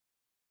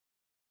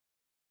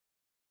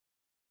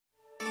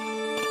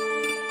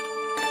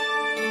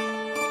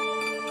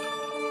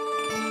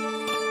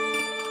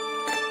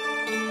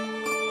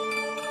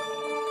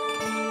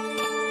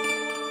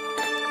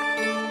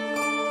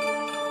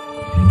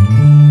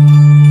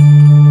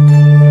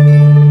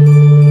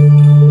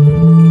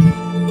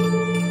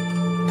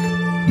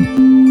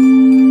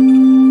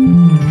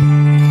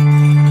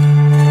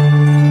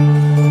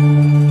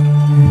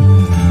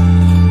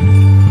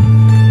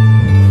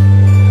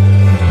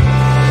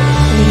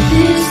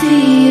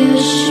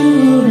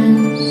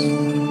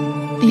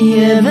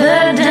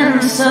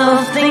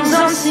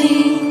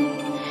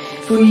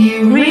For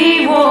you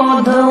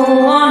reward the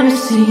one who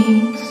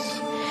sees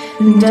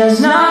and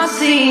does not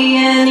see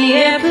and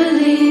yet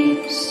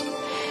believes,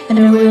 and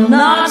I will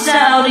not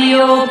doubt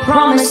your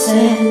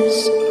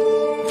promises.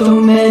 For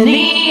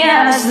many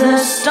as the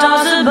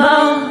stars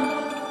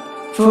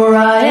above, for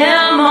I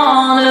am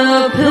on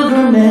a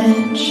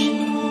pilgrimage,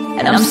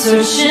 and I'm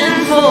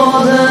searching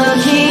for the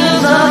King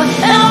of love.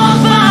 And I'll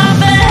find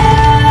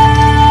faith,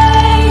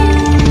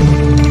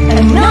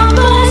 and not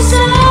by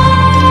sight,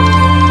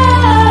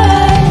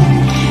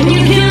 and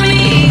you give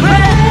me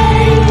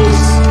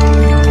grace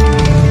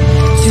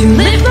to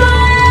lift my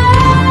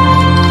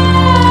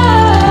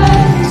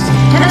eyes,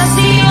 and I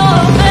see your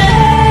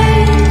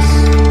face,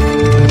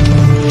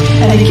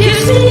 and it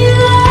gives me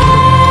life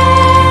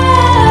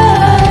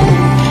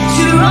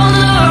to run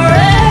the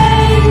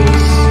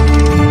race,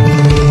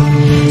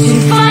 to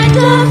fight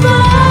the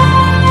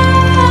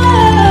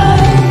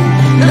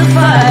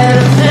fight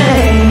of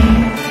faith.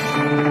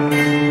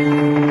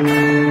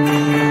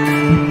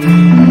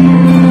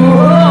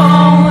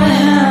 Oh,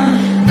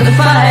 the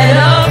fight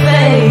of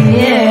faith,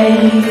 yeah.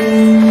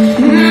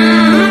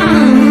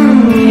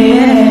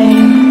 Yeah.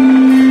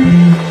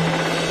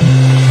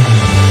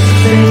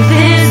 Faith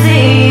is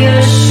the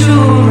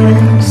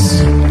assurance,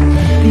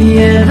 the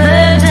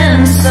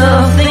evidence of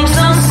things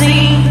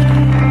unseen.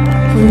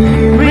 For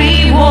you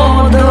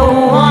reward the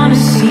one who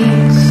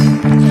sees,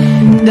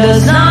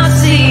 does not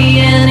see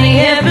and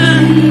yet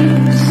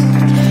believes,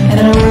 and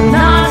I will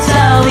not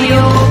tell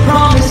your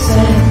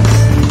promises.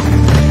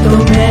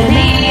 Though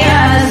many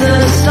as the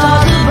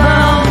stars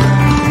above,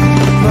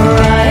 for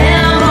I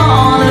am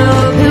on a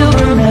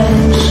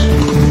pilgrimage,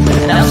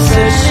 and I'm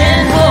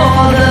searching for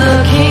the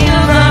King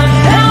of love.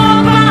 And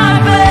all by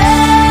faith,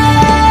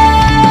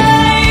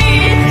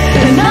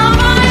 and all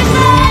by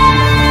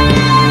sight,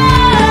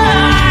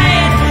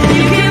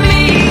 you give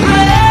me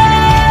grace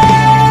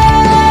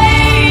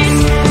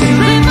to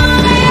lift my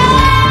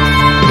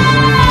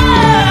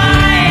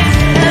eyes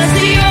and I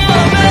see your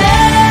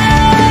face.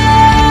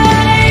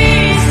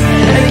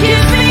 It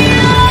gives me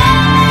life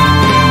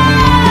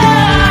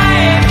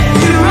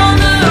to run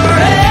the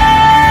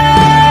race,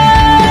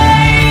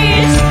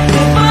 to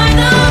find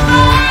the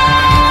fight.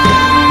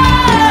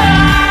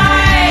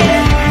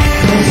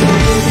 'Cause I'm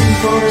looking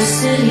for a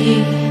city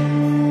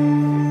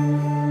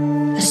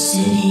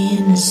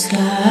in the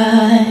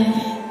sky,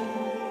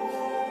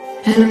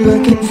 and I'm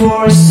looking for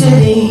a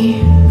city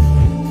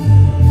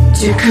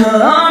to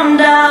come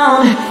down,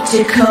 to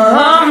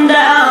come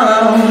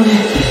down.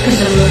 'Cause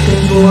I'm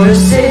looking for a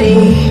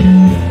city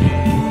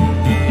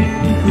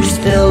whose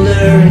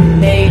builder and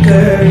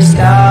maker is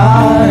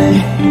God.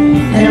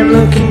 And I'm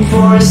looking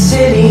for a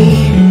city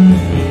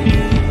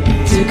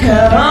to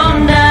come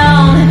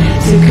down,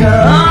 to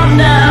come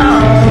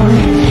down.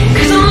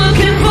 'Cause I'm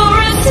looking for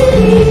a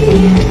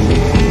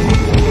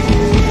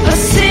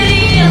city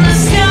in the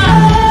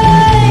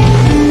sky.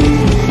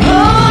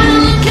 Oh, I'm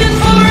looking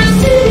for a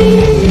city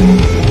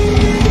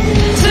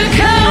to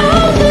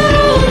come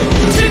down,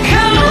 to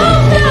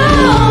come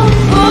down.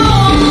 Oh,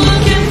 I'm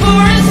looking for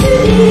a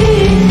city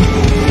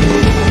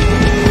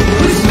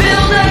whose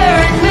builder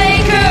and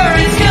maker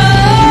is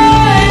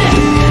God.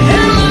 And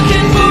I'm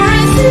looking for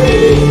a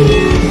city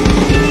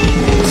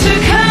to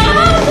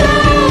come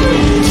down,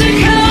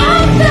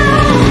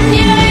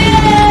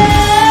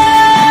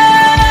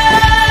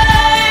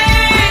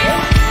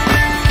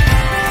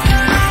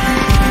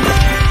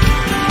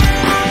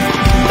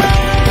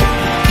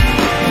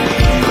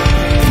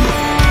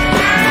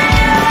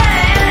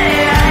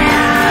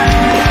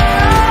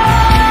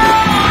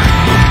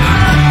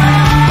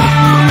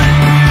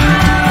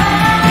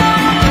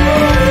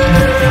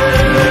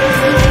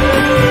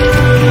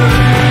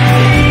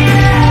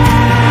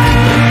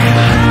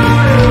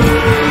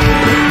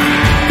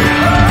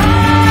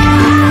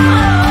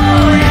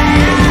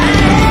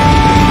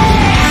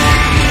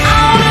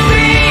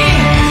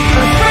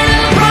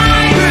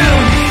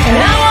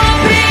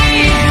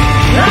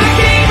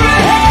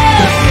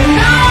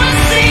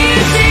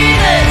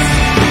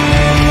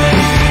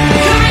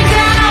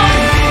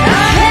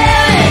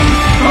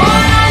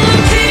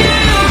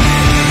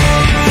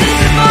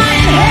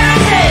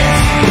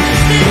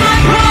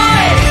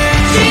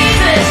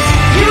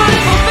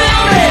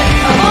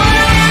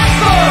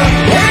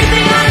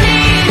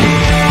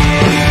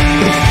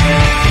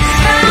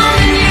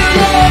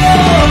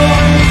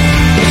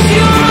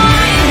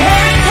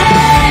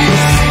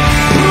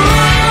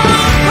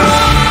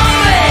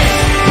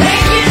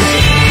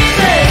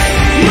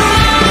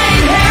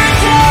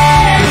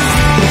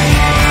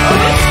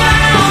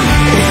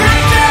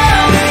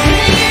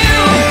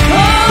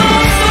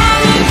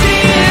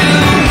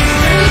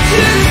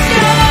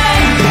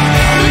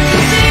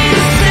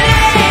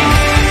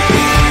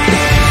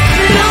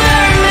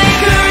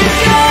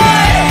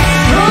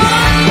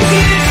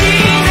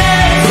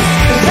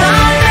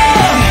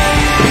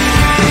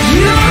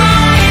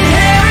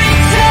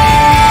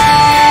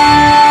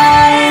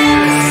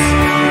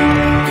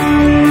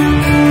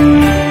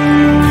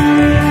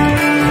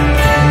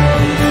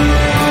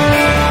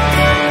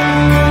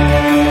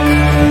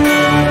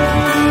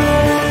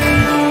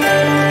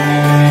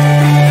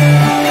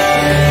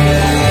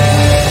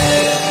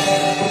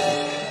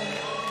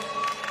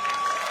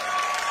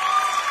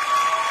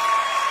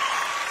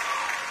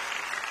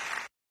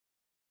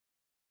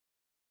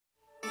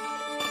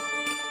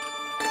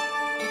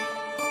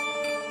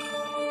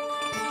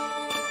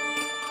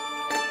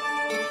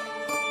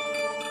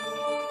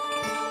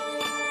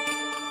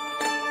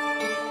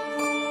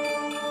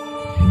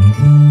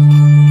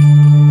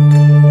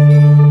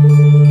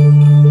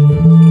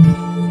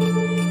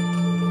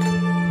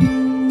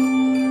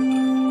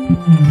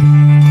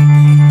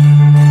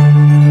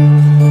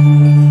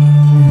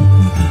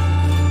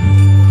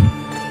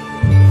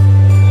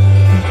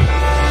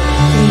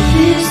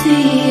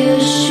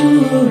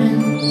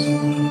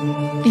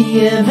 The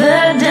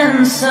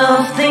evidence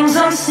of things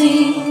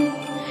unseen.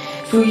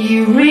 For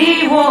you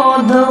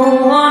reward the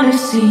one who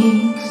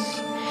seeks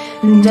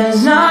and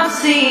does not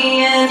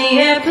see and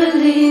yet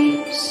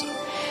believes.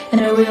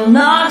 And I will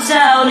not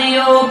doubt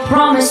your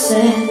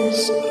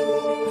promises,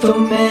 for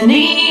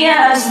many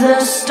as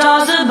the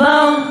stars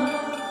above.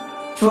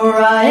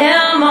 For I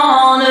am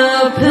on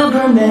a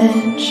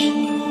pilgrimage,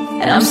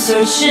 and I'm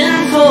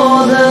searching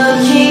for the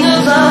King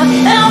of love.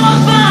 And I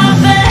walk by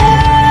faith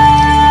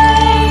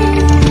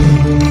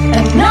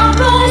and not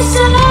by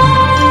sight.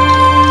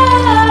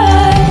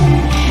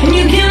 And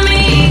you give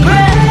me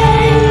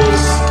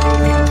grace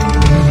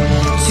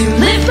to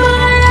lift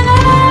my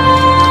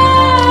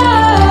eyes,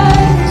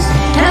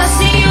 and I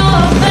see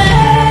your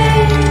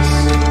face,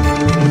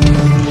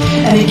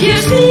 and it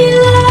gives me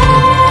life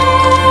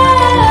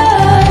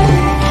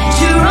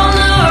to run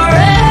the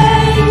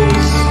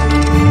race,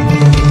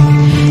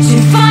 to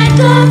fight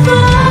the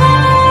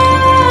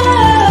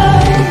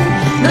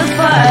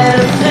fight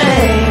of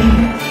faith.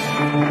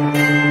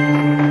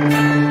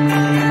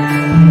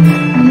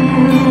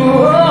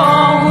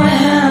 Oh,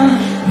 yeah,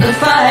 the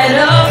fight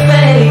of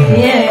faith,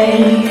 yeah.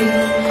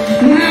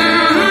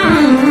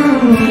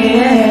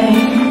 Yeah.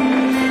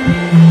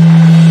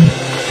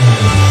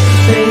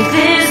 Faith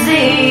is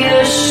the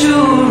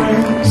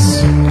assurance,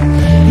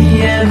 the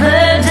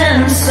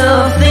evidence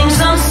of things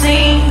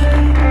unseen.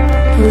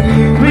 For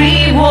you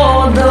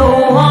reward the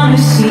one who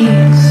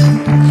sees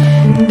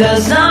and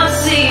does not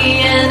see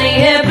and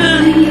yet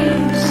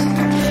believes.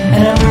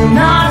 And I will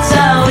not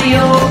doubt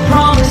your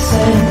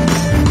promises,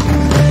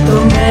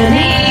 though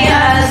many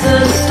as the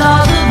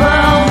stars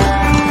above.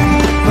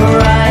 For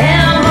I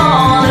am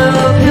on a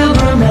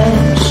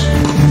pilgrimage,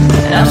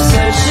 and I'm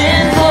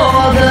searching for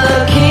the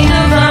King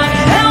of love.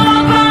 And I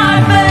walk by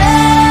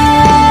faith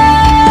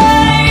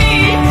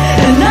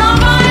and not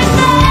by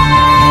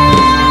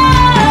sight.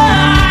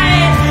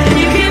 And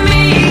you give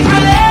me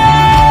grace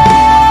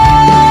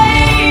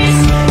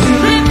to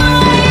lift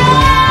my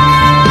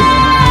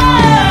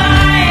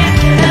eyes,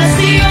 and I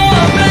see your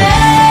face,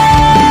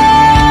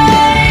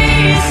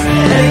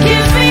 and it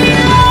gives me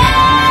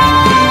life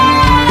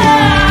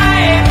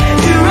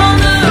to run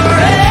the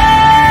race,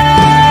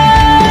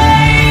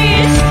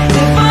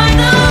 to find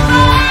the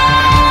fight.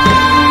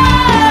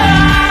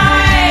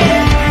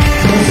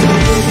 'Cause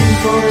I'm looking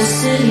for a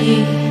city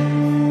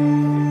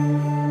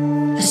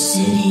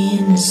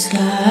in the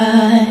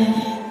sky.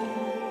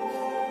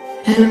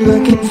 And I'm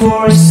looking for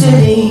a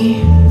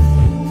city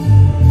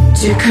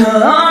to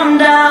come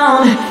down,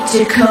 to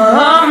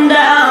come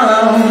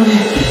down.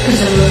 'Cause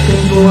I'm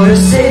looking for a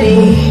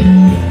city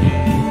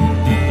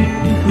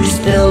whose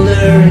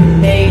builder and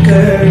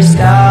maker is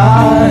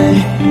God.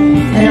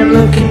 And I'm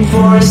looking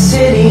for a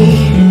city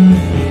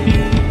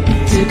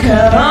to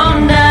come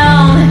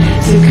down,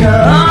 to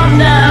come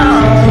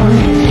down.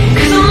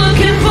 'Cause I'm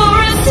looking for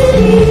a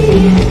city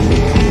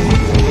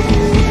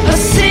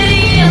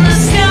in the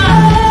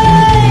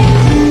sky.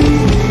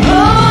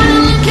 Oh, I'm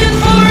looking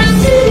for a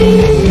city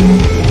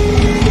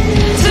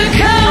to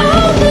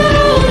come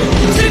down,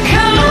 to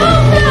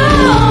come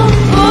down.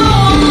 Oh,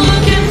 I'm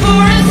looking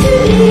for a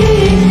city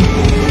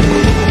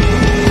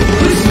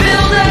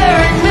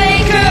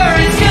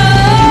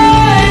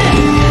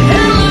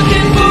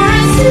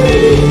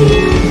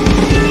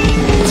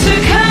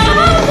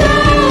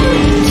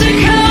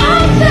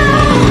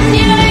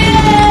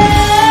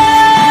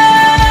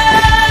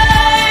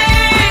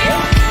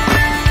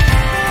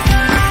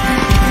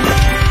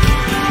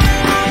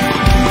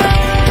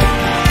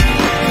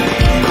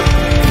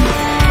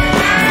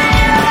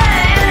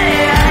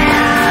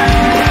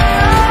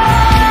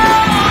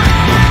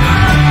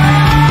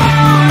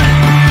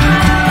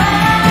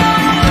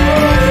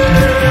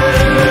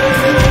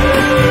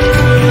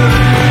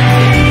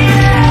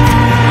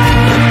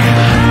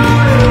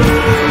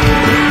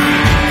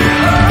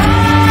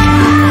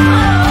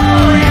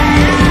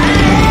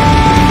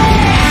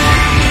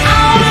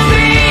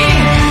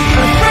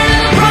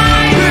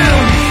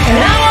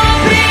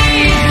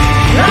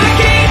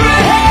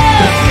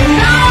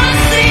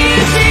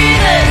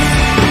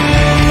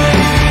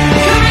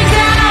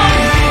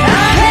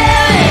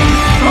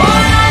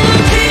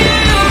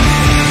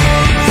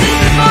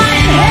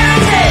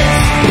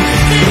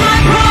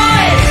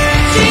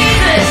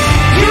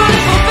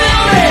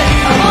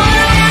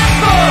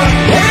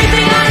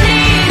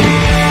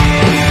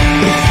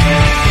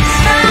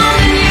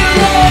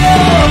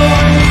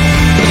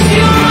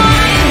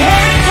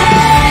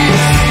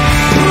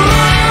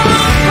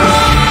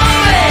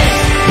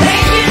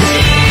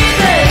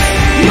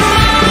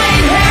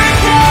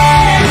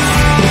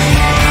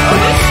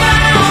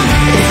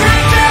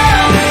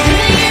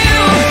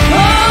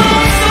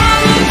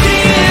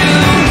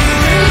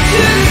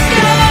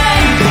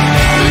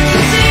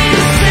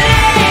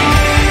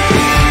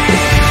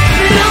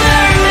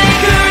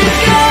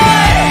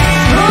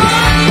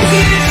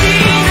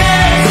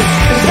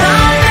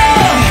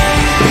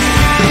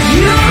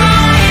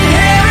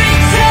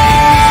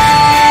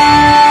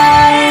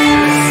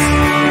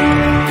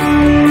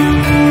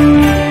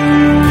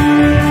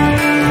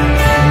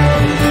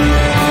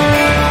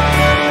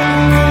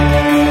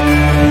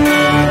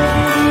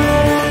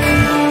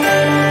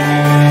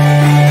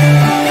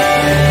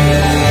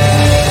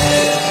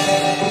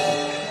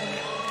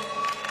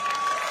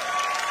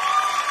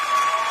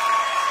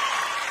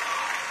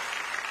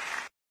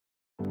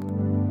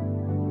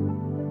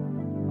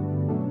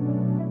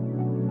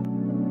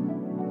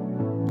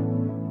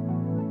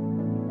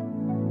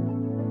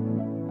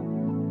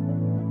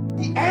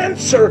The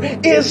answer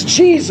is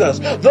Jesus.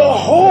 The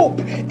hope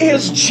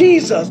is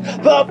Jesus.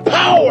 The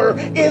power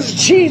is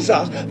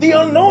Jesus. The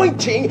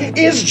anointing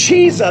is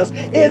Jesus.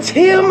 It's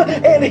Him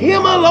and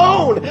Him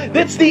alone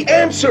that's the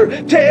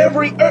answer to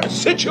every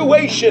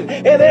situation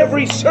and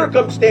every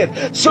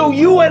circumstance. So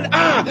you and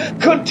I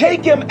could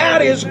take Him at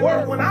His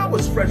word. When I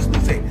was freshly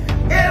saved,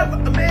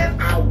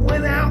 man, I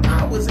went out,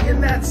 I was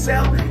in that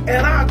cell,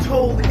 and I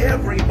told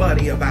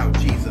everybody about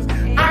Jesus.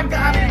 I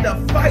got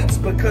into fights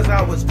because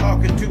I was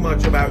talking too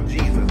much about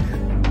Jesus.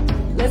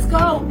 Let's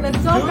go,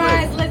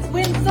 guys. Let's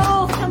win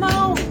souls. Come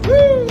on.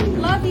 Woo.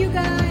 Love you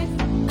guys.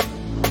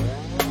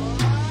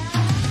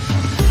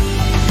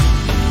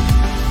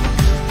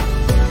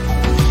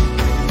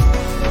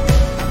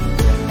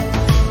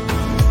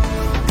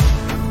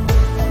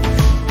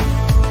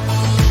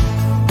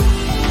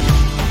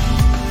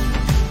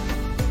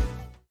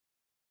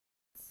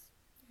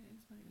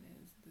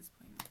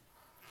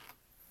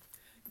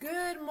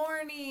 Good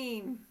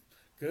morning.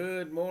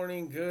 Good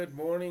morning, good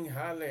morning,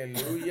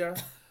 hallelujah.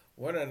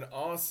 What an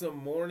awesome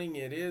morning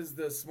it is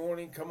this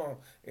morning. Come on,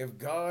 if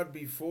God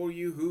be for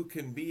you, who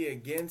can be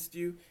against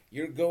you?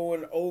 You're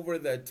going over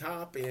the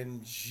top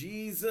in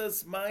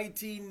Jesus'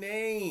 mighty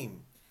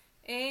name.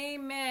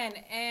 Amen.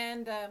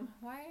 And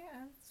why?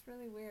 That's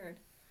really weird.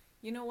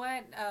 You know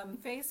what?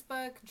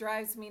 Facebook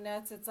drives me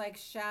nuts. It's like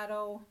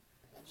shadow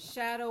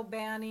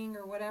banning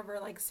or whatever,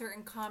 like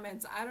certain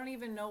comments. I don't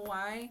even know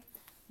why.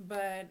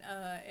 But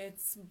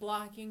it's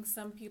blocking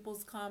some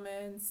people's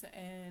comments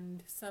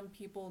and some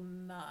people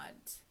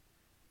not.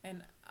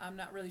 And I'm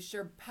not really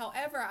sure.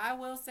 However, I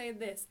will say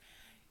this.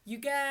 You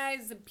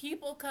guys,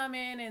 people come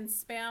in and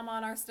spam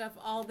on our stuff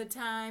all the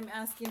time,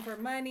 asking for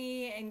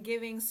money and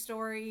giving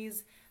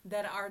stories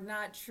that are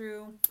not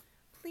true.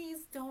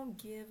 Please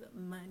don't give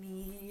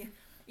money.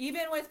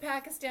 Even with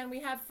Pakistan,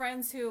 we have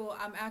friends who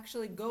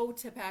actually go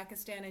to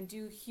Pakistan and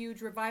do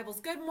huge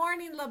revivals. Good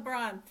morning,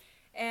 LeBron.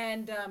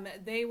 And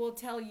they will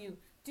tell you,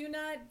 do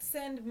not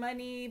send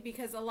money,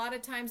 because a lot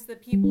of times the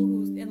people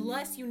who,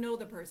 unless you know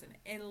the person,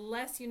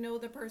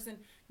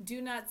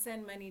 do not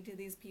send money to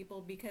these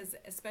people, because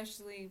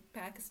especially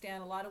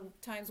Pakistan, a lot of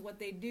times what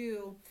they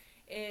do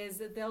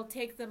is they'll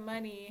take the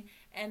money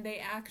and they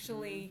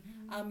actually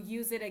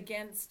use it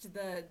against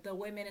the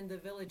women in the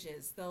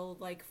villages. They'll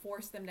like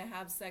force them to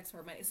have sex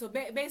for money. So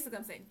basically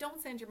I'm saying,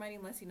 don't send your money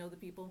unless you know the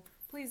people.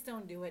 Please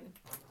don't do it.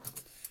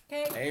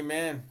 Okay.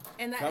 Amen.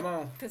 And that, come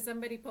on, because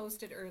somebody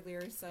posted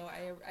earlier, so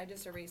I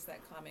just erased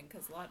that comment,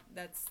 because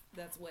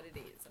that's what it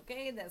is.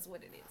 Okay, that's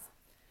what it is.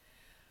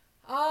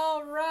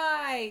 All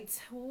right.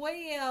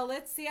 Well,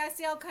 let's see. I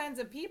see all kinds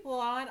of people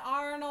on.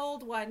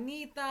 Arnold,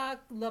 Juanita,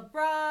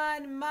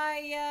 LeBron,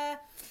 Maya,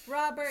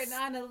 Robert and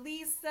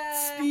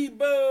Annalisa,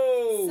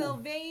 Steve-O,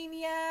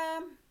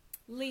 Sylvania,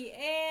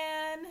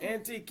 Leanne,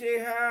 Auntie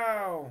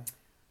K-How,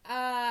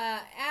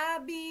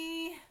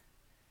 Abby,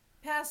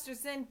 Pastor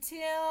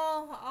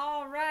Centil,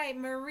 all right,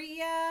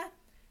 Maria,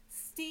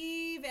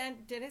 Steve,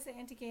 and did I say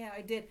Auntie K?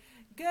 I did.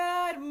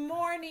 Good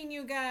morning,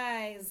 you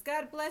guys.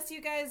 God bless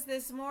you guys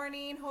this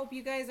morning. Hope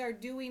you guys are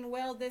doing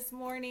well this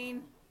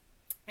morning.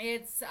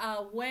 It's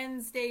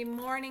Wednesday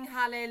morning.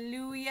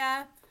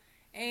 Hallelujah.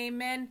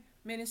 Amen.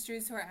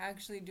 Ministries who are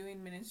actually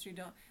doing ministry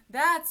don't.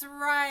 That's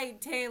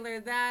right, Taylor.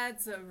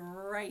 That's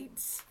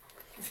right.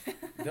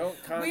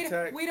 Don't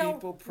contact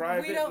people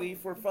privately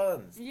for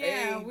funds.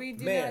 Yeah, Amen. we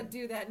do not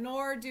do that.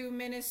 Nor do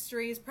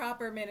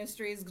proper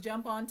ministries,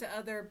 jump onto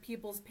other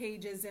people's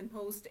pages and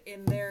post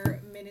in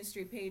their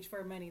ministry page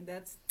for money.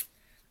 That's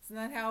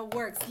not how it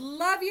works.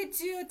 Love you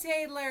too,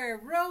 Taylor.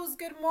 Rose,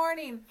 good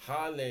morning.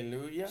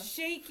 Hallelujah.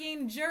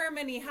 Shaking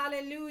Germany.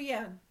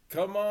 Hallelujah.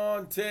 Come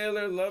on,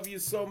 Taylor. Love you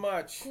so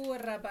much. No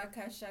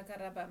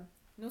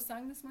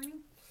song this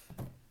morning?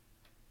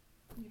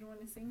 You don't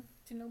want to sing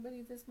to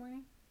nobody this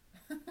morning?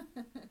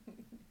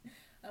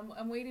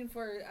 I'm waiting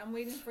for you.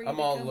 I'm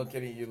all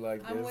looking at you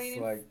like I'm this.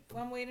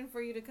 waiting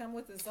for you to come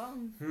with a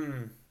song.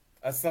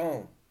 A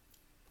song.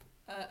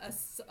 A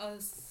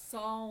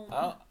song.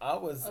 I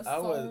was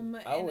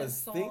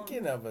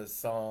thinking of a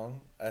song.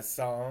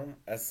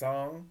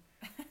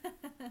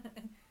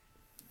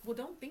 Well,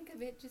 don't think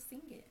of it. Just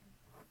sing it.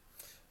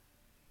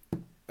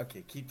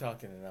 Okay, keep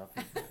talking and I'll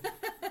think of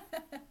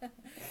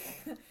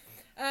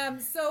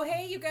it. So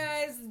hey, you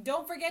guys,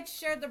 don't forget to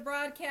share the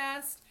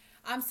broadcast.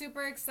 I'm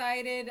super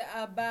excited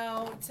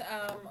about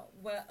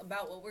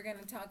what we're going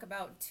to talk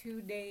about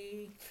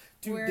today.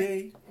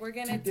 We're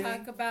going to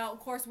talk about, of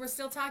course, we're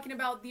still talking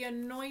about the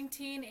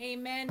anointing,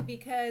 amen,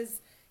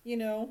 because we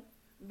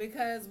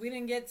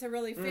didn't get to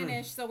really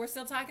finish. So we're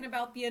still talking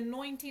about the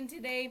anointing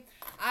today.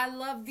 I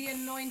love the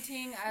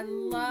anointing. I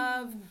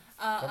love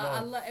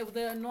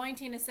the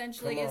anointing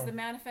essentially is the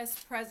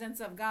manifest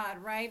presence of God,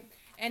 right?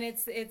 And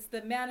it's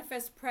the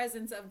manifest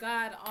presence of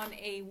God on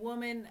a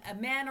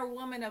man or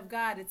woman of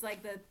God. It's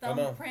like the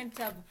thumbprint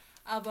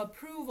of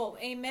approval.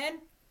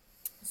 Amen.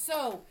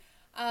 So,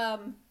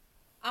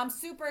 I'm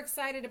super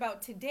excited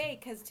about today,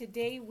 because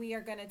today we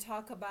are going to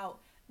talk about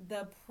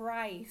the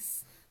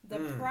price. The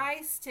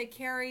price to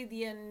carry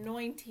the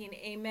anointing.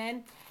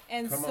 Amen.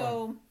 And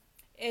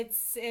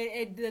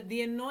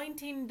the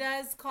anointing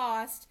does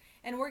cost.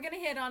 And we're going to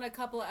hit on a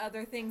couple of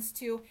other things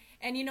too.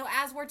 And,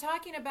 as we're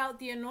talking about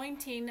the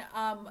anointing,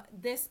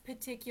 this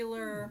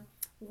particular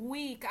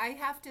week, I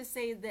have to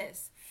say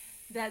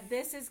that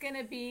this is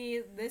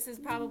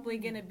probably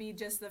going to be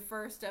just the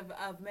first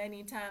of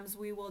many times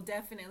we will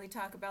definitely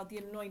talk about the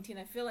anointing.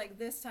 I feel like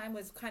this time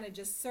was kind of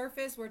just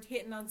surface. We're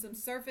hitting on some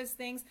surface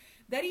things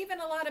that even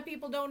a lot of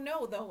people don't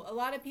know, though. A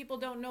lot of people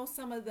don't know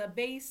some of the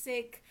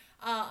basic,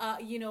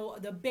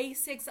 the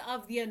basics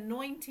of the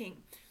anointing.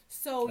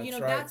 So, That's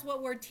right. that's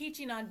what we're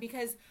teaching on,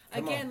 because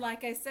again,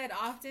 like I said,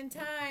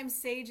 oftentimes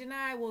Sage and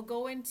I will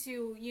go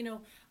into,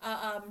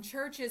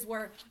 churches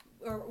where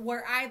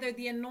either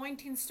the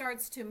anointing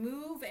starts to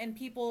move and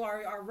people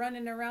are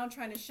running around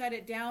trying to shut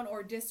it down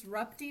or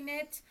disrupting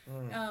it,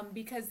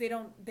 because they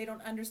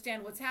don't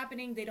understand what's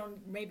happening. They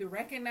don't maybe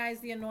recognize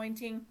the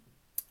anointing.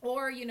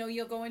 Or,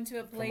 you'll go into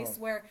a place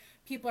where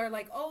people are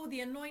like, oh, the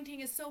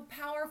anointing is so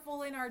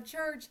powerful in our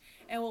church.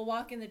 And we'll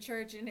walk in the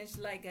church and it's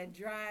like a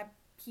dry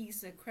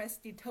piece of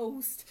crusty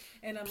toast.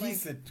 And I'm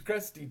Piece of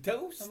crusty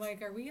toast? I'm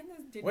like, are we in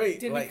this? Did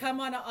like- we come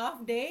on an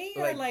off day?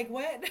 Or like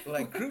what?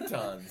 Like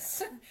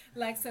croutons.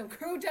 Like some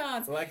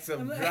croutons. Like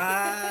some I'm like-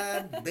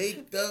 dried,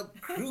 baked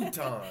up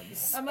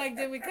croutons. I'm like,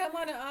 did we come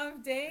on an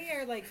off day?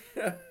 Or like,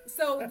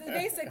 so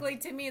basically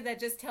to me, that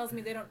just tells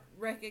me they don't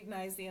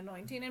recognize the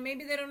anointing and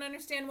maybe they don't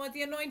understand what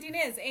the anointing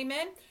is.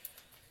 Amen?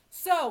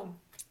 So,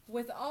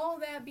 with all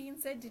that being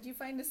said, did you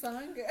find a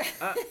song?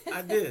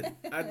 I did,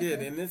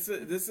 and this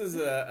is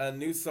a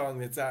new song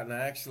that's out, and I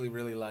actually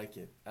really like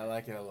it. I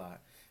like it a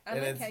lot. I And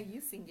like it's- how you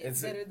sing it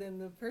it's- better than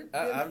the person.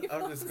 I'm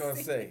just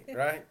gonna say,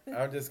 right?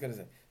 I'm just gonna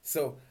say.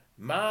 So,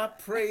 my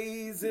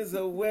praise is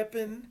a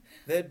weapon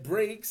that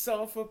breaks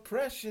off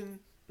oppression.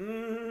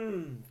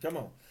 Come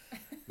on.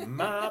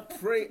 My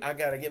praise. I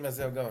gotta get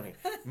myself going here.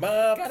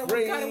 My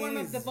praise. Gotta warm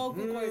up the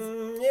vocal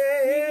cords.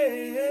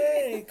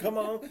 Yeah. Come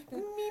on.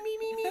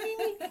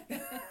 Me.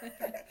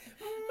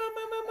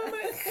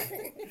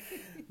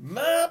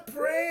 My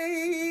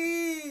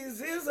praise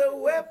is a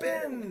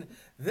weapon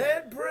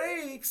that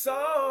breaks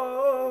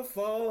off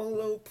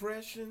all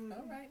oppression.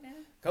 All right now.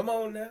 Come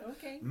on now.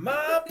 Okay.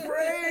 My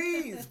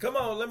praise. Come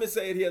on, let me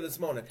say it here this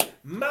morning.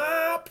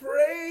 My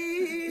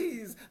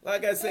praise.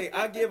 Like I say,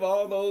 I give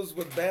all those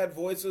with bad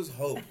voices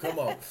hope. Come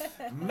on.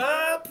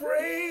 My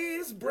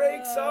praise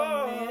breaks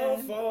off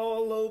man.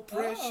 all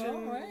oppression.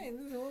 Oh, all right.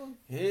 This is a little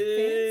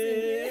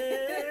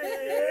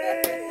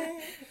Hey,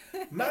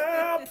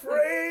 my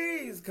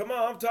praise. Come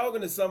on, I'm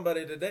talking to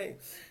somebody today.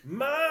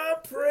 My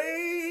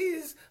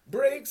praise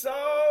breaks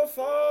off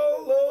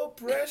all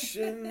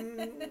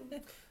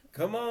oppression.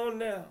 Come on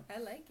now. I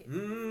like it.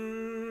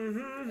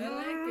 Mm-hmm. I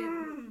like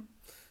it.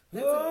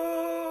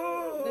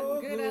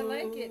 That's good. I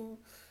like it.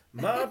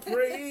 My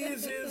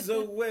praise is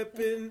a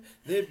weapon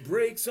that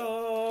breaks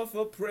off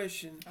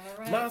oppression. All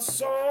right. My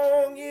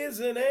song is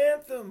an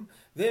anthem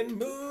that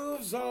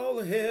moves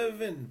all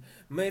heaven.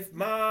 If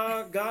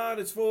my God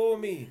is for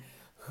me,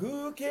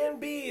 who can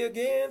be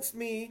against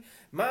me?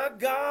 My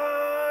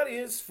God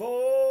is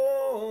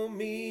for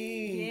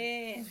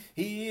me. Yeah.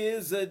 He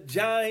is a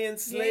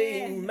giant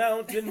slaying, Yeah.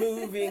 mountain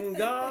moving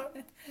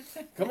God.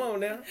 Come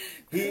on now.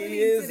 He Cruising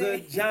is a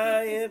today.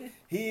 giant.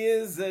 He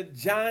is a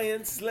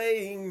giant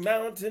slaying,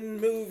 mountain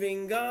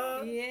moving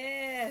God.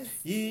 Yes.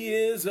 He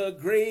is a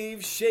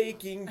grave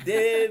shaking,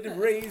 dead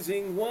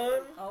raising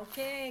one.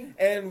 Okay.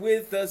 And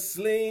with a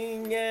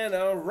sling and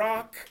a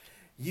rock,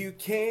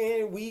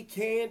 we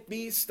can't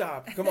be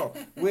stopped. Come on.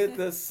 With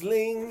a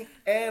sling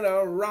and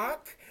a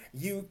rock,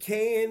 you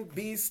can't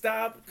be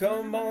stopped.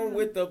 Come on.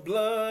 With the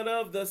blood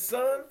of the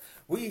Son,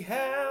 we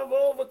have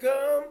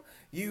overcome.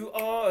 You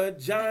are a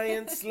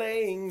giant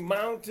slaying,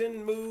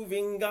 mountain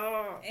moving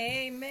God.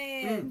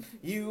 Amen.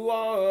 You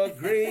are a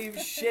grave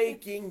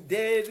shaking,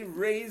 dead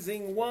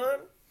raising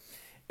one.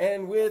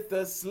 And with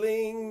a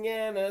sling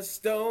and a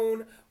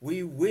stone,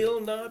 we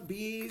will not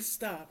be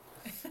stopped.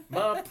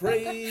 My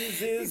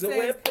praise is a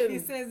weapon. He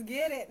says,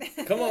 get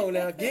it. Come on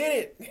now,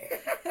 get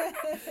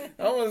it.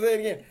 I'm going to say it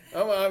again.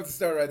 I'm going to have to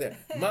start right there.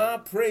 My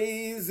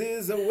praise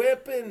is a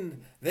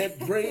weapon that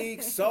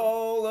breaks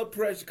all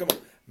oppression. Come on.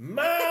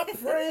 My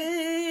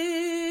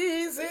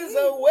praise is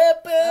a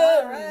weapon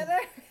All right.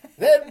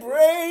 that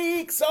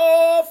breaks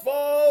off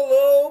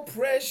all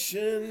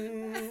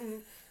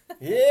oppression.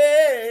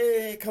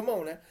 Yeah, come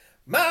on now.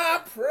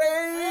 My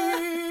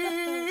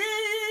praise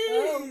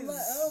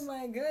Oh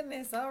my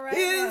goodness. All right.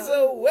 is now.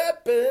 a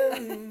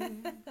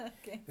weapon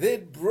Okay.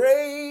 that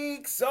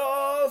breaks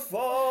off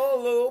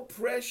all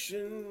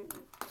oppression.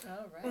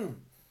 All right.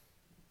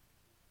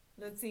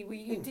 Let's see.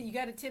 You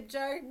got a tip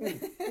jar?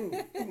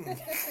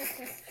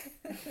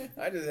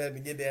 I just had to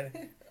get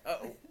that.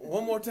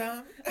 One more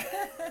time.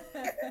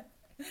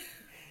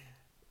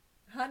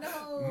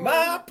 No.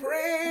 My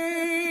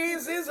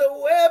praise is a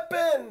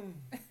weapon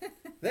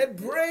that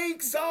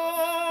breaks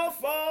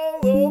off all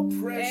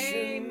oppression.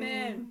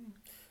 Amen.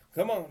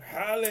 Come on.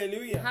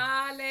 Hallelujah.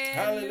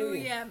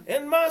 Hallelujah.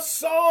 And my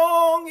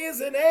song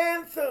is an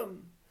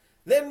anthem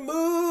that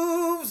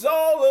moves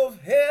all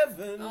of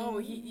heaven.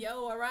 Oh,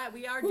 all right.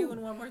 We are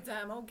doing one more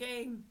time.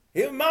 Okay.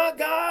 If my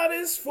God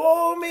is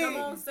for me, Come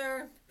on,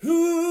 sir.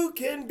 who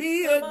can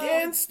be Come on.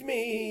 against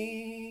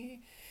me?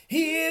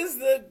 He is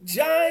the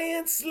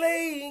giant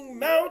slaying,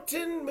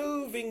 mountain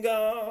moving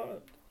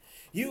God.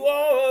 You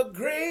are a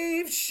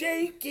grave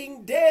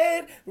shaking,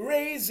 dead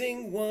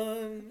raising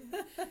one.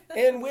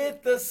 And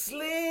with a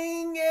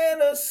sling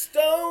and a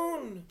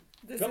stone.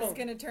 This Come is on.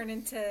 going to turn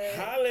into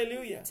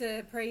Hallelujah.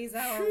 to praise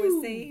hour Phew.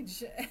 with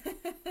Sage.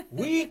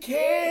 We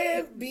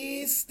can't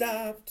be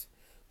stopped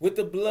with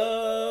the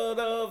blood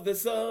of the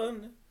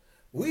Son.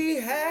 We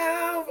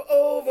have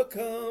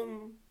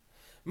overcome.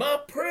 My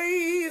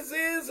praise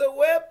is a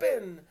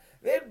weapon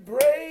that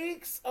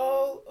breaks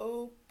all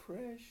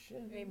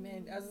oppression.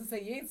 Amen. I was gonna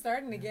say you ain't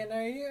starting again,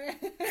 are you?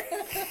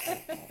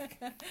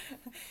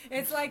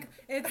 It's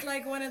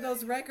like one of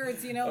those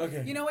records, you know.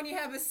 Okay. You know when you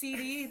have a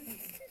CD,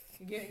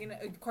 you know,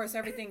 of course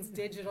everything's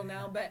digital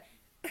now, but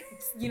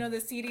you know the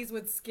CDs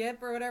would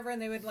skip or whatever,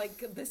 and they would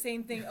like the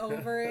same thing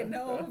over and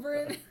over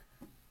it.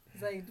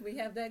 It's like, do we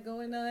have that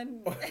going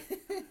on?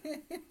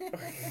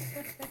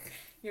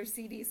 Your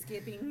CD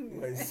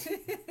skipping.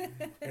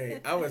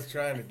 Hey, I was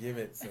trying to give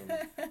it some.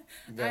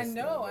 I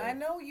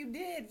know you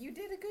did. You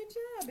did a good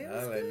job. It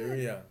was good.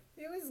 Hallelujah.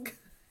 It was good.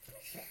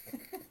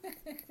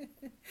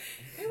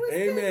 It was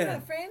Amen. good, my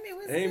friend. It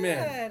was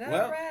Amen. good.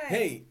 Well, All right.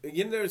 hey,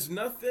 you know, there's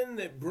nothing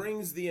that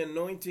brings the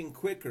anointing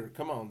quicker.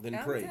 Come on, than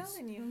I'm praise.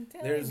 telling you.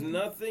 There's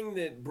nothing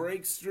that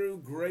breaks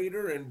through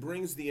greater and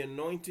brings the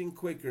anointing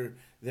quicker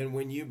than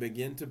when you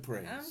begin to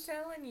praise. I'm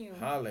telling you.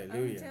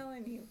 Hallelujah. I'm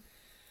telling you.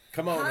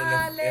 Come on,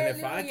 and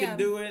if I can Hallelujah.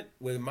 do it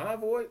with my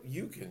voice,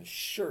 you can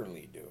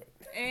surely do it.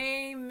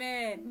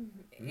 Amen.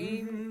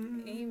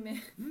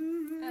 Amen.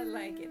 I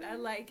like it. I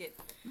like it.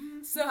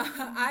 So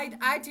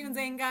iTunes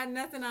ain't got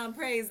nothing on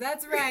praise.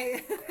 That's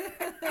right.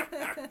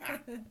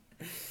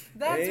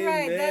 That's Amen.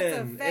 right. That's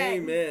a fact.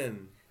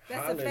 Amen.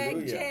 That's Hallelujah. a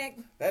fact, Jack.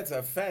 That's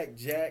a fact,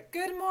 Jack.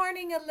 Good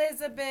morning,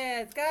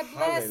 Elizabeth. God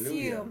bless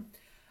Hallelujah. you.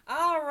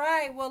 All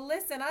right. Well,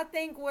 listen, I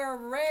think we're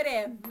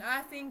ready.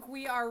 I think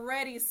we are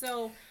ready.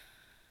 So,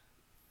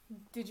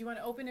 did you want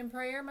to open in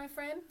prayer, my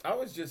friend? I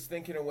was just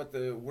thinking of what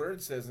the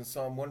word says in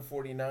Psalm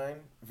 149,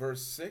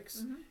 verse 6.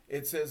 Mm-hmm.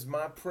 It says,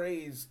 my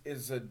praise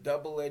is a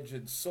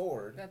double-edged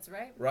sword, That's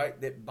right. right,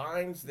 that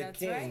binds the That's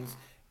kings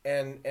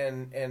and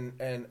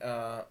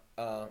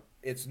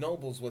its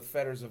nobles with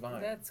fetters of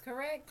iron. That's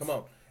correct. Come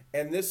on.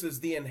 And this is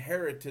the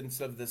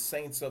inheritance of the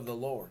saints of the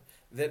Lord.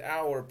 That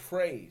our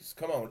praise,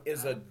 come on,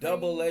 is Our a praise is a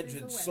double-edged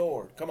weapon.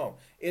 sword. Come on.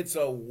 It's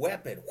a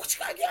weapon.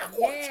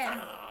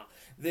 Yeah.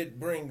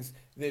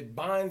 That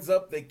binds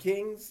up the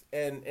kings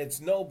and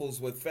its nobles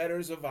with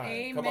fetters of iron.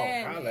 Amen. Come on.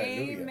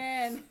 Hallelujah.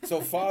 Amen.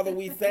 So, Father,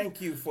 we thank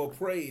you for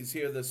praise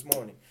here this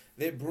morning.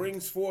 That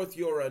brings forth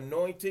your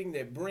anointing,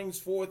 that brings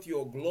forth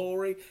your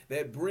glory,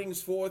 that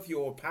brings forth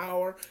your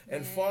power.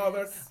 And Yes.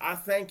 Father, I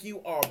thank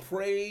you. Our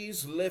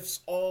praise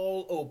lifts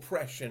all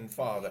oppression,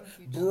 Father.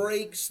 Thank you,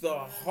 Breaks the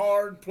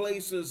hard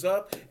places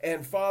up,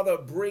 and Father,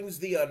 brings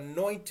the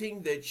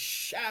anointing that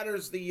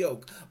shatters the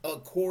yoke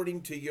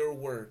according to your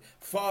word.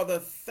 Father,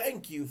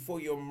 thank you for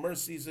your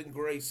mercies and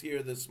grace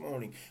here this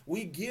morning.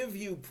 We give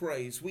you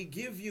praise. We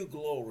give you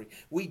glory.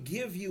 We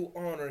give you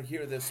honor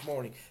here this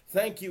morning.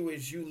 Thank you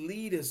as you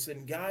lead us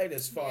and guide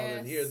us, Father,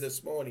 Yes. here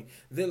this morning.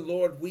 Then,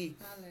 Lord,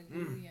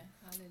 Hallelujah.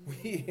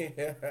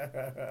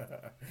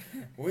 Hallelujah.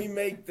 we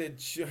make the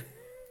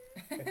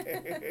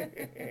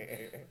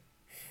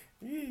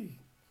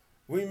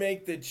we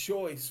make the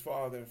choice,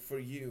 Father, for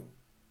you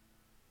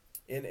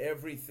in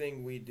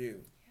everything we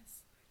do.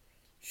 Yes.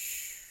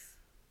 Shh.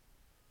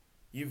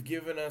 You've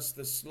given us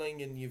the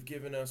sling and you've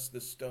given us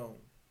the stone.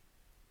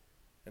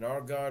 And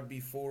our God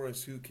before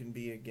us, who can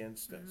be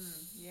against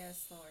us?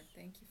 Yes, Lord.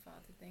 Thank you,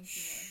 Father. Thank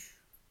you,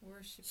 Lord.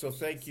 Worship. So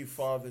thank you,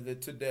 Father,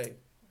 that today,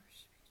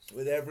 Worship.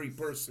 with every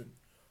person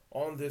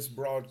on this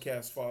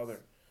broadcast,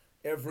 Father,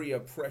 every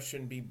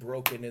oppression be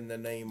broken in the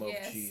name of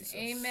Yes. Jesus.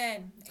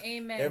 Amen.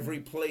 Amen. Every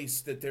place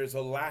that there's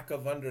a lack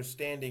of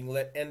understanding,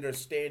 let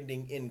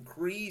understanding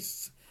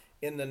increase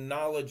in the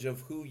knowledge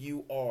of who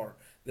you are,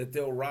 that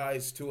they'll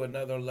rise to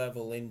another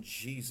level in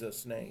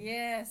Jesus' name.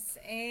 Yes.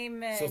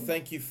 Amen. So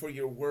thank you for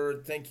your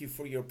word, thank you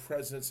for your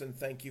presence, and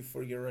thank you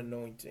for your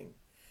anointing.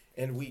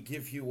 And we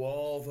give you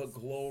all the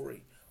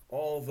glory,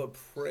 all the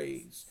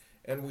praise,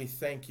 and we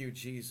thank you,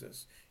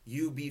 Jesus.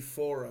 You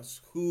before us,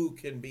 who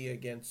can be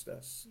against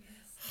us?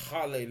 Yes.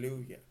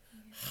 Hallelujah.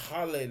 Yes.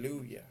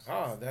 Hallelujah.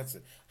 Ah, that's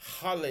it.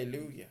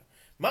 Hallelujah.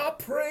 My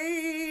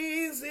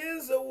praise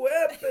is a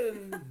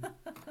weapon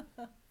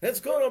that's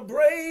going to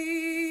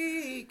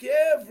break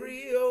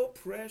every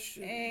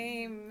oppression.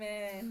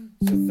 Amen.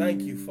 So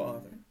thank you,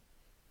 Father,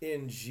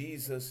 in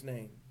Jesus'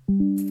 name.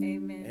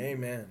 Amen.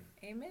 Amen.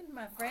 Amen,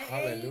 my friend.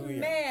 Hallelujah.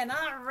 Amen.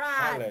 All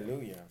right.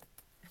 Hallelujah.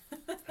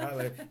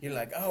 Hallelujah. You're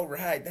like, all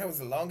right, that was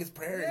the longest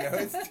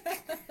prayer.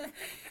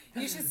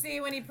 You should see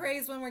when he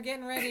prays when we're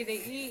getting ready to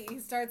eat. He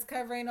starts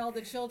covering all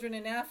the children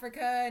in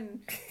Africa,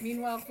 and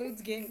meanwhile,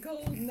 food's getting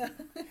cold.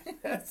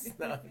 That's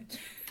not.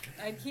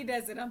 He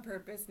does it on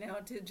purpose now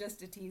to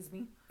tease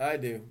me. I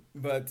do,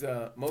 but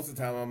most of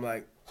the time I'm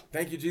like,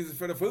 thank you, Jesus,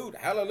 for the food.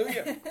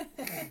 Hallelujah.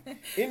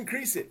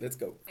 Increase it. Let's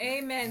go.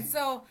 Amen.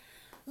 So,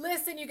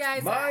 listen, you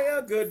guys.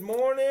 Maya, good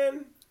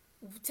morning.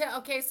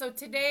 Okay, so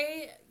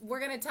today we're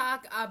going to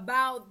talk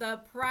about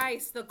the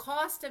price, the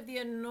cost of the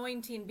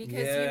anointing,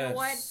 because you know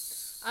what?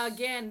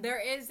 Again, there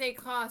is a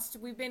cost.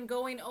 We've been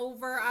going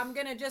over. I'm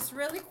going to just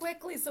really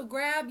quickly, so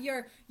grab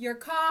your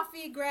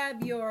coffee,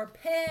 grab your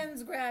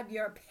pens, grab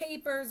your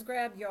papers,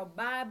 grab your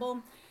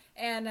Bible,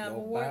 and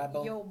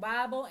your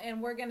Bible,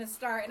 and we're going to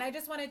start. And I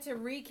just wanted to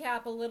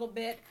recap a little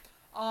bit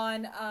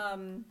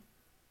on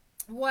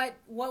what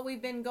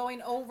we've been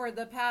going over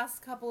the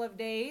past couple of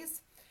days.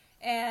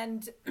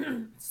 And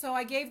so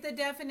I gave the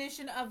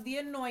definition of the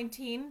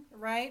anointing,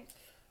 right?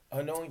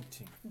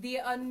 Anointing. The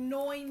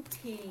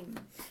anointing.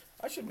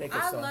 I should make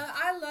a song.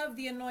 I love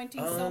the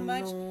anointing so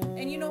much.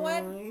 And you know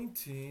what?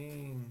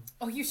 Anointing.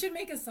 Oh, you should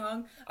make a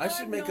song. I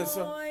should make a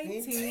song.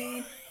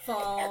 Anointing,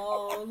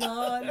 fall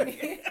on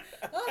me.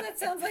 Oh, that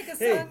sounds like a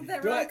song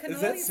that Ron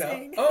Canoli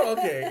sing. Oh,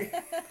 okay.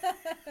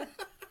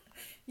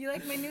 You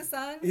like my new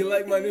song? You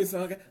like my new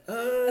song?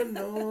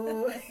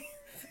 Anointing.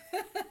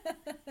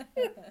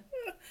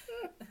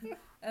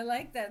 I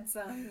like that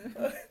song.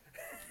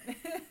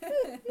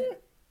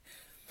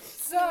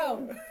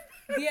 So,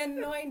 the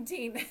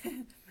anointing.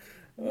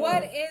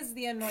 What is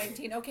the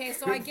anointing? Okay,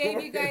 so I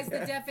gave you guys the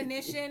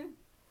definition.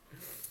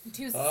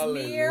 To smear,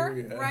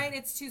 Hallelujah. right?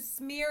 It's to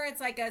smear.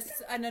 It's like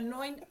an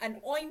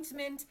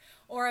ointment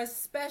or a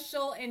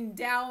special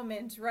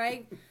endowment,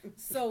 right?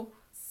 So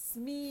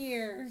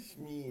smear,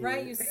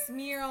 right? You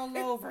smear all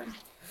over.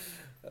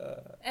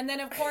 And then,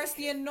 of course,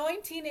 the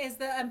anointing is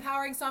the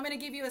empowering. So I'm going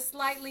to give you a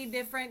slightly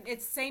different,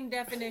 it's same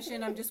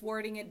definition. I'm just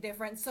wording it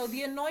different. So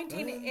the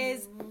anointing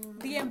is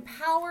the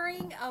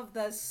empowering of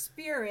the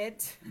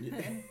Spirit.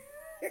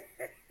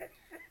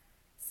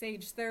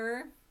 Sage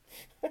stirrer.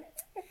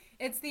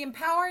 It's the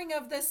empowering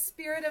of the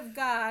Spirit of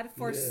God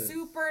for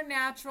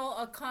supernatural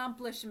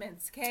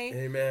accomplishments, okay?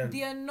 Amen.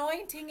 The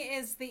anointing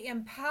is the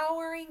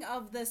empowering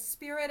of the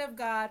Spirit of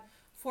God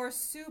for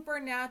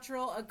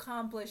supernatural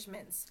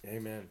accomplishments.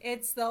 Amen.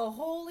 It's the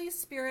Holy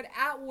Spirit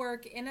at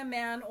work in a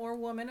man or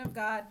woman of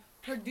God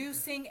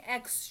producing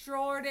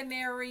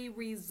extraordinary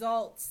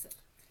results.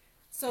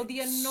 So the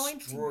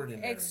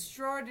anointing,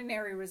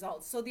 extraordinary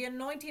results. So the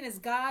anointing is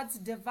God's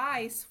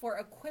device for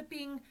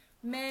equipping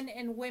men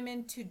and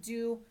women to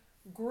do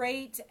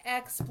great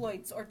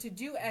exploits or to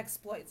do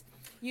exploits.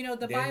 You know,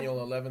 the Daniel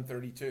Bible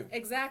 11:32.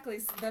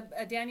 Exactly.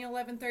 Daniel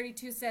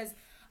 11:32 says,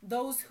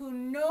 those who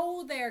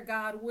know their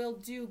God will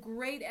do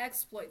great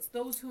exploits.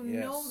 Those who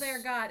know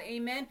their God.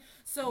 Amen.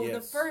 So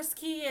the first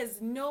key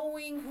is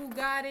knowing who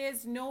God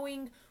is,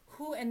 knowing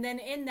who, and then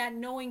in that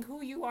knowing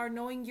who you are,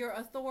 knowing your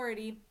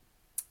authority,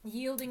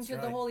 yielding to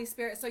the Holy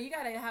Spirit. So you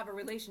got to have a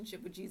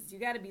relationship with Jesus. You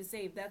got to be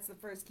saved. That's the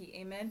first key.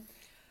 Amen.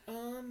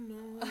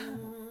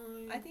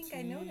 I think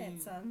I know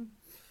that song.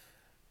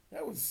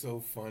 That was so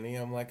funny.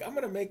 I'm like, I'm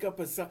going to make up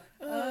a song.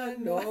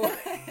 No.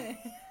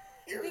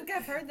 I think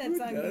I've heard that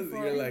song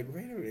before. You're like,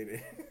 wait a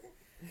minute.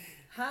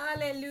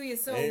 Hallelujah.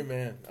 So,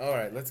 amen. All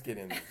right, let's get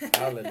in there.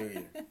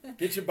 Hallelujah.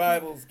 Get your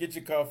Bibles, get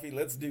your coffee.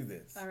 Let's do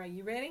this. All right,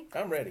 you ready?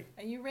 I'm ready.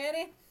 Are you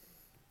ready?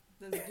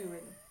 Let's do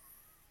it.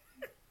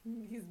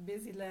 He's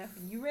busy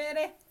laughing. You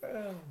ready?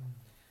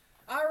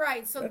 All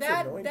right. So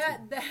that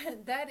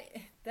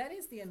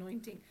is the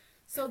anointing.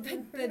 So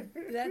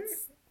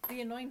that's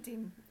the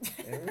anointing.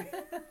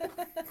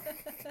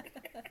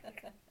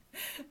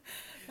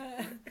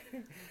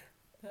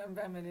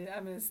 I'm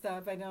gonna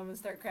stop. I know I'm gonna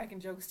start cracking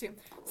jokes too.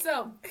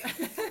 So,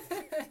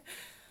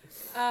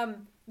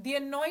 the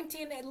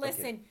anointing.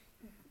 Listen,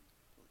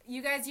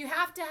 you guys, you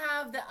have to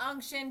have the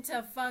unction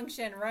to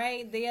function,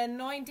 right? The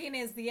anointing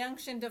is the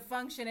unction to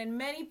function, and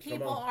many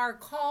people are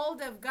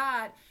called of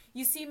God.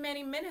 You see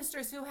many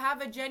ministers who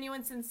have a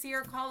genuine,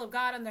 sincere call of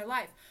God on their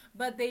life,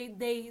 but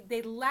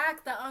they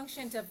lack the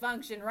unction to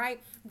function,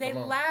 right? They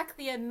lack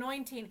the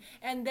anointing,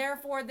 and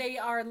therefore they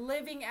are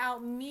living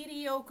out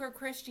mediocre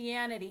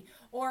Christianity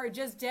or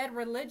just dead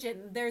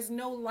religion. There's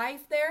no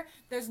life there.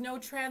 There's no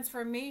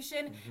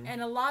transformation,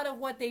 and a lot of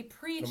what they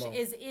preach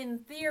is in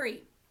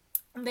theory.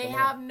 They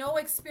have no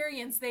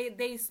experience. They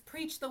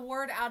preach the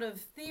word out of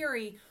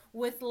theory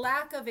with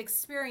lack of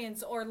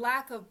experience or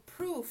lack of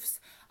proofs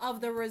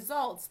of the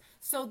results.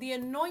 So the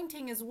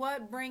anointing is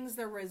what brings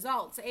the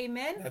results.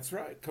 Amen? That's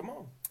right. Come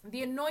on.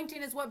 The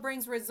anointing is what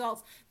brings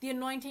results. The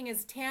anointing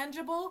is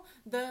tangible.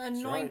 The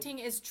anointing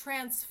is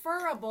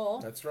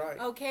transferable. That's right.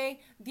 Okay?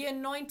 The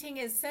anointing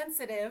is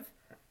sensitive.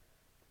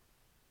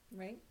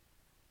 Right?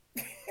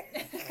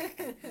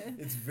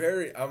 It's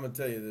very, I'm going to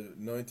tell you, the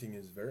anointing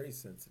is very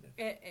sensitive.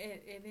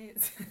 It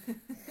is.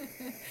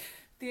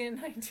 The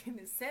anointing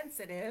is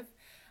sensitive,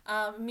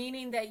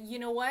 meaning that, you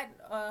know what,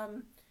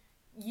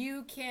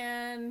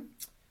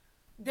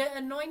 the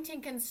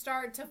anointing can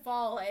start to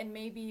fall and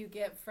maybe you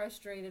get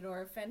frustrated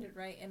or offended,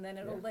 right? And then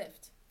it'll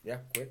lift. Yeah,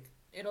 quick.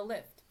 It'll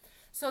lift.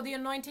 So the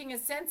anointing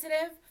is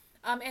sensitive.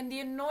 And the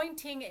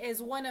anointing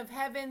is one of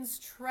heaven's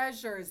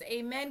treasures.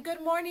 Amen.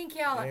 Good morning,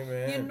 Kiala.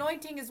 Amen. The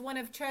anointing is one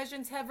of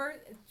treasures.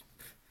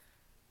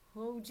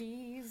 Oh,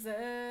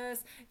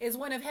 Jesus is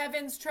one of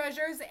heaven's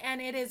treasures,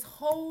 and it is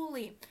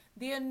holy.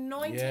 The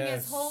anointing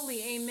is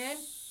holy. Amen.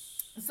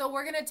 So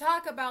we're going to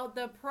talk about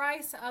the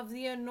price of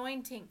the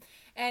anointing.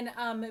 And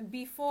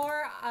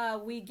before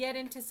we get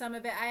into some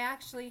of it, I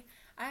actually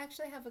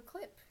have a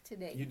clip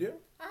today. You do?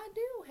 I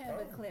do have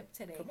a clip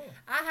today. Come on.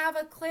 I have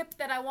a clip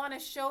that I want to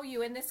show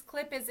you, and this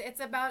clip it's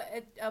about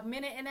a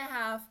minute and a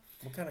half.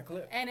 What kind of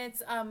clip? And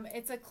it's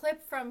a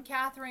clip from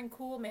Catherine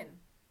Kuhlman.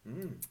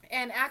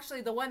 And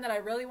actually, the one that I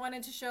really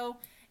wanted to show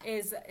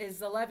is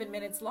 11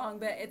 minutes long,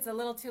 but it's a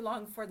little too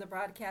long for the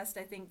broadcast,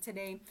 I think,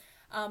 today.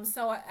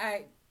 So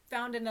I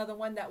found another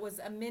one that was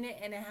a minute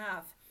and a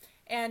half.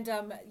 And,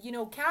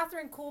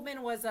 Catherine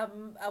Kuhlman was a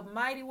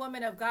mighty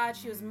woman of God.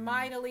 She was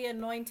mightily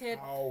anointed.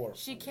 Powerful.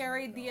 She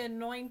carried the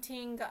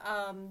anointing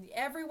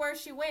everywhere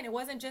she went. It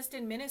wasn't just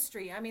in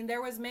ministry. I mean,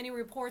 there was many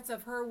reports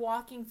of her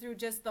walking through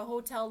just the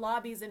hotel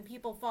lobbies and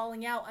people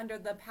falling out under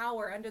the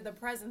power, under the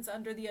presence,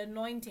 under the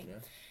anointing. Yeah.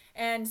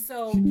 And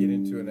so she'd get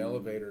into an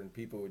elevator and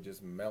people would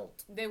just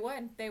melt. They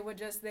would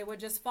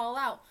just fall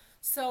out.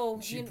 So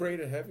she paid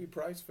a heavy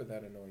price for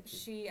that anointing.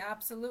 She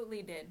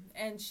absolutely did.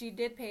 And she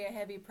did pay a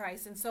heavy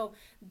price. And so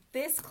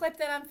this clip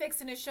that I'm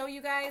fixing to show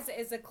you guys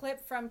is a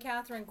clip from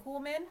Catherine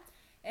Kuhlman.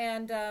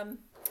 And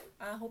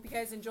I hope you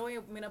guys enjoy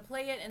it. I'm going to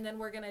play it, and then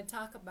we're going to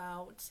talk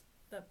about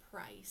the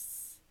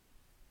price.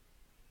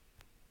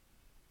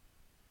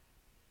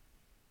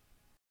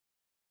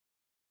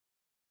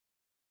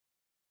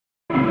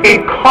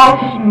 It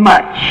costs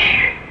much,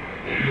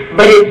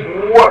 but it's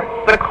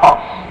worth the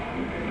cost.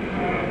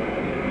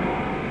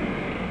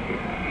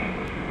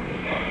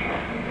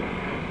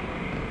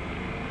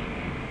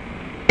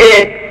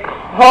 It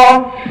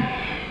costs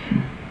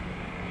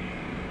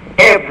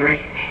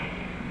everything.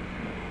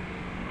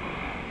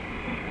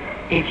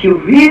 If you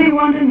really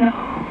want to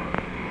know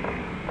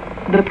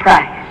the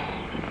price,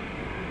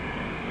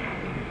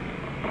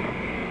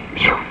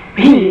 if you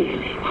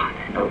really want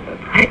to know the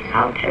price,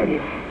 I'll tell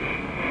you.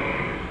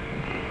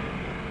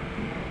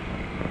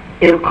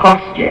 It'll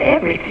cost you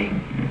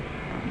everything.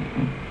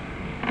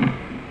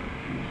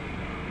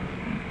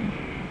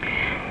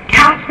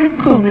 Catherine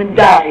Kuhlman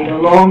died a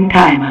long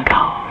time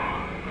ago.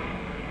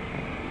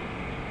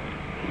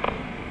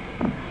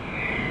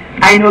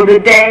 I know the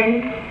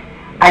day,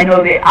 I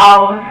know the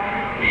hour,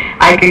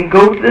 I can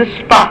go to the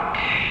spot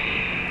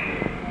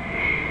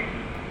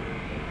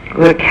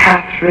where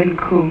Catherine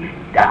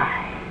Kuhlman died.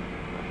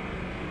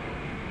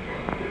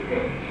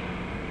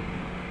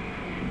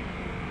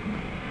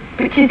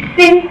 But you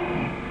see,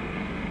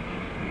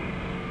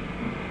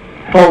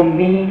 for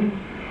me,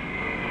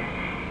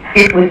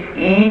 it was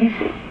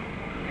easy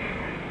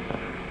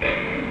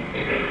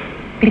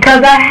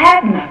because I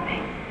had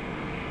nothing.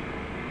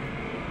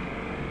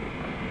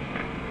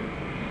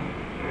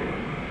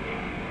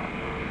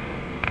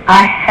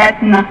 I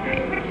had nothing.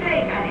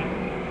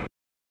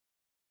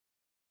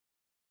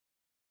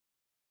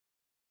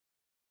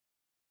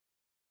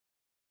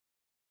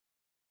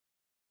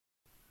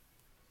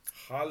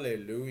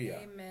 Hallelujah.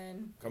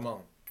 Amen. Come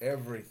on.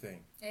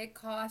 Everything. It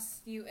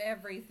costs you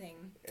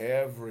everything.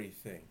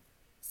 Everything.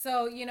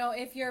 So,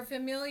 if you're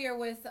familiar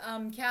with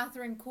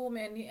Catherine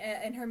Kuhlman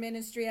and her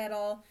ministry at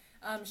all,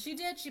 she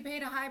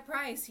paid a high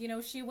price.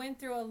 She went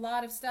through a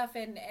lot of stuff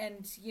and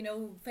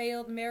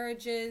failed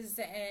marriages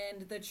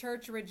and the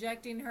church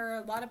rejecting her,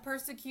 a lot of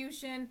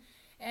persecution.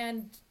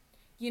 And,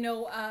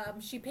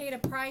 she paid a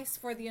price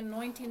for the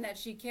anointing that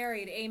she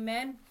carried.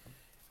 Amen.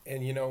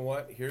 And you know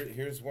what?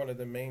 Here's one of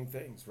the main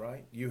things,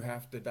 right? You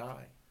have to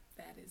die.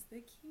 That is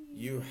the key.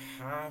 You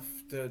have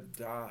to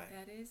die.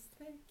 That is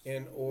the key.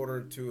 In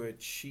order to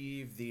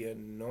achieve the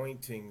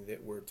anointing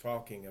that we're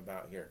talking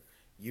about here.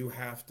 You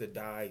have to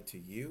die to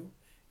you.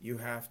 You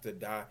have to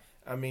die.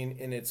 I mean,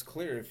 and it's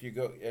clear if you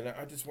go, and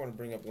I just want to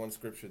bring up one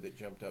scripture that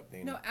jumped up,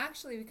 Dana. No,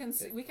 actually,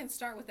 we can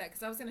start with that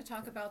because I was going to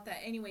talk about that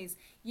anyways.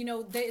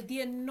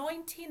 The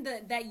anointing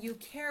that you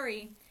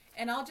carry.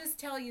 And I'll just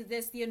tell you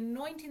this: the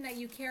anointing that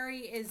you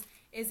carry is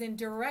in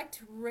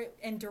direct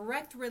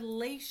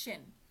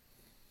relation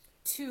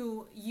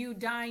to you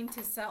dying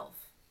to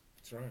self.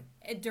 That's right.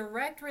 A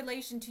direct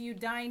relation to you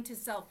dying to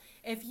self.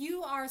 If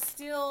you are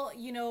still,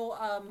 we'll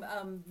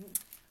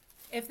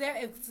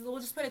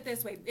just put it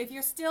this way: if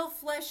you're still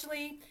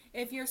fleshly,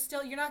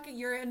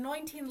 your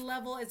anointing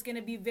level is going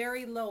to be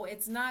very low.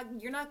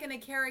 You're not going to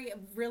carry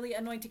really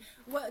anointing.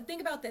 Well, think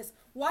about this.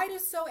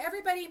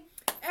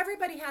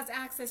 Everybody has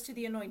access to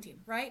the anointing,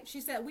 right?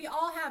 She said we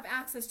all have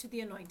access to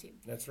the anointing.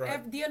 That's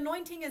right. The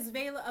anointing is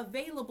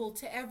available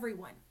to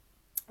everyone.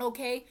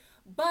 Okay,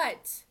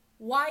 but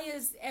why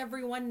is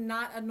everyone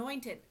not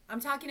anointed?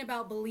 I'm talking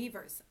about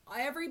believers.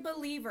 Every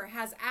believer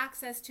has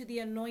access to the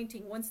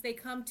anointing once they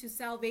come to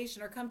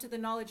salvation or come to the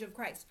knowledge of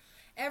Christ.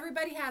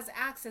 Everybody has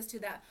access to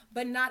that,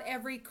 but not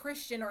every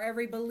Christian or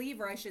every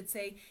believer, I should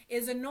say,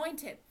 is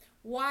anointed.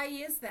 Why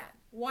is that?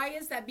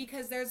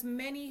 Because there's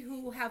many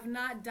who have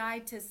not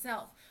died to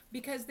self.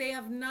 because they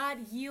have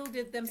not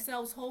yielded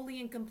themselves wholly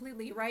and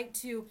completely, right,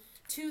 to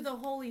the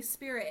Holy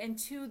Spirit and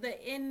to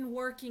the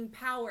in-working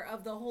power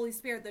of the Holy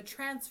Spirit, the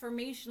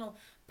transformational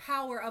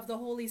power of the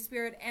Holy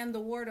Spirit and the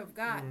Word of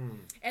God.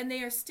 And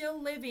they are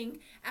still living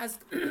as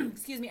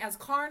excuse me, as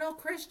carnal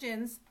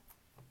Christians,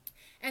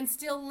 and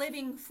still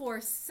living for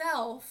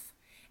self,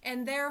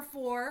 and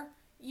therefore,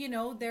 you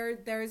know,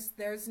 there's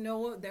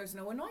no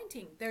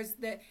anointing.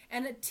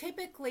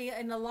 Typically,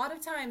 and a lot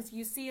of times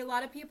you see a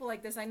lot of people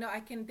like this. I know I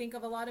can think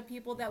of a lot of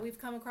people that we've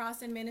come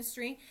across in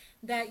ministry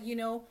that, you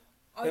know,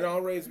 and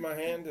I'll raise my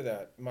hand to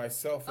that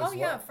myself as well.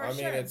 Yeah, for I mean,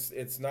 sure.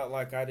 it's not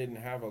like I didn't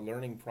have a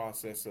learning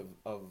process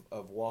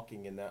of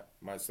walking in that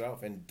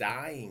myself and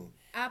dying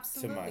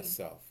absolutely to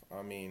myself.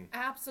 I mean,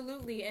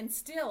 absolutely, and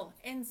still,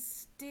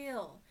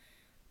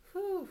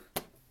 whew.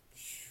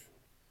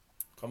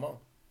 Come on.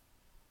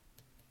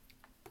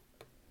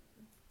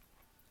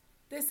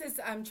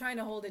 I'm trying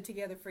to hold it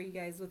together for you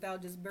guys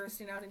without just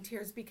bursting out in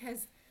tears,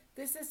 because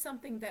this is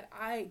something that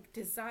I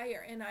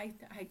desire and I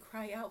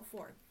cry out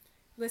for.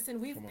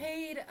 Listen, we've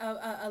paid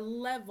a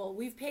level.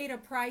 We've paid a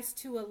price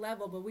to a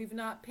level, but we've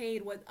not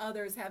paid what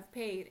others have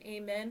paid.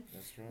 Amen.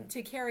 That's right.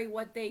 To carry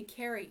what they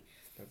carry.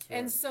 That's right.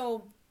 And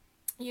so,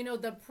 you know,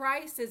 the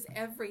price is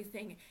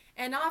everything.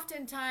 And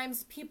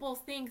oftentimes people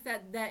think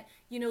that,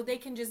 you know, they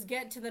can just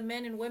get to the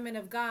men and women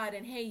of God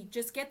and, hey,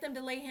 just get them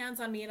to lay hands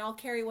on me and I'll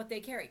carry what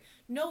they carry.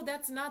 No,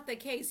 that's not the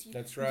case.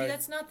 That's right.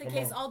 That's not the Come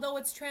case. on. Although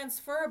it's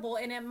transferable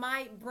and it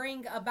might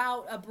bring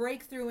about a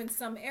breakthrough in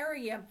some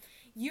area,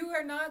 you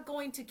are not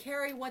going to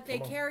carry what they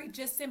carry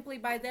just simply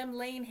by them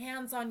laying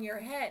hands on your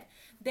head.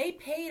 They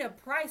paid a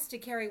price to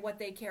carry what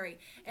they carry.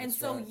 And That's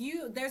so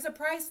right. there's a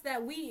price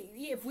that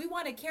if we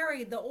want to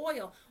carry the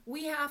oil,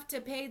 we have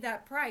to pay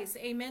that price.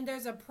 Amen.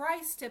 There's a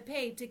price to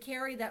pay to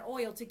carry that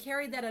oil, to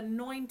carry that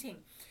anointing.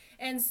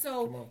 And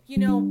so, you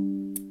know,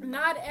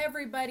 not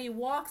everybody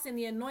walks in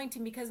the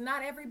anointing, because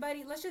not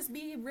everybody, let's just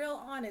be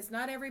real honest,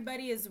 not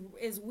everybody is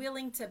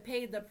willing to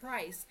pay the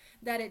price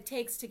that it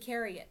takes to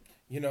carry it.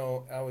 You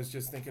know, I was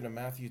just thinking of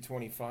Matthew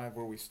 25,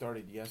 where we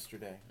started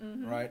yesterday,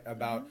 right?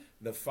 About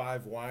the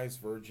 5 wise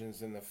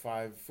virgins and the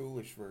 5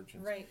 foolish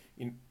virgins. Right.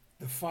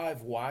 The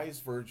 5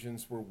 wise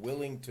virgins were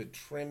willing to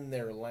trim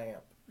their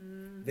lamp.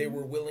 They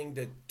were willing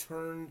to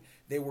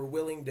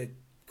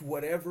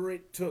whatever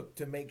it took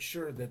to make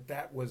sure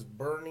that was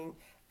burning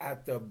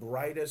at the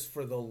brightest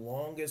for the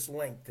longest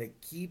length, to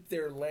keep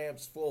their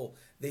lamps full.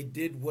 They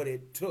did what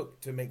it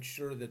took to make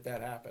sure that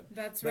happened.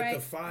 That's but right.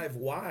 But the 5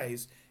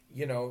 wise,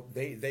 you know,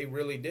 they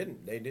really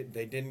didn't. They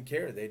didn't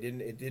care.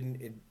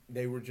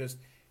 They were just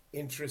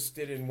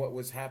interested in what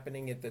was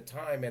happening at the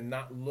time and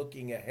not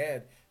looking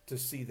ahead to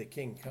see the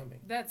king coming.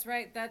 That's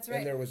right. That's right.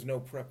 And there was no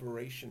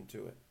preparation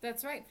to it.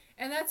 That's right.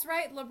 And that's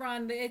right,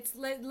 LeBron. It's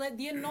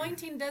the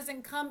anointing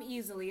doesn't come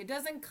easily. It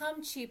doesn't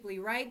come cheaply,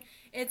 right?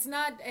 It's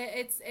not.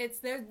 It's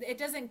there. It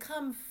doesn't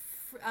come.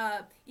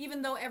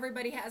 Even though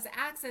everybody has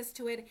access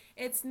to it,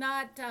 it's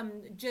not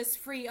just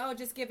free. Oh,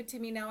 just give it to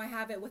me now. I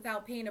have it,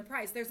 without paying a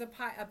price. There's a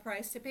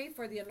price to pay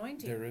for the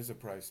anointing. There is a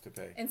price to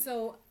pay. And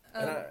so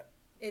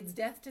it's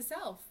death to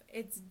self.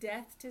 It's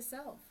death to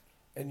self.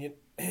 And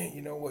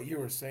you know what you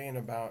were saying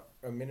about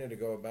a minute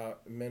ago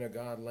about men of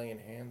God laying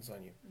hands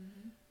on you.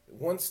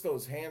 Once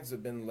those hands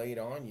have been laid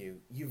on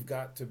you, you've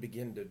got to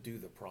begin to do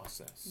the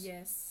process.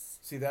 Yes.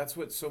 See, that's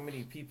what so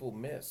many people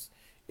miss,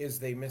 is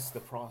they miss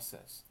the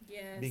process.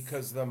 Yes.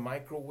 Because the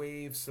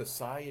microwave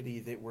society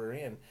that we're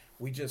in,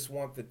 we just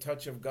want the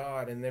touch of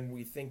God, and then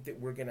we think that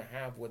we're going to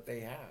have what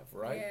they have,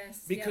 right? Yes.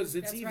 Because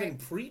Yep, it's that's even right.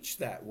 preached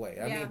that way.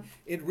 I Yeah. mean,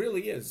 it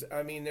really is.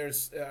 I mean,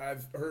 there's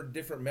I've heard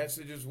different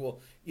messages. Well,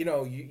 you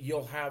know,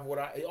 you'll have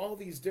all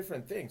these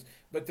different things.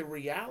 But the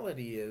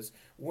reality is,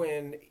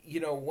 when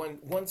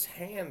once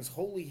hands,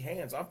 holy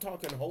hands, I'm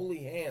talking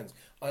holy hands,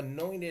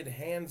 anointed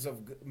hands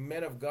of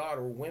men of God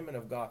or women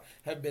of God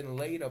have been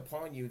laid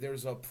upon you,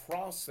 there's a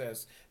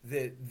process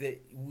that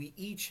we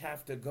each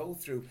have to go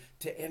through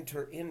to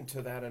enter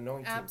into that anointing.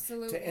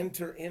 Absolutely. To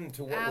enter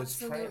into what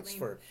Absolutely. was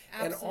transferred.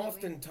 Absolutely. And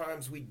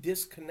oftentimes we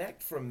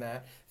disconnect from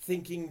that,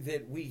 thinking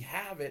that we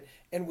have it,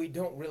 and we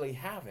don't really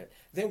have it.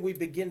 Then we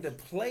begin to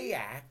play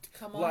act,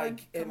 Come on,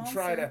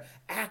 try sir. to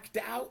act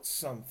out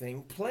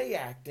something, play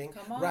acting,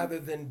 Come on. rather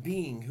than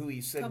being who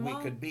he said Come we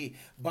on. could be,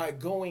 by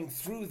going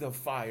through the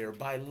fire,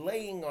 by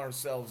laying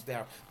ourselves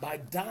down, by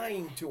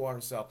dying to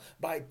ourselves,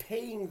 by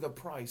paying the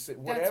price at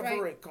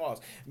whatever right. it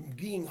costs,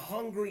 being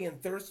hungry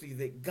and thirsty,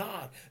 that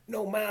God,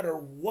 no matter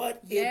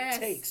what Yes, it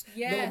takes,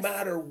 yes. no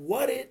matter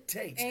what it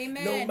takes,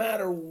 Amen. no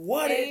matter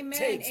what Amen, it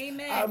takes,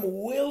 amen. I'm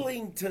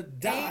willing to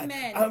die.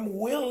 Amen. I'm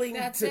willing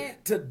That's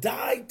it. to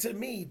die to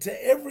me,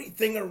 to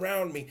everything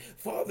around me,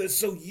 Father,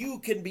 so you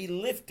can be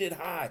lifted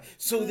high,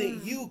 so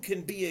that you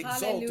can be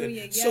exalted,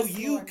 Hallelujah. so Yes,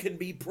 you Lord. can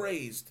be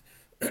praised.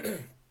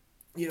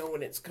 You know,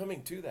 and it's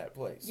coming to that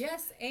place.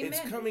 Yes, amen.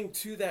 It's coming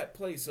to that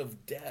place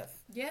of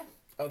death. Yeah.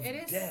 of It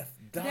is. death,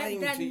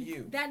 dying to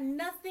you. That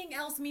nothing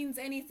else means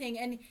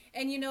anything.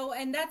 And you know,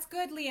 and that's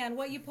good, Leanne.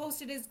 What you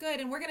posted is good.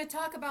 And we're going to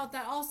talk about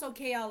that also,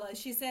 Kayla.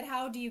 She said,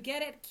 how do you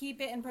get it,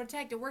 keep it, and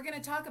protect it? We're going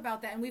to talk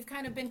about that. And we've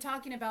kind of been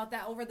talking about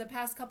that over the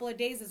past couple of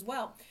days as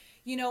well.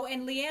 You know,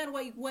 and Leanne,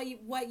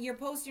 what you're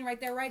posting right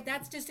there, right?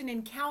 That's just an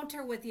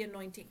encounter with the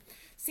anointing.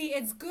 See,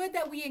 it's good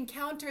that we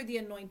encounter the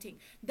anointing.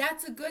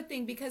 That's a good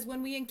thing, because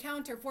when we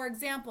encounter, for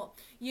example,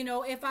 you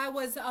know, if I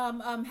was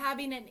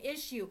having an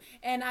issue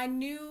and I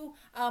knew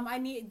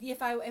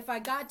if I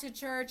got to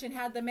church and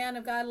had the man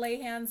of God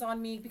lay hands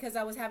on me because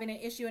I was having an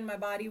issue in my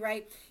body,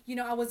 right? You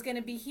know, I was going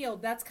to be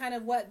healed. That's kind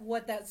of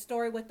what that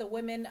story with the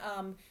women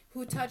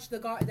who touched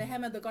the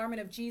hem of the garment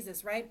of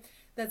Jesus, right?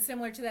 That's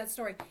similar to that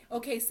story.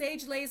 Okay,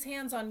 Sage lays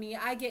hands on me.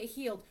 I get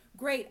healed.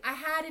 Great. I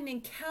had an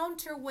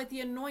encounter with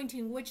the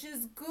anointing, which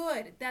is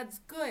good. That's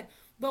good.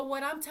 But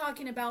what I'm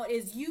talking about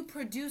is you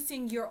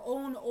producing your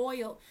own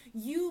oil.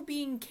 You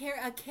being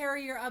a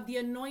carrier of the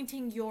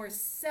anointing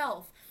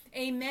yourself.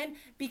 Amen.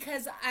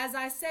 Because as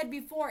I said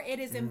before, it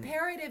is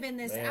imperative in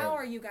this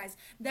hour, you guys,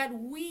 that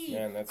we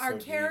are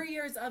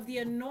carriers of the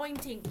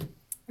anointing.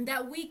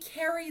 That we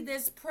carry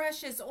this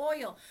precious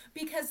oil.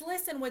 Because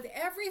listen, with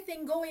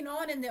everything going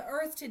on in the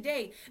earth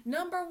today,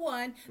 number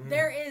one,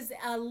 there is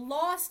a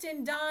lost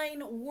and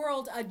dying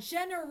world, a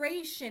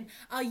generation,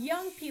 a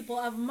young people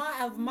of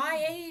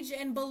my age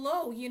and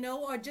below, you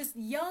know, or just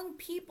young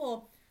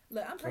people.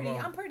 Look,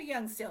 I'm pretty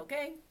young still,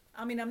 okay?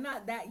 I mean, I'm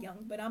not that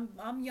young, but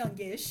I'm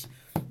youngish.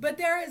 But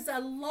there is a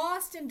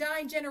lost and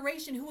dying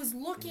generation who is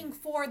looking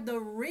for the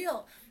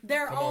real.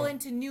 They're all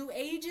into new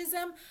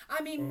ageism.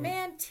 I mean,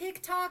 man,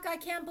 TikTok, I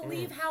can't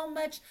believe how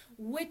much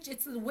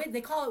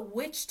they call it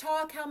witch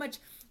talk, how much,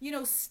 you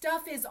know,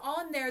 stuff is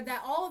on there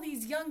that all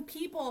these young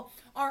people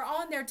are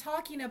on there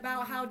talking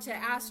about how to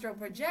astral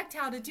project,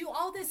 how to do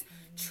all this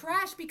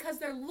trash because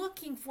they're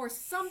looking for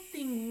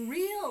something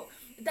real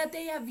that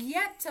they have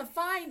yet to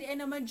find in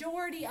a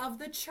majority of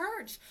the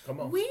church.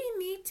 We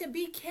need to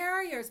be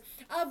carriers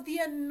of the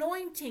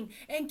anointing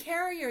and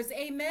carriers,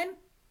 amen.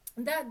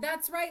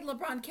 That's right,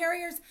 LeBron.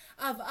 Carriers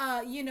of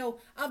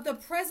of the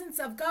presence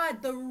of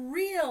God, the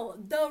real,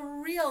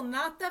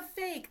 not the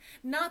fake,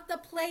 not the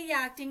play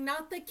acting,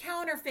 not the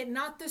counterfeit,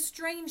 not the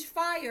strange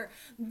fire,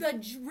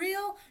 the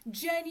real,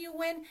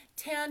 genuine,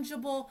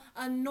 tangible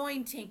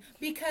anointing.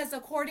 Because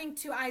according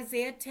to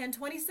Isaiah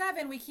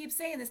 10:27, we keep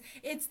saying this,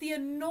 it's the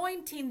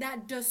anointing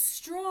that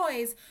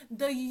destroys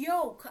the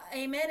yoke.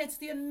 Amen. It's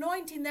the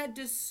anointing that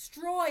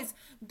destroys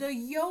the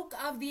yoke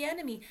of the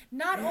enemy,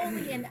 not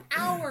only in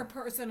our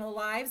personal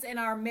lives, in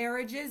our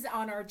marriages,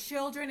 on our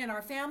children, and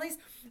our families,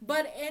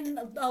 but in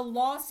the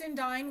lost and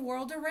dying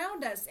world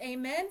around us.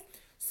 Amen.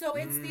 So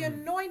it's the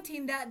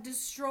anointing that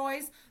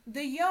destroys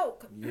the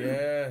yoke.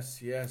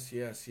 Yes.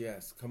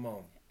 Come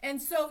on.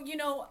 And so, you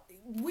know,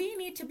 we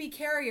need to be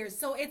carriers.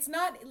 So it's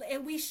not,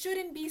 we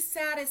shouldn't be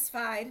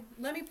satisfied.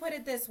 Let me put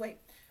it this way.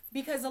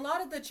 Because a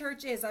lot of the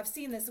church is, I've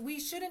seen this, we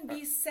shouldn't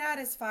be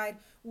satisfied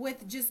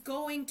with just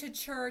going to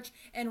church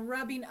and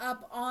rubbing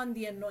up on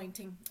the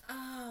anointing.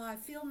 Oh, I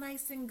feel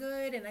nice and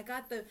good, and I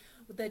got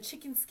the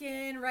chicken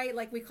skin, right?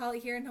 Like we call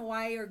it here in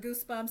Hawaii, or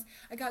goosebumps.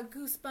 I got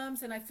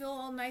goosebumps, and I feel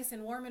all nice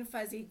and warm and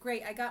fuzzy.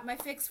 Great, I got my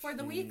fix for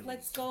the week.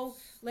 Let's go.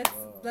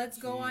 Let's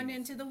go on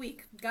into the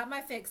week. Got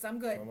my fix. I'm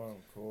good.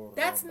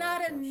 That's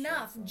not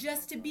enough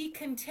just to be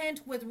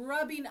content with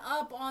rubbing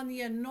up on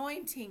the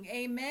anointing.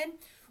 Amen.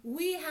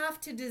 We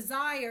have to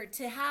desire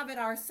to have it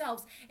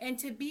ourselves and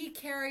to be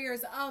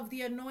carriers of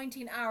the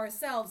anointing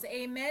ourselves.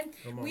 Amen.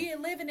 We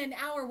live in an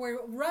hour where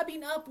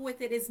rubbing up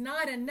with it is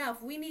not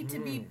enough. We need to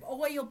be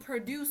oil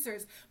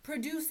producers,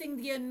 producing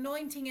the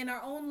anointing in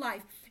our own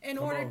life in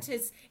order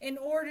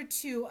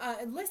to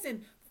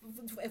listen.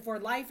 For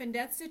life and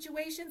death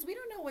situations, we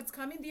don't know what's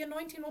coming. The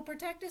anointing will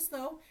protect us,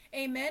 though.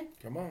 Amen.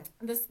 Come on.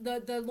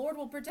 The Lord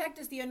will protect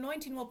us. The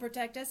anointing will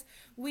protect us.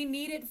 We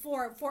need it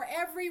for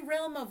every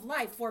realm of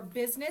life, for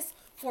business,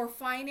 for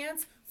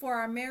finance, for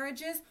our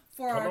marriages,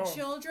 for our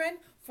children,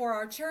 for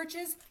our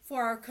churches,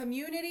 for our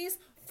communities,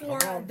 for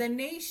the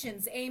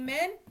nations.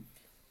 Amen.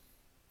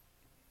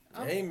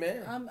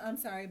 Amen. I'm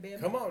sorry, babe.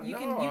 Come on, you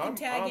can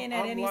tag in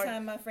at any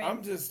time, my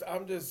friend.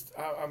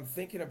 I'm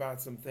thinking about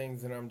some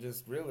things, and I'm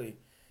just really,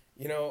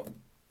 you know,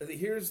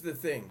 here's the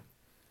thing.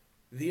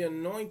 The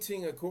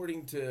anointing,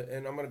 according to,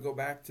 and I'm going to go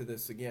back to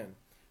this again,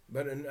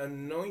 but an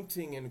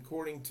anointing,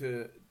 according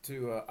to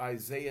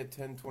Isaiah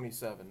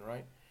 10:27,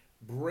 right,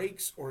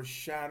 breaks or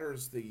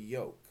shatters the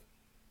yoke.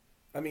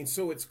 I mean,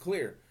 so it's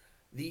clear.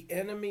 The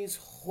enemy's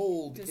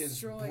hold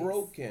is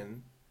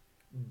broken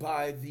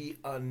by the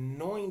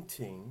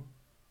anointing.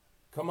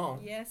 Come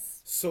on.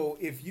 Yes. So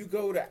if you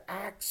go to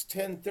Acts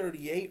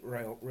 10:38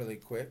 really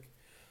quick,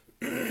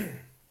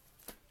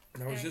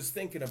 and I was just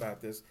thinking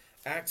about this.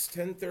 Acts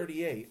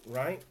 10:38,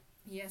 right?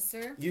 Yes,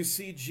 sir. You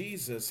see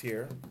Jesus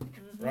here,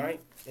 right?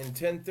 In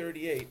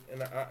 10:38,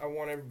 and I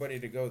want everybody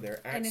to go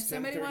there. Acts 10:38. And if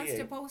somebody wants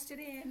to post it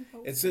in.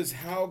 It says,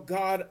 how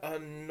God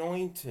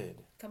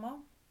anointed. Come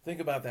on.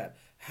 Think about that.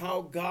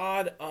 How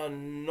God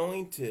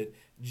anointed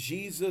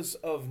Jesus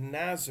of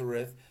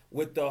Nazareth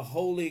With the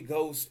Holy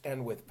Ghost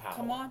and with power.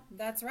 Come on.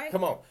 That's right.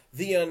 Come on.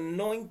 The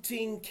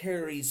anointing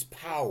carries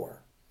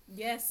power.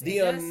 Yes. The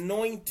it does.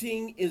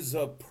 anointing is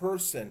a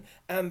person,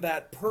 and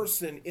that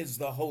person is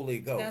the Holy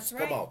Ghost. That's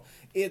right. Come on.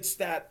 It's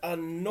that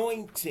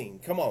anointing,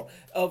 come on,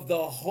 of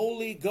the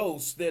Holy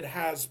Ghost that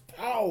has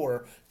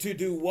power to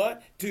do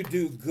what? To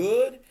do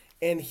good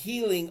and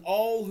healing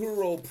all who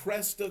are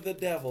oppressed of the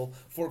devil,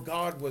 for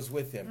God was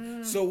with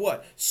him. So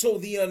what? So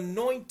the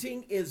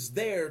anointing is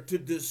there to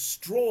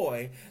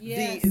destroy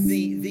Yes.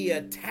 the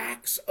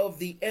attacks of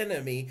the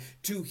enemy,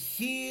 to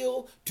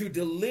heal, to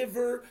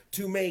deliver,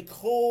 to make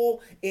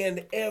whole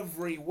in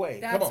every way.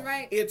 That's Come on.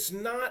 right. It's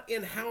not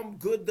in how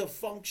good the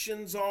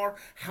functions are,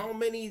 how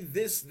many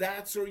this,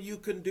 that's, or you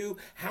can do,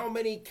 how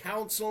many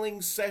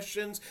counseling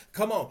sessions.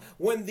 Come on.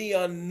 When the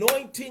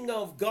anointing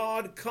of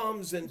God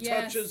comes and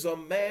Yes. touches a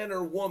man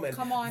or woman,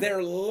 Come on.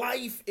 their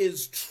life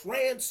is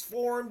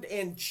transformed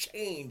and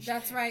changed.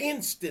 That's right.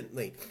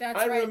 Instantly. That's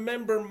I right.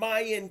 remember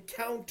my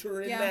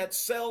encounter in Yeah. that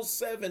cell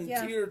 7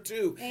 Yeah. tier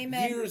 2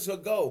 Amen. years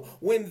ago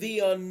when the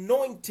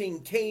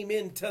anointing came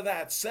into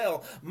that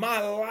cell.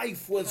 My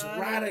life was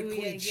Hallelujah.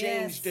 radically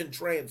changed Yes. and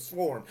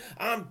transformed.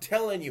 I'm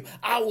telling you,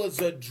 I was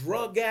a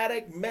drug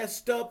addict,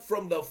 messed up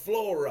from the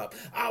floor up.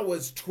 I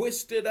was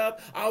twisted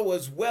up. I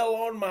was well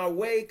on my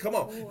way. Come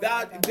on.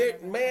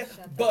 Man,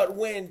 but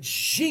when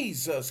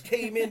Jesus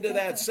came into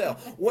that cell,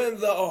 when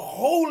the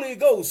Holy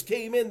Ghost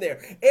came in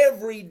there,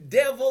 every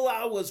devil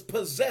I was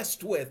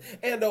possessed with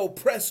and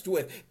oppressed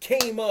with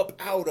came up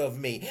out of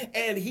me,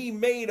 and he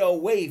made a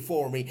way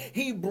for me.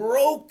 He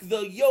broke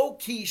the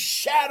yoke. He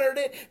shattered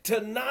it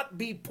to not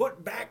be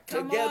put back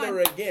Come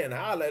together on. again.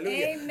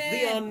 Hallelujah. Amen.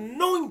 The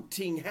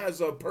anointing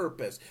has a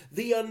purpose.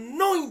 The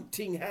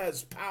anointing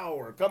has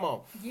power. Come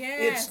on. Yes.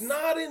 It's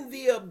not in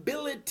the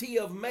ability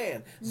of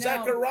man. No.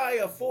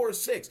 Zechariah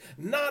 4:6.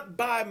 Not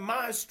by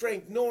my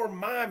strength nor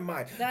my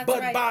might, That's but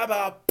right. by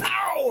the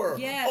power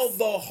Yes. of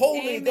the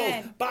Holy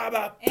Amen. Ghost, by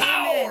the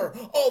power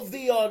of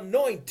the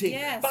anointing,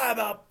 Yes. by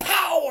the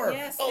power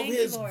Yes, of thank you,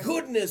 his Lord.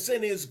 goodness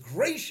and his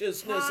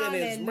graciousness and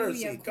his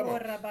mercy. Come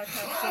on.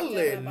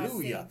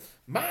 Hallelujah.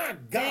 My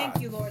God.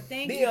 Thank you, Lord.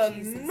 Thank the you,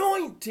 Jesus.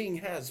 anointing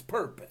has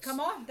purpose.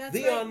 Come on, that's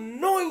the right.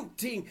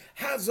 anointing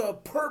has a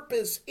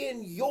purpose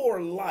in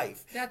your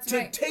life. That's to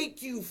right.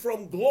 take you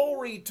from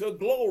glory to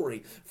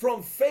glory,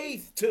 from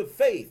faith to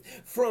faith,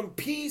 from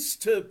peace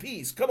to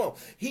peace. Come on.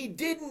 He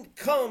didn't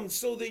come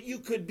so that you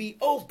could be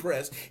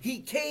oppressed. He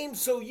came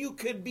so you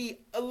could be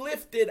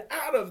lifted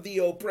out of the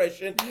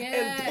oppression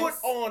Yes. and put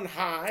on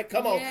high.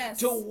 Come on. Yes.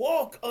 To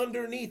walk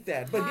underneath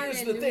that. But here's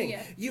the thing.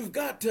 Hallelujah. You've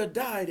got to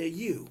die to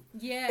you.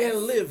 Yes.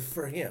 And live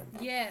for him.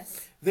 Yes.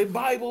 The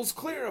Bible's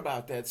clear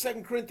about that.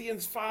 2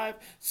 Corinthians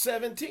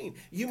 5:17.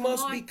 You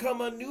must on.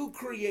 become a new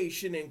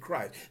creation in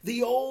Christ.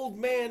 The old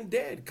man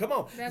dead. Come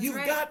on. That's You've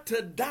right. got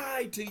to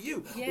die to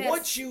you. Yes.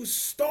 What you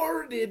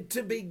started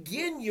to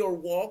begin your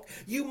walk,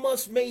 you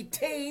must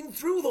maintain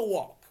through the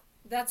walk.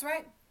 That's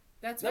right.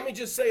 That's Let right. me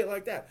just say it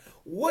like that.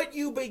 What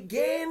you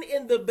began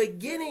in the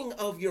beginning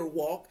of your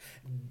walk,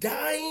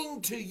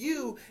 dying to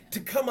you to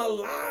come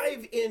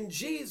alive in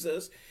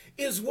Jesus,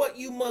 is what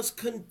you must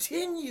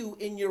continue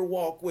in your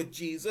walk with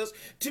Jesus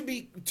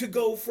to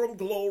go from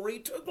glory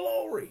to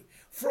glory,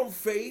 from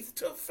faith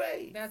to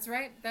faith. That's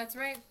right. That's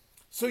right.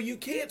 So you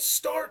can't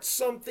start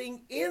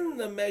something in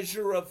the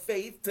measure of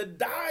faith to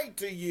die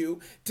to you,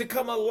 to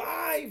come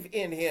alive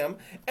in him,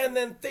 and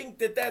then think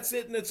that that's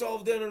it and it's all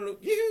done and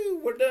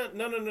we're done.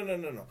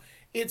 No.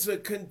 It's a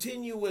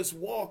continuous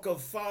walk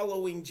of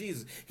following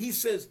Jesus. He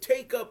says,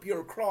 take up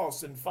your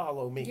cross and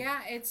follow me.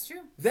 Yeah, it's true.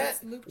 That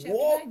That's Luke chapter 9.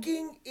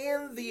 walking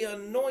in the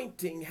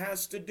anointing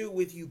has to do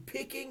with you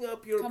picking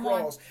up your Come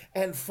on. cross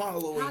and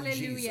following Hallelujah.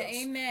 Jesus.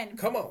 Amen.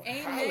 Come on.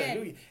 Amen.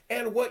 Hallelujah.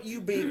 And what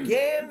you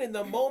began in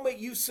the moment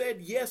you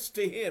said yes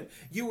to him,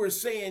 you were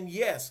saying,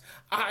 yes,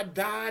 I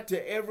die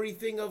to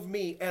everything of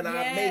me and I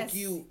Yes. make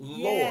you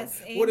Lord.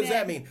 Yes. What does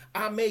that Amen. mean?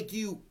 I make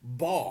you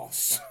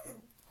boss.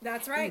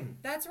 That's right.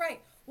 That's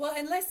right. Well,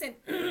 and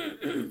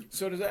listen.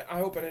 So does that, I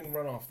hope I didn't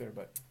run off there,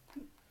 but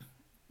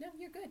No,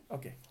 you're good.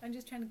 okay. I'm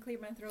just trying to clear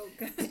my throat.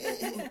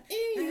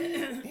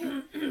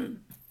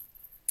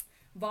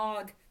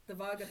 Vog. The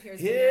Vog up here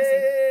is nasty.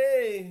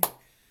 Yay!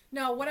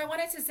 No, what I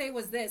wanted to say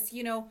was this.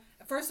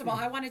 First of all,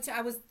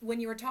 when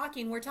you were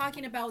talking, we're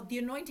talking about the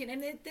anointing,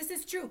 and this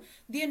is true.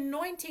 The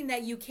anointing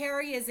that you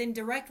carry is in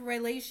direct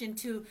relation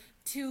to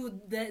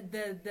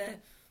the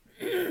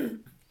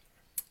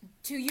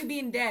to you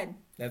being dead.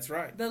 That's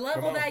right. The Come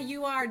level on. that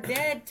you are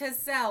dead to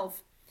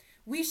self.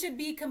 We should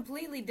be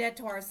completely dead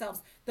to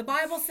ourselves. The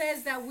Bible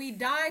says that we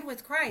died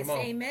with Christ. Come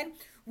on. Amen.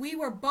 We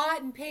were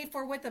bought and paid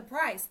for with a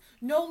price.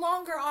 No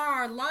longer are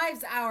our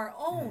lives our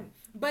own,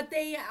 but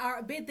they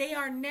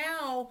are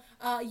now,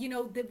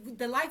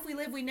 the life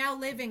we now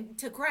live in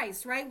to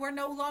Christ, right? We're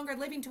no longer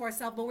living to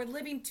ourselves, but we're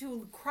living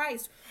to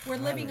Christ. We're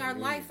living our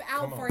Hallelujah. life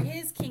out Come for on.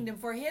 his kingdom,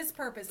 for his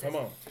purposes. Come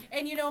on.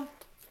 And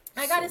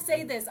I got to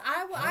say this.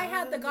 I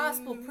had the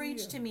gospel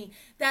preached to me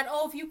that,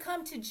 if you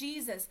come to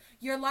Jesus,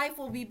 your life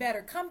will be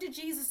better. Come to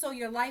Jesus so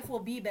your life will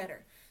be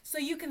better. So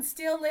you can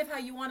still live how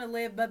you want to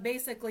live, but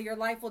basically your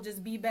life will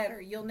just be better.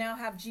 You'll now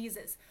have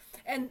Jesus.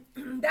 And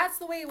that's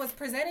the way it was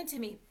presented to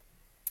me.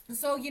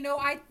 So, you know,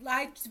 I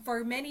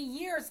for many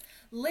years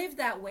lived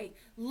that way,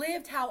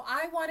 lived how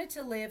I wanted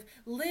to live,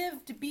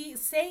 lived be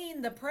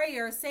saying the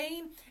prayer,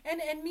 saying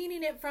and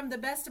meaning it from the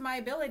best of my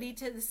ability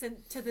to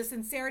the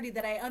sincerity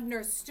that I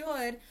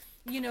understood.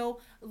 You know,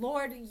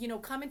 Lord, you know,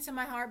 come into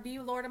my heart, be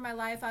Lord of my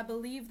life. I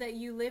believe that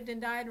you lived and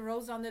died and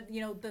rose on the,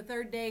 you know, the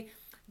third day.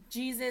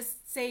 Jesus,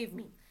 save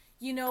me.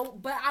 You know,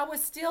 but I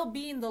was still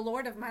being the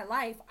Lord of my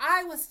life.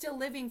 I was still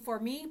living for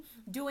me,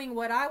 doing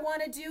what I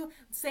want to do,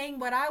 saying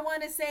what I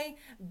want to say,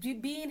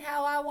 being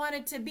how I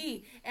wanted to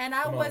be. And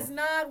I was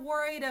not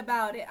worried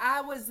about it.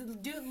 I was,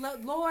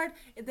 Lord,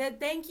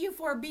 thank you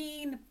for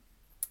being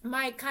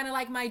my kind of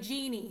like my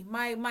genie,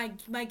 my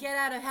get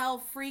out of hell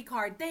free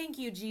card. Thank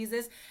you,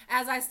 Jesus,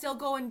 as I still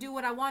go and do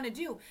what I want to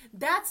do.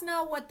 That's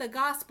not what the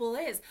gospel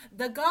is.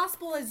 The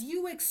gospel is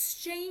you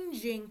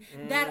exchanging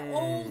that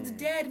old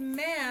dead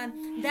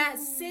man, that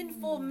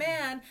sinful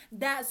man,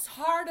 that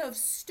heart of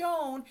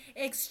stone,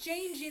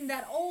 exchanging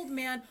that old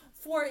man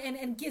for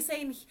and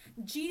saying,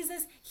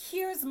 Jesus,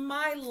 here's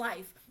my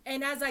life.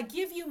 And as I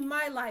give you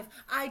my life,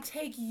 I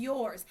take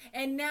yours.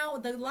 And now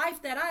the life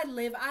that I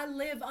live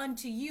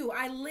unto you.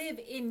 I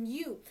live in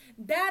you.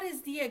 That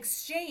is the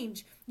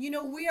exchange. You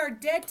know, we are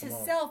dead to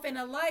self and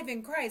alive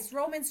in Christ.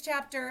 Romans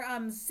chapter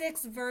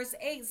 6 verse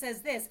 8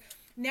 says this.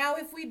 Now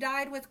if we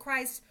died with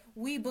Christ,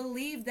 we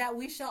believe that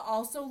we shall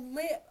also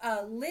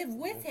live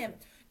with him.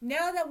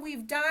 Now that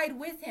we've died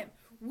with him,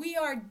 we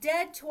are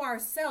dead to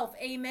ourself.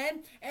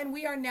 Amen. And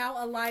we are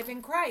now alive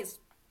in Christ.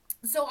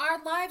 So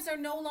our lives are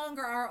no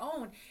longer our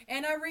own.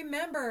 And I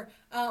remember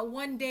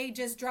one day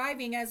just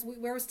driving as we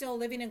were still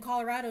living in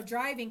Colorado,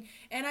 driving.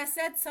 And I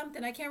said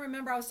something, I can't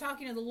remember. I was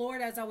talking to the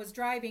Lord as I was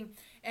driving.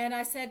 And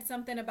I said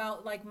something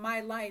about like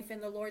my life.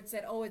 And the Lord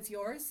said, oh, it's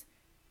yours.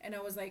 And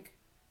I was like,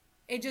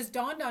 it just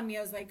dawned on me.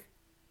 I was like,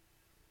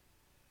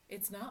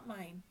 it's not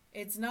mine.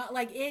 It's not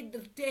like it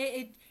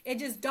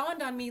just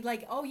dawned on me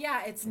like, oh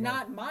yeah, it's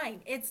not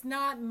mine. It's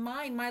not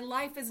mine. My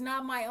life is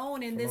not my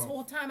own. And this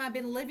whole time I've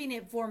been living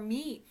it for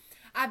me.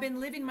 I've been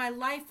living my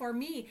life for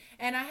me,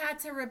 and I had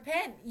to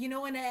repent, you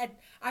know, and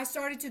I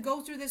started to go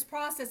through this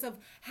process of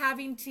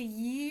having to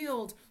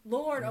yield.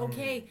 Lord,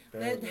 okay,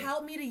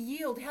 help me to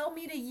yield. Help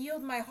me to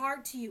yield my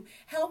heart to you.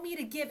 Help me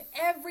to give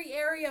every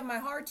area of my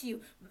heart to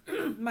you.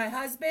 My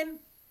husband,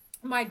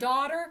 my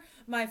daughter,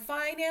 my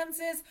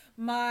finances,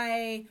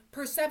 my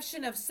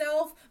perception of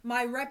self,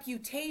 my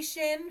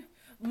reputation,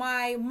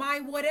 my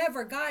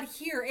whatever. God,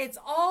 here, it's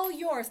all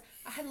yours.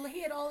 I lay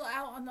it all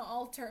out on the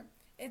altar.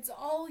 It's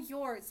all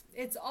yours.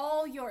 It's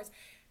all yours.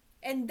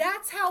 And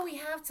that's how we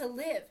have to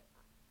live.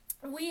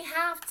 We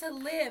have to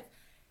live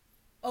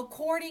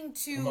according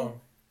to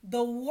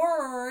the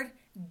word,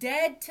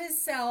 dead to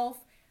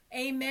self,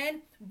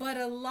 amen, but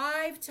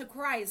alive to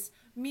Christ,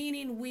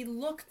 meaning we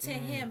look to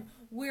him.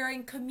 We're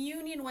in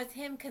communion with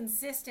him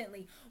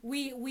consistently.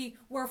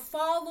 We're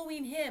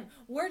following him.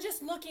 We're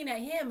just looking at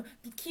him,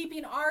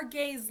 keeping our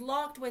gaze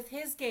locked with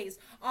his gaze,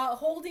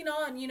 holding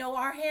on, you know,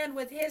 our hand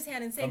with his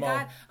hand and saying,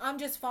 God, I'm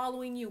just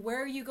following you.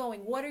 Where are you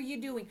going? What are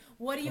you doing?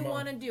 What do you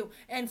want to do?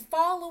 And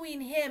following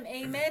him,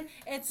 amen.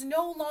 It's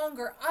no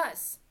longer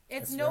us.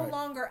 It's no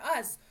longer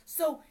us.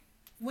 So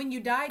when you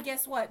die,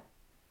 guess what?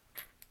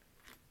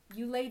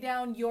 You lay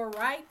down your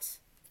right,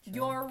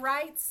 your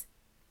rights,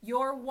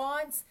 your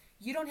wants.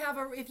 You don't have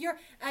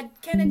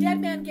can a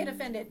dead man get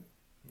offended?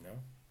 No.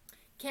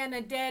 Can a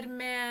dead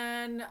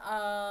man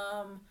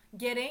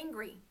get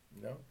angry?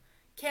 No.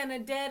 Can a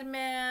dead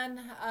man,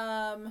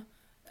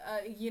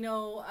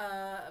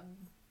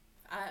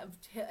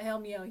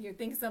 help me out here,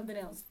 think of something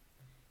else.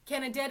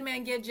 Can a dead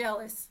man get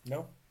jealous?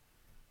 No.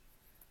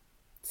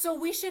 So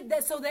we should,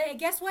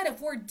 guess what? If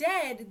we're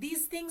dead,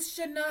 these things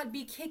should not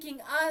be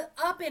kicking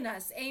up in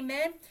us.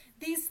 Amen.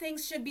 These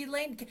things should be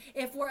laying.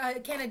 If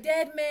can a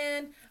dead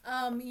man,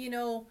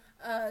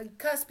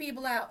 cuss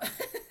people out?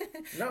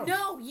 No.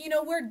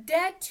 No, we're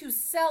dead to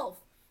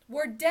self.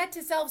 We're dead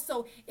to self.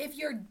 So if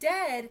you're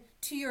dead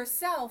to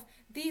yourself,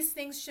 these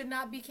things should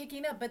not be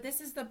kicking up. But this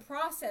is the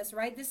process,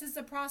 right? This is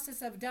the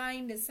process of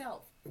dying to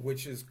self.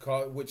 Which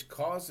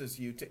causes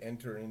you to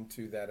enter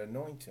into that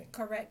anointing.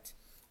 Correct.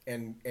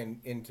 And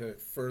into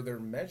further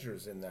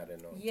measures in that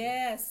anointing.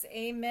 Yes,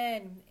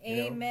 amen,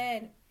 amen.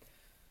 You know?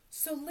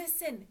 So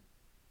listen,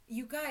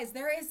 you guys,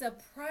 there is a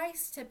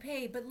price to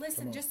pay. But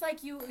listen, just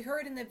like you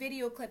heard in the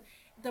video clip,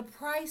 the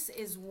price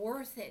is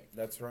worth it.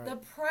 That's right. The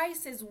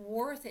price is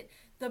worth it.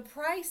 The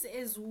price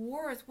is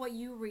worth what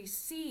you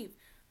receive.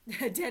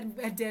 A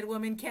dead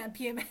woman can't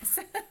PMS.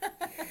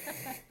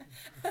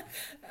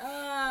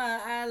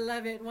 I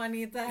love it,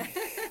 Juanita.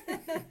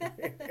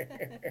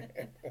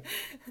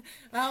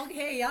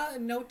 Okay, y'all,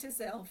 note to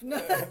self.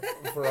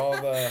 For all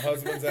the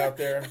husbands out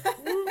there.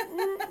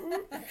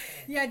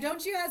 Yeah,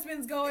 don't you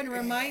husbands go and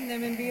remind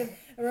them and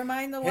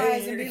remind the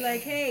wives and be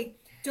like, hey,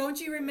 Don't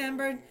you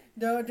remember?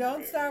 No,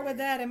 don't start with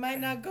that. It might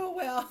not go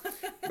well.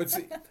 But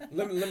see,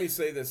 let me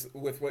say this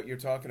with what you're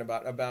talking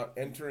about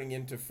entering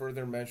into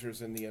further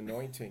measures in the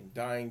anointing,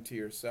 dying to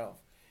yourself.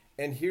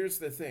 And here's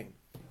the thing.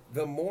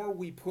 The more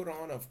we put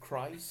on of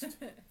Christ,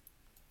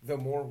 the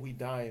more we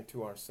die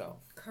to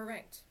ourselves.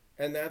 Correct.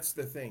 And that's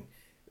the thing,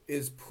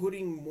 is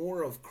putting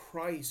more of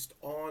Christ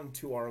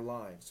onto our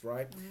lives,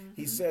 right? Mm-hmm.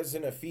 He says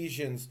in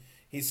Ephesians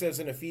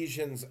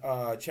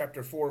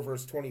chapter 4,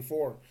 verse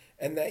 24,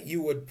 and that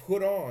you would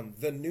put on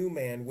the new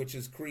man, which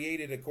is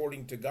created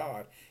according to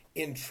God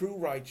in true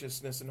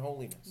righteousness and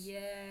holiness.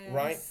 Yes.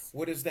 Right?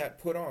 What does that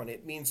put on?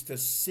 It means to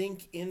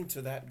sink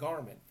into that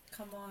garment.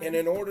 Come on. And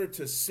in order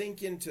to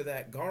sink into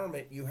that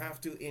garment, you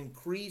have to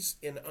increase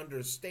in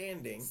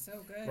understanding.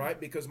 So good. Right?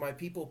 Because my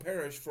people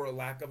perish for a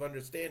lack of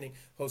understanding.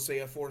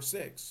 Hosea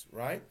 4:6,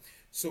 right?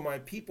 So my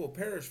people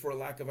perish for a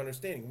lack of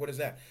understanding. What is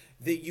that?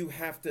 That you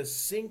have to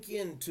sink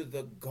into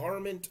the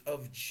garment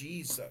of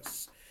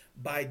Jesus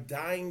by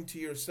dying to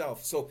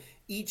yourself. So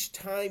each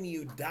time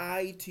you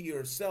die to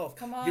yourself,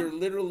 Come on. you're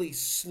literally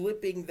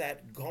slipping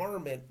that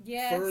garment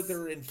Yes.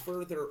 further and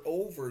further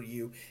over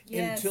you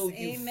Yes, until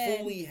you amen.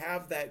 fully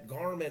have that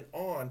garment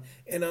on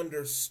and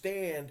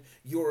understand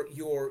your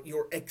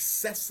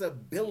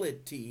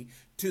accessibility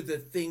to the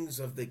things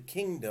of the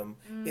kingdom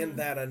in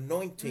that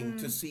anointing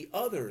to see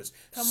others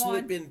Come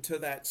slip on. into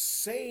that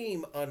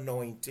same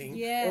anointing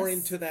Yes. or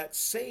into that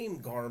same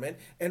garment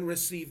and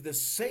receive the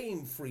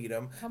same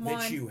freedom Come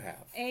that on. you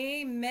have.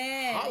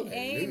 Amen. Hallelujah.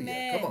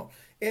 Amen. Come on.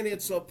 And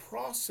it's a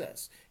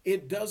process.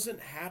 It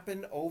doesn't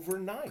happen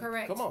overnight.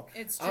 Correct. Come on.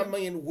 It's I true.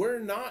 mean, we're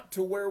not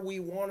to where we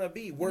want to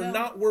be. We're No.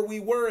 not where we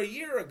were a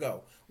year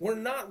ago. We're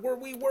not where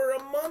we were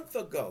a month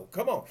ago.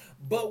 Come on.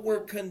 But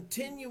we're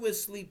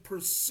continuously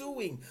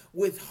pursuing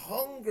with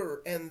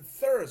hunger and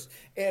thirst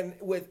and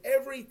with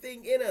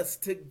everything in us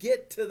to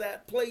get to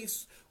that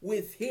place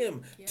with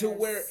Him, to Yes.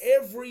 where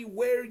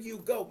everywhere you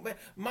go.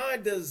 My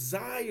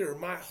desire,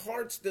 my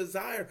heart's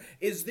desire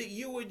is that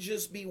you would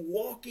just be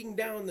walking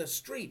down the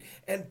street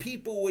and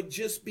people would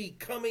just be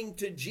coming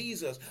to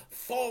Jesus,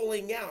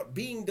 falling out,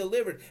 being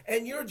delivered,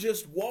 and you're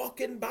just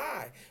walking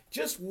by.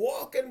 Just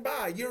walking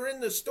by. You're in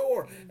the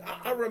store.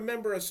 I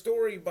remember a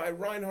story by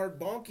Reinhard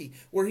Bonnke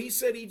where he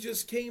said he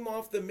just came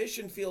off the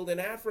mission field in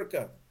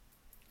Africa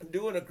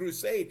doing a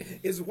crusade.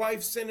 His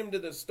wife sent him to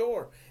the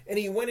store, and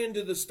he went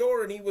into the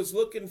store and he was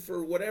looking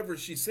for whatever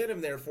she sent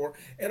him there for,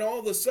 and all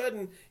of a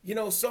sudden,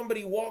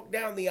 somebody walked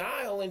down the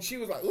aisle and she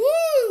was like,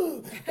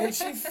 "Ooh!" and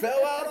she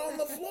fell out on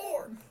the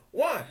floor.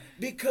 Why?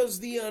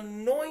 Because the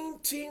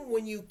anointing,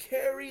 when you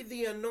carry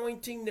the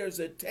anointing, there's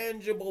a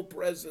tangible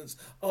presence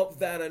of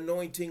that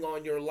anointing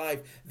on your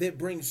life that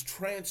brings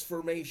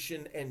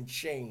transformation and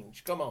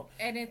change. Come on.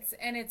 And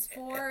it's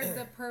for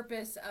the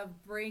purpose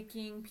of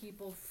breaking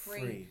people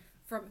free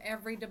from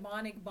every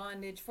demonic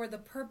bondage.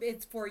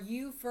 It's for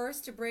you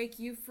first to break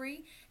you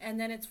free, and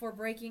then it's for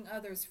breaking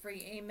others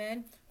free.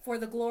 Amen. For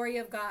the glory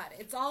of God.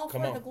 It's all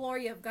Come for on. the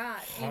glory of God.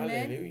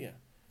 Amen. Hallelujah.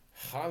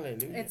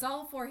 Hallelujah. It's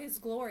all for His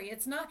glory.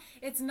 It's not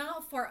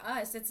for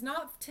us. It's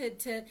not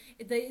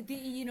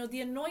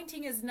the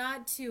anointing is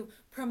not to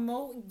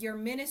promote your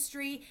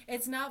ministry.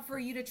 It's not for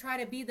you to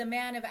try to be the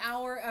man of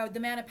power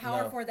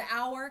No. for the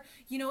hour.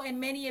 And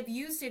many have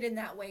used it in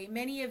that way.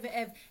 Many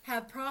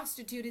have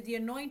prostituted the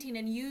anointing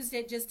and used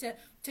it just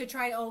to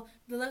try,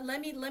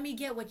 let me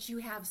get what you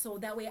have so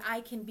that way I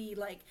can be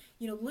like,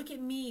 look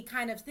at me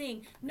kind of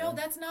thing. No,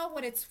 that's not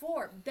what it's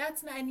for.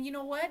 That's not, and you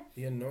know what?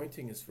 The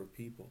anointing is for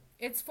people.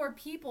 It's for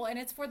people, and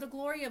it's for the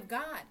glory of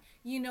God,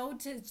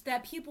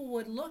 that people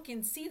would look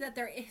and see that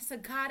there is a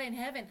God in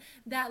heaven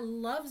that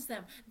loves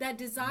them, that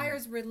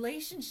desires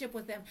relationship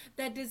with them,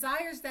 that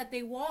desires that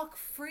they walk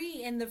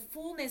free in the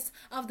fullness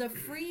of the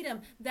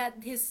freedom that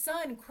His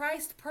Son,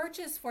 Christ,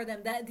 purchased for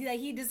them, that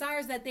He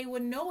desires that they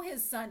would know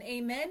His Son.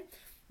 Amen.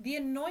 The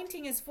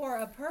anointing is for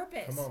a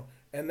purpose. Come on.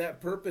 And that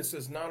purpose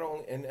is not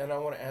only, and I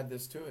want to add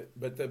this to it,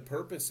 but the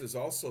purpose is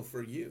also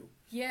for you.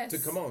 Yes. To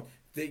come on.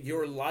 That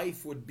your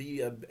life would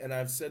be and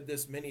I've said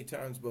this many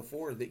times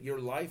before, that your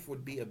life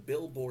would be a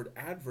billboard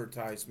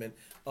advertisement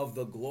of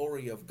the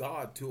glory of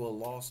God to a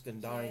lost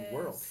and dying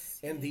world.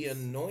 And the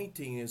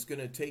anointing is going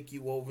to take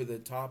you over the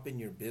top in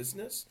your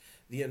business.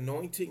 The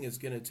anointing is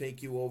going to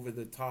take you over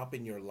the top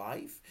in your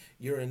life.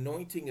 Your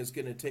anointing is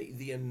going to take,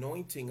 the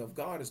anointing of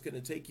God is going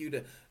to take you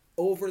to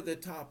over the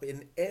top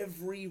in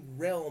every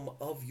realm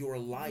of your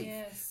life.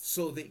 Yes.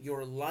 So that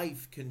your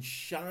life can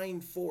shine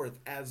forth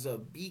as a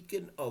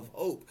beacon of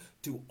hope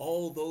to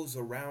all those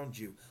around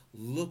you.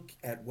 Look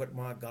at what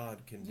my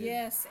God can do.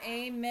 Yes.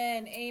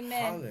 Amen. Amen.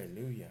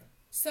 Hallelujah.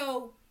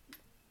 So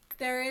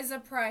there is a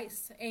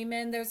price.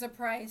 Amen. There's a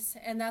price.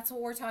 And that's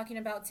what we're talking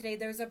about today.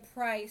 There's a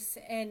price.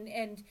 And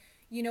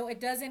it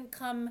doesn't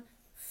come,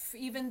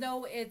 even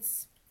though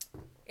it's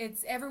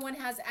everyone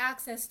has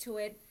access to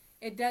it,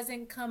 it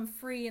doesn't come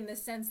free in the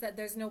sense that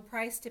there's no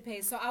price to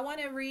pay. So I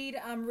want to read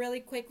really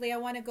quickly. I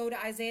want to go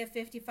to Isaiah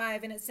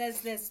 55, and it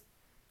says this.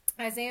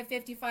 Isaiah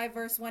 55,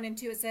 verse 1 and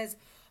 2, it says,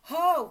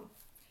 "Ho,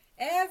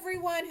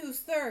 everyone who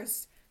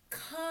thirsts,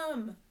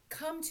 come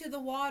come to the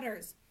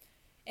waters.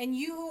 And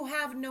you who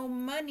have no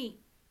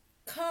money,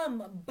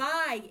 come,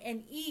 buy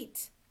and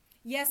eat.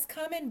 Yes,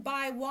 come and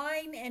buy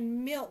wine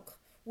and milk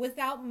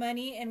without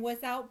money and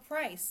without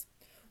price.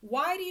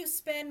 Why do you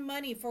spend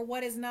money for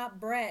what is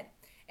not bread,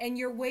 and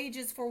your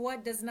wages for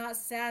what does not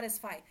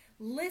satisfy?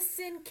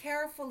 Listen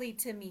carefully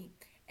to me,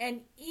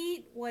 and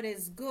eat what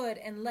is good,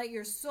 and let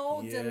your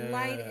soul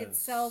delight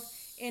itself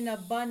in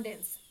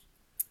abundance.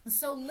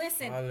 So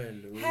listen,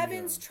 Hallelujah.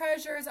 Heaven's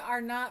treasures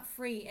are not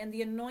free, and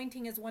the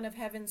anointing is one of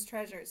heaven's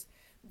treasures.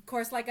 Of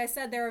course, like I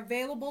said, they're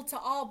available to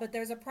all, but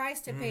there's a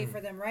price to pay for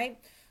them, right?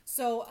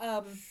 So,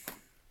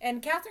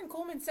 and Catherine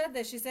Kuhlman said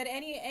this. She said,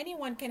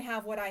 anyone can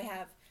have what I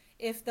have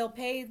if they'll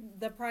pay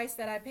the price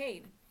that I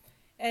paid.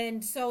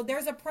 And so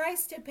there's a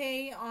price to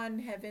pay on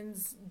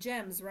heaven's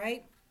gems,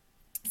 right?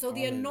 So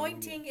the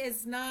anointing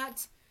is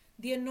not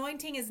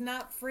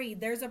free.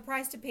 There's a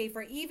price to pay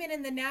for. Even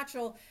in the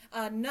natural,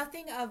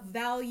 nothing of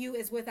value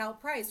is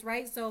without price,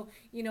 right? So,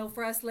 you know,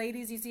 for us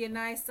ladies, you see a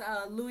nice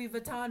Louis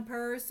Vuitton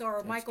purse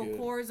or Michael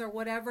Kors or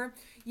whatever,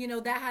 you know,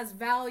 that has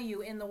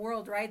value in the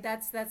world, right?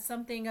 That's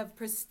something of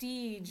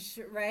prestige,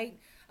 right?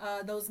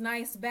 Those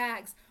nice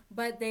bags,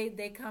 but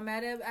they come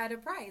at a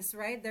price,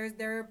 right?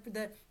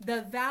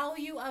 The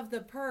value of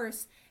the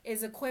purse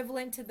is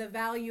equivalent to the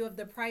value of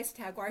the price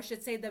tag, or I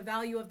should say the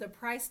value of the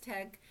price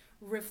tag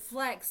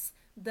reflects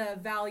the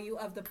value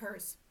of the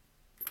purse.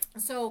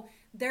 So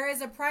there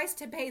is a price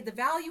to pay. The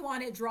value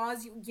on it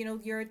draws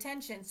your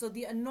attention. So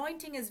the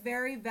anointing is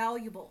very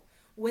valuable.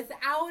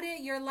 Without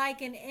it, you're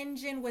like an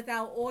engine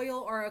without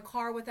oil or a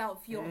car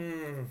without fuel.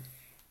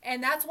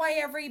 And that's why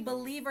every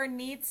believer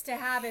needs to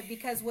have it,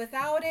 because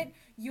without it,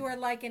 you are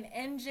like an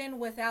engine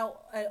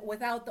without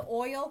the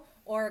oil,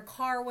 or a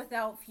car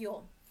without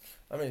fuel.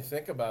 I mean,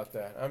 think about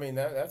that. I mean,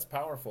 that's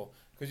powerful,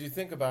 because you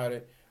think about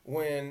it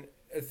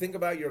think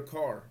about your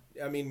car.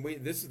 I mean,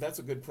 that's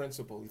a good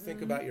principle. You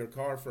think about your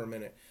car for a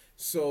minute.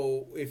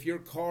 So if your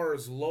car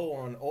is low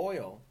on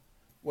oil,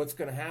 what's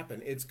going to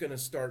happen? It's going to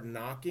start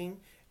knocking,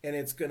 and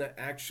it's going to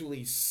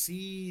actually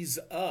seize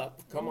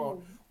up. Come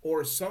on.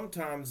 Or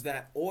sometimes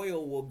that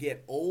oil will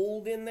get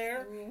old in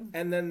there,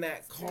 and then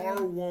that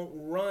car won't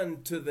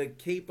run to the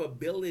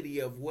capability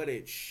of what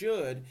it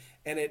should,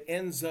 and it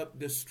ends up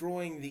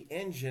destroying the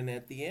engine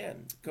at the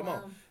end. Come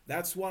on.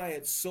 That's why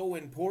it's so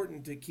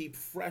important to keep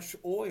fresh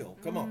oil.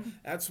 Come on.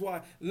 That's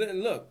why.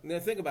 Look, now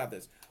think about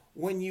this.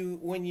 When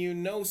you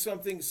know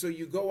something, so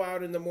you go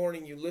out in the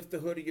morning, you lift the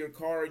hood of your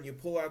car, and you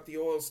pull out the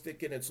oil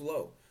stick, and it's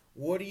low.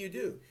 What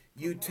do?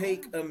 You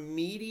take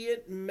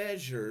immediate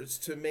measures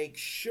to make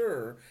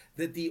sure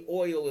that the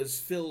oil is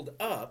filled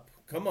up,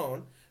 come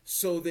on,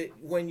 so that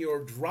when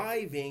you're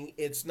driving,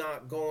 it's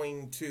not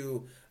going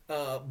to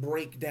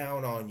break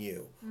down on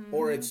you,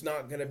 or it's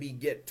not going to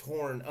get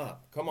torn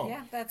up. Come on.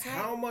 Yeah, that's right.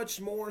 How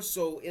much more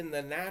so in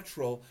the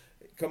natural?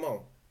 Come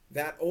on.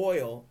 That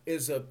oil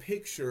is a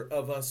picture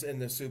of us in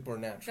the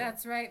supernatural.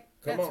 That's right.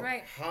 Come That's on.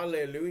 right.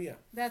 Hallelujah.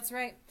 That's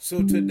right.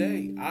 So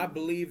today, I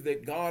believe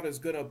that God is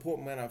going to put,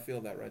 man, I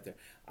feel that right there.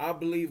 I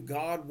believe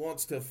God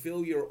wants to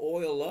fill your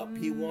oil up.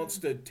 He wants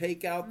to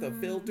take out the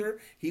filter.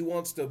 He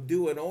wants to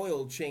do an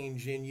oil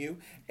change in you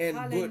and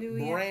put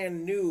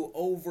brand new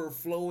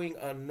overflowing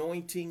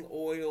anointing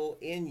oil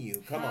in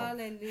you. Come on.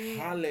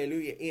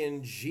 Hallelujah.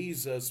 In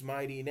Jesus'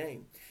 mighty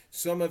name.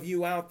 Some of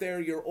you out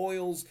there, your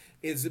oils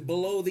is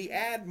below the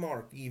ad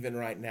mark even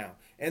right now.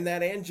 And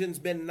that engine's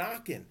been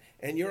knocking.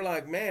 And you're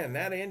like, man,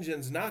 that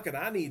engine's knocking.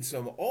 I need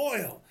some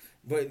oil.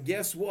 But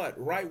guess what?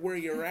 Right where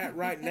you're at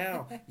right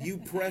now, you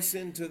press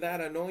into that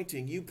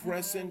anointing. You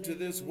press into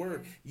this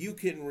word. You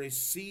can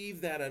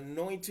receive that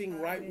anointing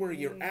right where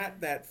you're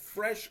at, that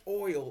fresh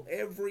oil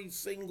every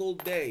single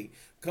day.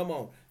 Come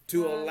on.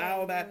 To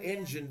allow that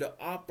engine to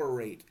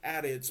operate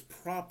at its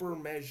proper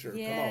measure.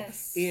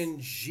 Yes. Come on. In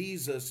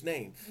Jesus'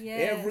 name.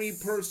 Yes. Every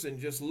person,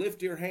 just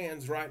lift your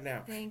hands right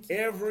now. Thank you.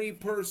 Every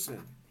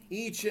person,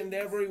 each and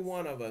every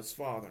one of us,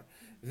 Father,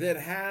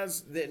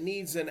 that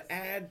needs an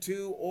add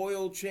to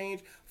oil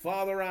change.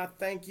 Father, I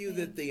thank you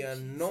that the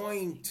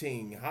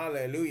anointing,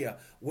 hallelujah,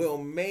 will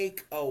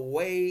make a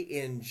way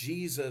in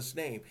Jesus'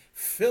 name.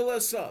 Fill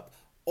us up,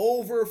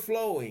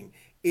 overflowing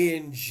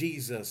in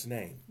Jesus'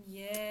 name.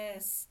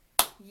 Yes.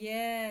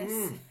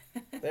 Yes.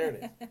 There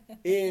it is.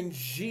 In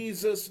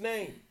Jesus'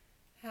 name.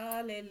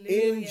 Hallelujah.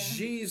 In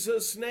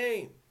Jesus'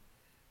 name.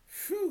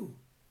 Phew.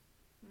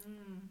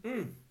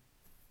 Whew.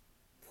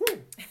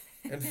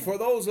 And for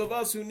those of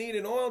us who need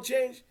an oil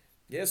change,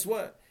 guess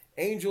what?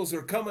 Angels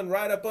are coming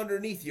right up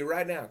underneath you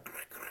right now.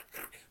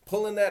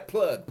 Pulling that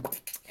plug.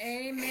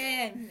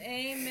 Amen.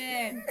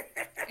 Amen.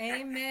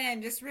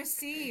 Amen. Just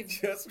receive.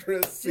 Just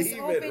receive Just it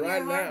open right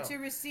your heart now. to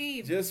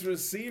receive. Just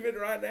receive it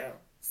right now.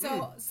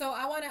 So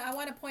I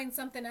wanna point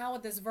something out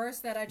with this verse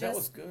that I just. That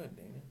was good,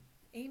 Dana.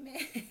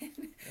 Amen. That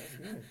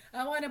was good.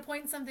 I want to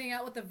point something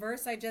out with the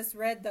verse I just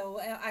read, though.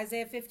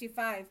 Isaiah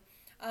 55,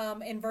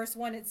 in verse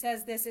 1, it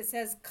says this. It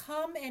says,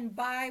 "Come and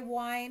buy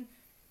wine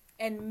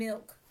and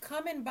milk.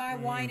 Come and buy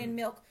wine and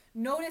milk.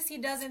 Notice he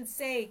doesn't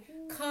say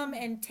come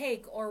and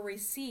take or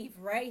receive,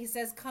 right? He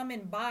says come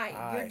and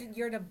buy.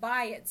 You're to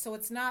buy it, so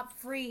it's not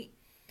free.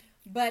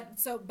 But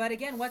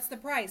again, what's the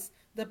price?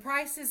 The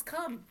price is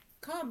come.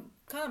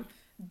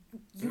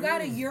 You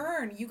gotta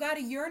yearn. You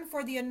gotta yearn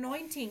for the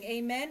anointing.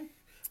 Amen.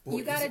 Boy,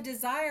 you gotta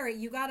desire it.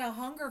 You gotta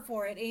hunger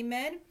for it.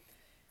 Amen.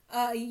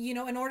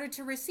 In order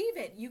to receive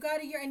it, you got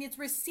to hear, and it's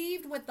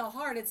received with the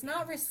heart. It's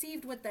not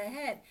received with the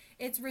head.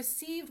 It's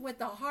received with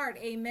the heart.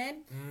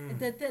 Amen.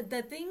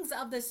 The things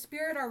of the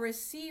Spirit are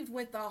received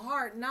with the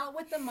heart, not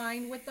with the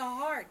mind, with the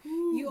heart.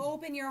 You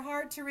open your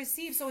heart to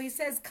receive. So he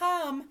says,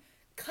 come,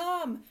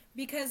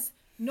 because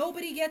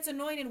nobody gets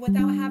anointed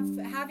without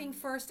having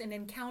first an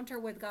encounter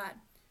with God.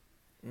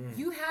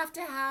 You have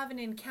to have an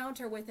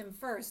encounter with him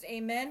first.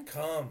 Amen.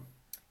 Come.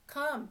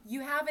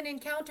 You have an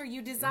encounter.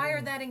 You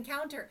desire that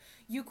encounter.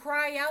 You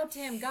cry out to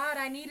him, God,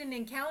 I need an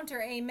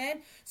encounter.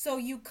 Amen. So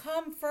you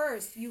come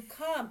first. You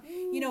come.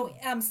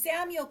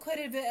 Samuel could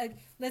have,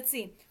 let's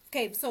see.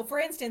 Okay, so for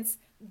instance,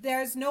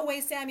 there's no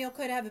way Samuel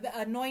could have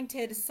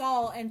anointed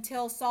Saul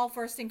until Saul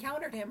first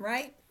encountered him,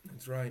 right?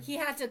 That's right. He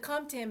had to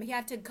come to him. He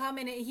had to come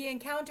and he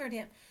encountered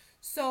him.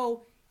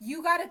 So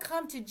you got to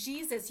come to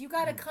Jesus. You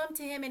got to come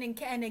to him and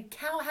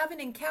have an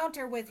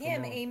encounter with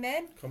him.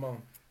 Amen. Come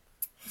on.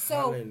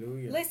 So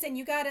Hallelujah. Listen,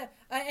 you gotta,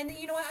 and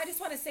you know what? I just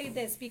want to say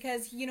this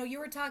because you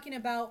were talking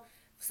about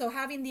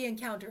having the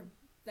encounter.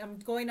 I'm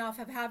going off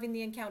of having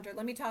the encounter.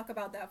 Let me talk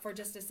about that for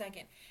just a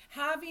second.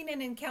 Having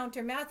an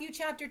encounter. Matthew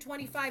chapter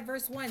 25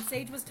 verse 1.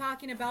 Sage was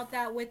talking about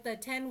that with the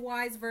 10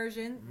 wise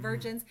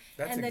virgins.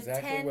 That's and the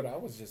exactly 10, what I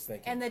was just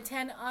thinking. And the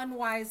 10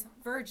 unwise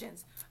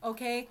virgins.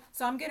 Okay,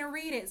 so I'm gonna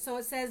read it. So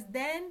it says,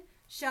 then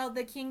shall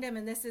the kingdom,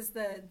 and this is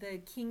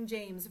the King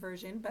James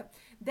version, but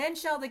then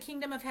shall the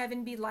kingdom of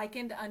heaven be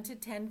likened unto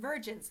 10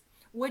 virgins,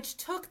 which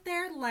took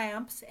their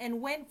lamps and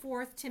went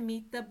forth to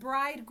meet the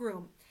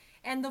bridegroom.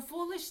 And the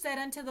foolish said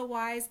unto the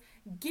wise,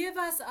 give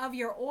us of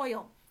your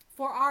oil,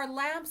 for our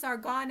lamps are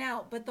gone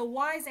out. But the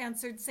wise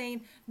answered,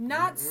 saying,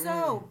 not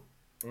so,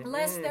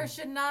 lest there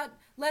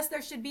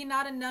should be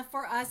not enough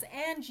for us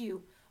and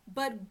you.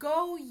 But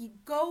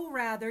go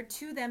rather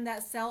to them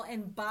that sell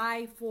and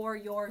buy for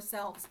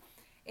yourselves.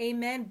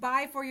 Amen.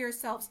 Buy for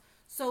yourselves.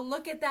 So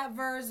look at that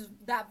verse.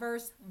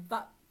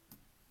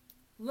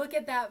 Look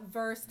at that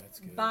verse.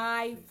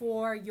 Buy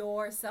for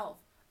yourself.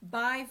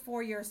 Buy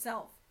for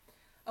yourself.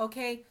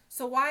 Okay.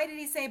 So why did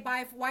he say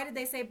buy? Why did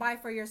they say buy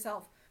for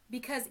yourself?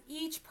 Because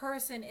each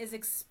person is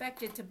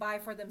expected to buy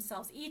for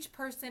themselves. Each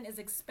person is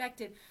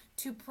expected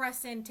to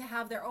press in to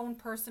have their own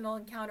personal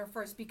encounter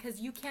first.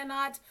 Because you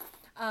cannot,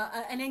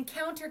 an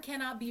encounter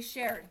cannot be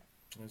shared.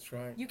 That's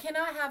right. You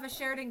cannot have a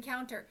shared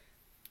encounter.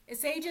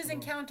 Sage's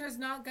encounter is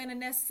not going to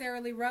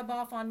necessarily rub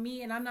off on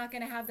me, and I'm not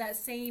going to have that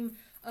same.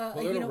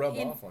 It'll rub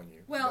off on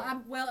you.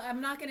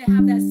 I'm not going to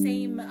have that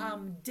same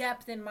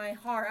depth in my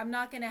heart. I'm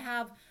not going to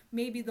have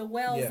maybe the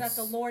wells that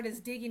the Lord is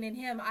digging in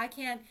him. I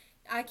can't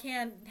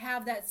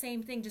have that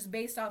same thing just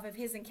based off of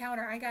his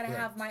encounter. I got to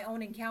have my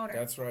own encounter.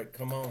 That's right.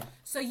 Come on.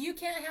 So you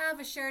can't have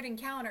a shared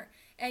encounter.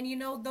 And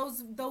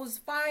those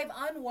 5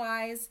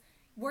 unwise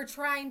were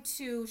trying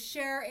to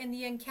share in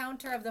the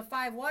encounter of the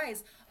 5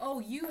 wise.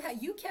 Oh, you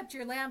kept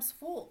your lamps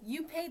full.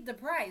 You paid the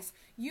price.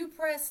 You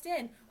pressed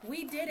in.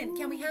 We didn't.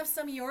 Can we have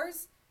some of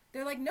yours?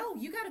 They're like, no,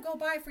 you got to go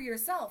buy for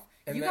yourself.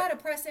 You got to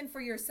press in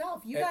for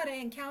yourself. You got to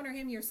encounter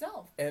him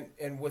yourself.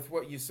 And with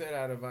what you said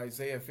out of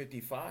Isaiah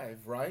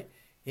 55, right?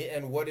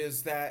 And what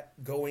is that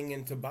going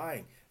into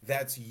buying?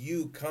 That's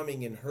you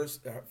coming and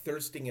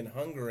thirsting and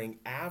hungering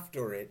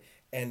after it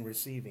and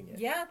receiving it.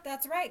 Yeah,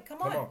 that's right.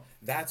 Come on.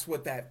 That's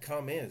what that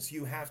come is.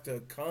 You have to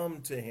come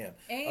to him.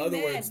 Amen. In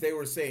other words, they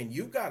were saying,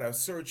 you got to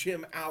search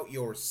him out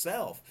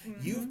yourself.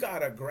 You've got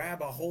to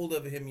grab a hold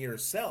of him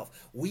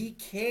yourself. We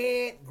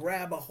can't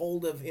grab a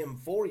hold of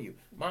him for you.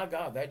 My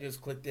God, that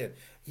just clicked in.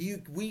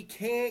 We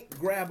can't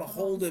grab a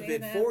hold of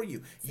it for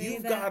you.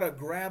 You've got to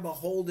grab a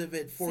hold of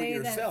it for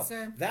yourself.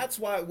 That's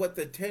why what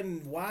the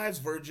 10 wise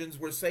virgins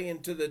were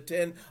saying to the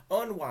 10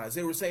 unwise.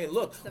 They were saying,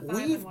 look,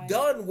 we've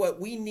done what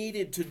we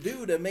needed to do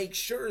to make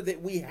sure that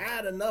we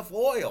had enough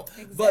oil.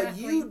 Exactly. But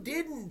you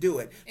didn't do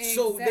it. Exactly.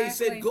 So they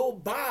said, go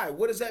buy.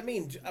 What does that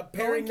mean?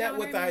 Pairing that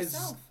with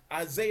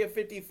Isaiah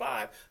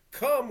 55.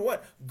 Come,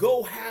 what?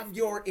 Go have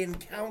your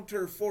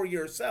encounter for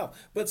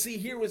yourself. But see,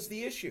 here was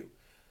the issue.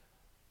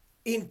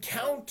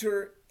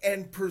 Encounter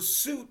and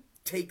pursuit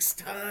takes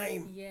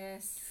time.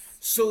 Yes.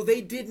 So they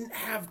didn't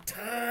have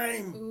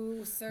time.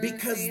 Ooh, sir,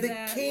 because the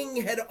that. King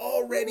had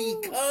already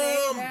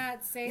come.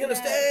 Say you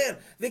understand?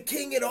 That. The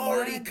King had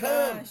already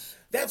come. Gosh.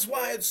 That's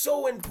why it's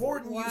so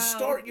important you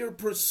start your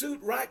pursuit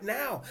right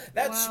now.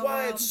 That's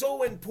why it's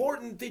so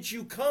important that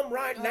you come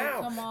right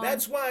now.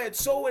 That's why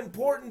it's so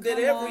important that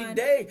every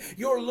day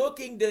you're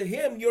looking to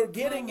him. You're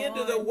getting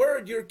into the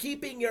Word. You're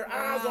keeping your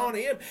eyes on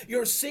him.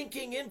 You're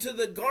sinking into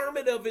the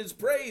garment of his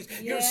praise.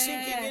 Yes. You're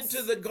sinking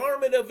into the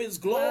garment of his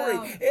glory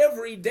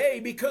every day.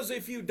 Because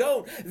if you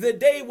don't, the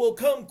day will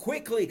come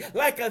quickly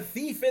like a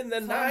thief in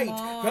the night.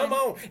 Come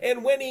on.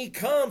 And when he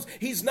comes,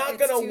 he's not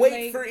going to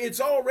wait for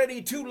it's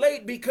already too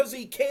late because he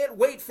already can't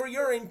wait for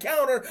your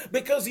encounter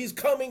because he's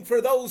coming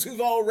for those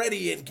who've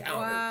already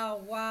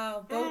encountered.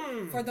 Wow.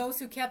 For those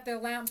who kept their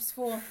lamps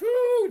full.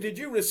 Whew, did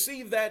you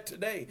receive that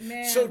today?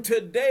 Man. So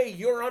today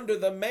you're under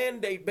the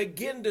mandate.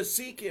 Begin to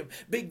seek him.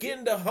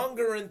 Begin to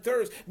hunger and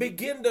thirst.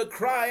 Begin to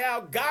cry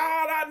out,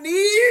 God, I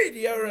need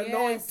your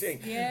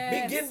anointing.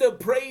 Yes. Begin to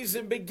praise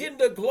him. Begin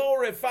to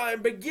glorify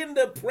him. Begin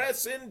to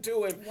press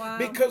into him. Wow.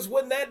 Because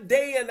when that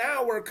day and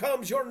hour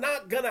comes, you're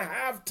not going to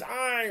have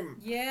time.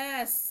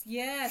 Yes.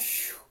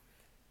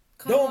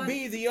 Come Don't on.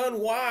 be the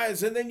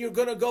unwise, and then you're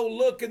going to go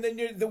look, and then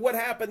what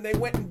happened? They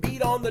went and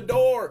beat on the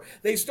door.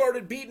 They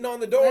started beating on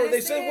the door. Let They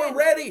us said, in. we're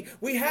ready.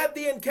 We had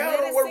the encounter.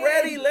 Let us We're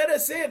ready. in. Let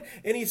us in.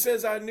 And he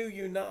says, I knew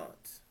you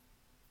not.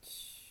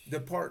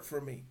 Depart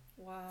from me,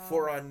 Wow.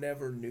 for I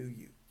never knew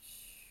you.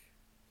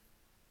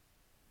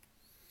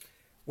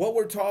 What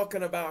we're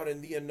talking about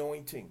in the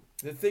anointing,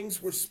 the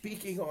things we're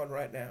speaking on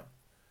right now,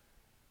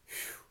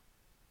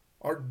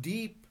 are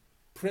deep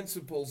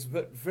principles,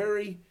 but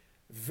very,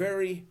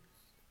 very,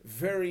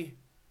 very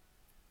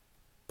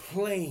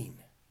plain,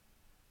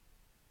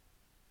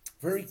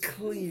 very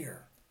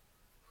clear,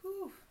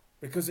 Whew.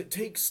 because it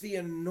takes the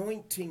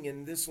anointing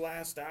in this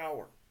last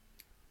hour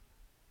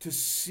to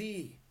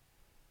see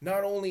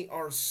not only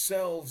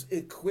ourselves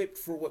equipped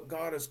for what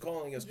God is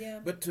calling us, Yeah.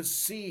 but to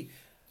see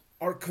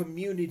our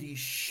community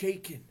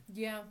shaken,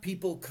 Yeah.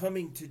 people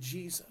coming to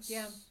Jesus.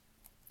 Yeah.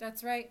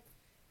 That's right.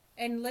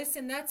 And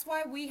listen, that's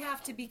why we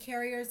have to be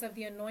carriers of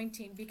the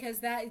anointing, because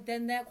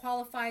that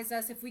qualifies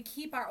us. If we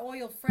keep our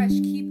oil fresh,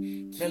 keep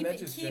Man, that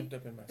just jumped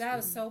up in my that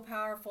was spirit. so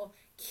powerful.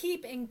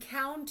 Keep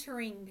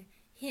encountering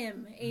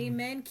him.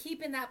 Amen.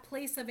 Keep in that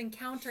place of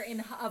encounter,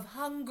 of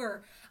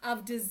hunger,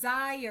 of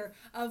desire,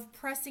 of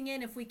pressing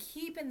in. If we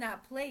keep in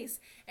that place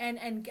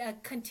and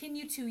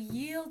continue to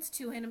yield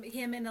to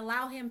him and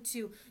allow him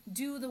to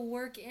do the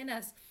work in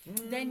us,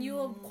 then you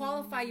will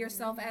qualify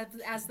yourself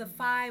as the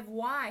 5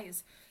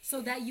 wise, so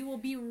that you will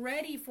be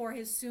ready for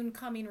his soon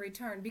coming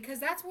return, because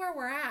that's where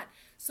we're at.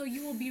 So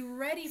you will be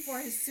ready for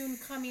his soon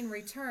coming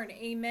return.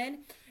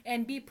 Amen.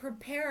 And be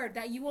prepared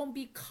that you won't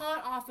be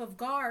caught off of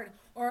guard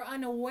or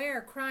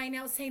unaware, crying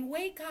out saying,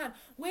 wait, God,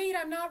 wait,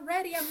 I'm not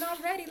ready.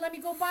 Let me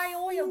go buy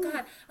oil,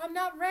 God. I'm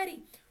not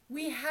ready.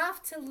 We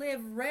have to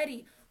live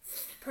ready,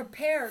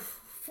 prepared,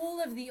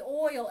 full of the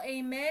oil.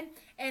 Amen.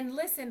 And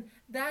listen,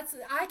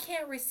 I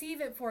can't receive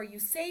it for you.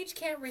 Sage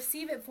can't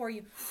receive it for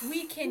you.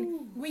 We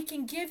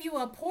can give you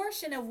a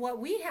portion of what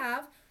we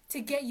have to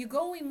get you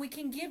going. We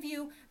can give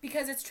you,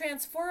 because it's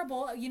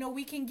transferable,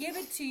 we can give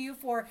it to you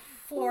for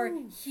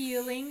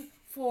healing,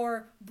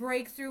 for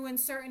breakthrough in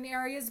certain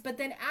areas. But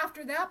then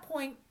after that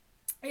point,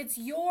 it's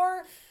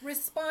your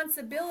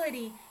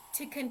responsibility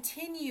to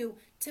continue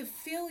to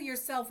fill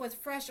yourself with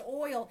fresh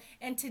oil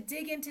and to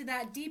dig into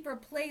that deeper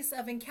place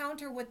of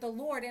encounter with the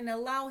Lord and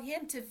allow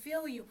him to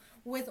fill you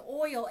with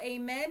oil.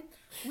 Amen.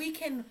 We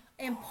can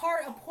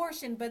impart a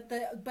portion, but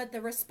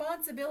the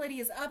responsibility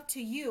is up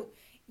to you.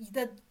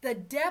 The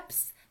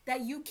depths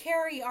that you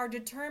carry are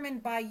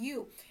determined by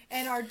you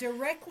and are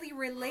directly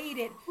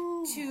related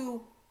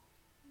to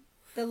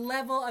the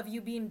level of you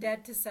being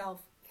dead to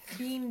self.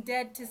 Being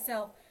dead to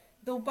self.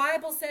 The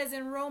Bible says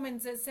in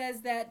Romans, it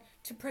says that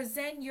to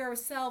present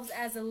yourselves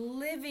as a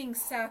living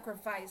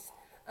sacrifice.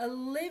 A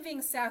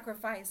living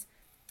sacrifice.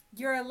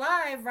 You're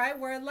alive, right?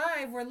 We're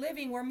alive, we're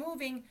living, we're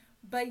moving,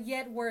 but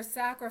yet we're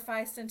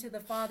sacrificed unto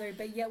the Father,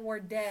 but yet we're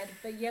dead,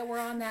 but yet we're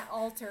on that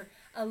altar.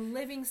 A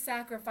living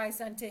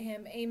sacrifice unto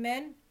him.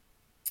 Amen?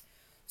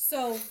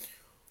 So,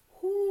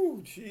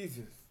 Whoo,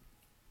 Jesus.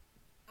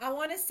 I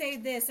want to say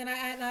this, and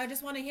I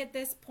just want to hit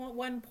this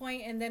one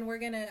point, and then we're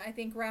going to, I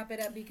think, wrap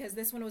it up, because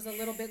this one was a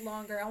little bit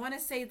longer. I want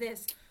to say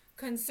this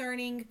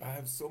concerning... I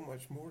have so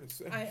much more to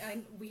say.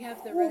 We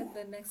have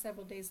the next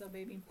several days, though,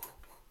 baby.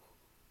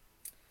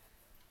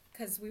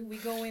 Because we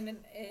go in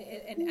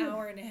an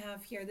hour and a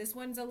half here. This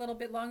one's a little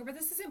bit longer, but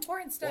this is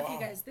important stuff, Wow. you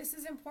guys. This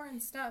is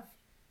important stuff.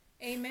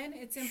 Amen?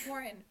 It's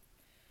important.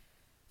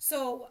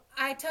 So,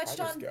 I touched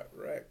I just on... got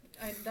wrecked.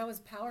 That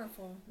was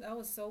powerful. That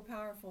was so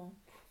powerful.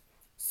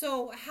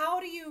 So, how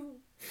do you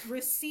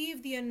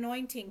receive the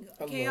anointing?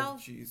 Okay, I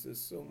love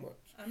Jesus so much.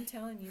 I'm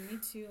telling you, me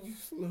too. I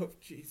just love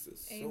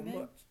Jesus Amen. so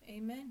much.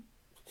 Amen.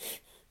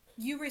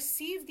 You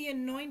receive the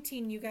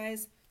anointing, you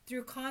guys,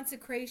 through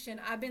consecration.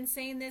 I've been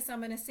saying this. I'm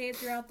going to say it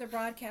throughout the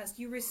broadcast.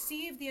 You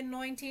receive the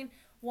anointing.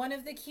 One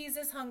of the keys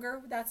is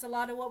hunger. That's a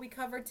lot of what we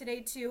covered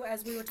today, too.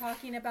 As we were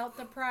talking about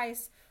the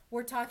price,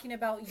 we're talking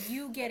about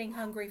you getting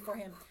hungry for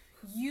him.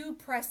 You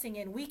pressing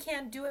in. We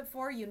can't do it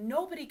for you.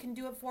 Nobody can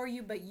do it for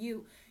you but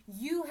you.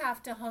 You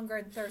have to hunger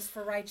and thirst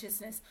for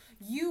righteousness.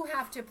 You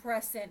have to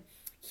press in.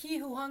 He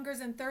who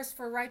hungers and thirsts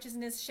for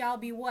righteousness shall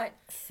be what?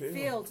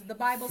 Filled. The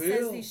Bible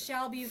says he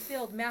shall be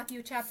filled.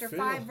 Matthew chapter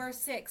 5, verse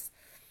 6.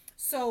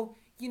 So,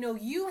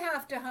 you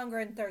have to hunger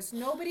and thirst.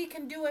 Nobody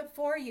can do it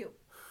for you.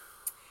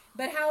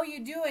 But how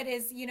you do it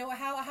is,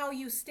 how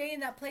you stay in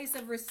that place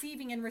of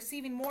receiving and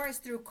receiving more is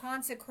through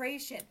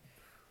consecration.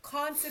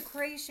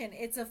 Consecration.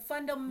 It's a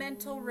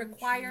fundamental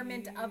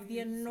requirement of the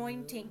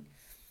anointing.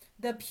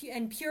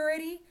 And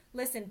purity,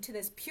 listen to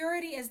this.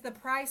 Purity is the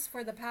price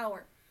for the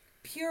power.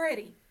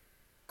 Purity.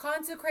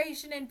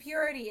 Consecration and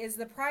purity is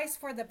the price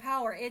for the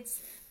power.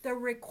 It's the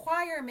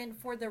requirement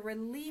for the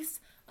release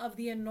of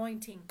the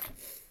anointing.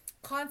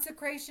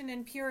 Consecration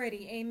and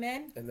purity.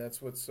 Amen. And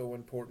that's what's so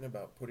important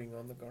about putting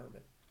on the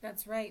garment.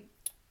 That's right.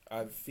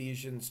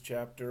 Ephesians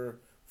chapter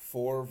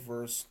 4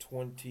 verse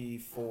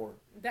 24.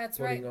 That's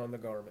putting right. on the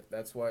garment.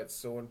 That's why it's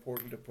so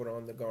important to put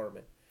on the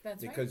garment.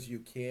 That's right. Because you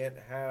can't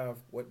have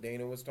what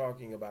Dana was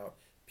talking about,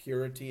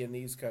 purity and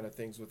these kind of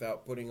things,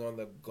 without putting on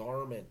the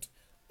garment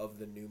of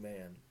the new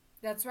man.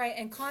 That's right.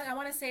 And I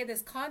want to say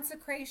this,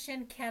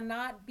 consecration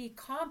cannot be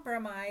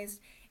compromised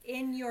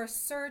in your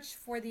search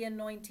for the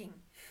anointing.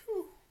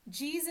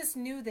 Jesus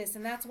knew this,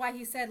 and that's why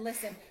he said,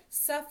 listen,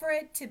 suffer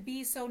it to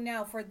be so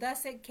now, for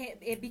thus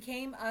it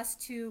became us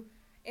to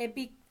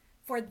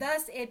for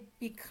thus it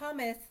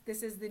becometh,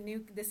 this is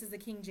the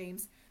King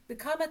James,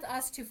 becometh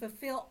us to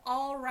fulfill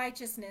all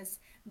righteousness.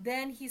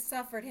 Then he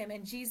suffered him.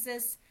 And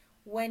Jesus,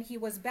 when he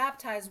was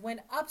baptized,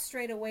 went up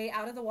straightway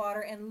out of the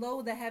water, and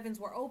lo, the heavens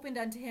were opened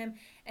unto him,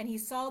 and he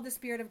saw the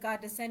Spirit of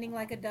God descending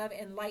like a dove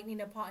and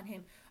lightning upon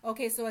him.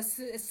 Okay, so as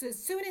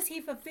soon as he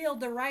fulfilled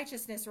the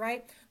righteousness,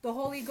 right, the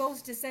Holy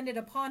Ghost descended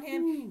upon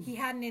him. He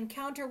had an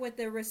encounter with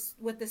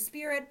the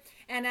Spirit,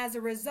 and as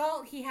a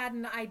result, he had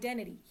an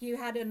identity. He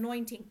had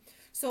anointing.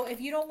 So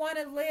if you don't want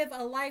to live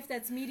a life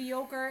that's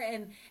mediocre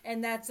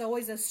and that's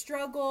always a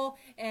struggle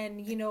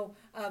and,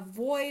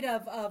 void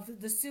of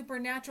the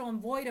supernatural and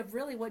void of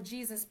really what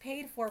Jesus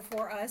paid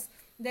for us,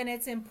 then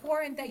it's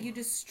important that you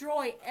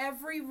destroy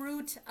every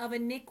root of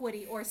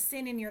iniquity or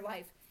sin in your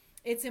life.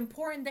 It's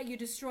important that you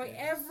destroy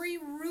every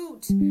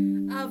root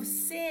of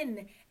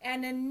sin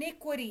and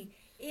iniquity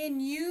in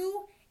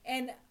you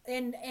and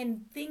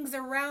things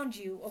around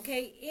you,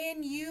 okay?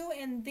 In you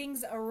and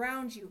things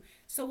around you.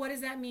 So what does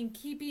that mean?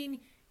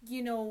 Keeping,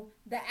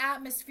 the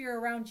atmosphere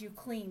around you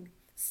clean.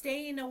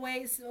 Staying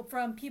away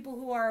from people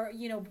who are,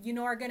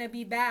 are going to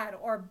be bad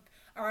or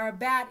are a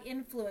bad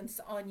influence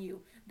on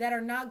you, that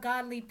are not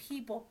godly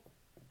people.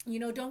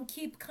 Don't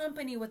keep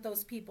company with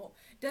those people.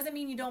 Doesn't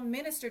mean you don't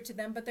minister to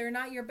them, but they're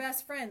not your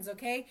best friends,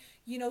 okay?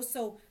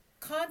 So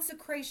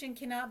consecration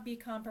cannot be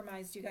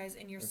compromised, you guys,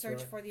 in your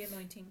search for the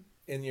anointing.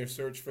 In your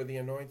search for the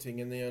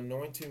anointing. And the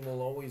anointing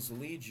will always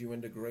lead you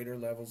into greater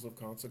levels of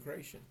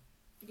consecration.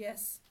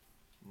 Yes.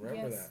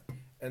 Remember that.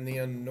 And the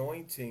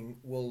anointing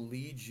will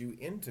lead you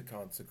into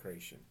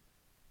consecration.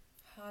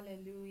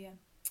 Hallelujah.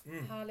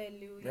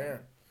 Hallelujah. Man.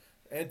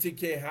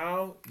 Antike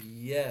how?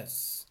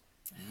 Yes.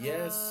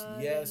 Yes,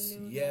 yes,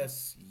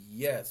 yes,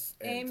 yes.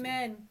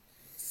 Amen.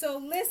 So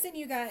listen,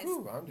 you guys.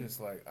 Whew, I'm just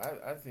like,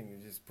 I think you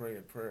just pray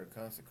a prayer of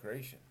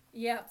consecration.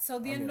 Yeah, so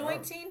the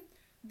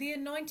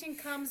anointing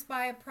comes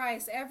by a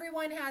price.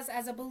 Everyone has,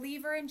 as a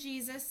believer in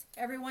Jesus,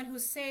 everyone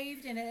who's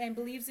saved and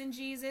believes in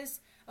Jesus,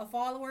 a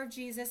follower of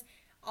Jesus,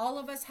 all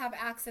of us have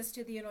access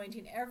to the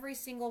anointing. Every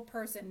single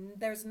person.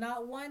 There's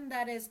not one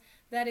that is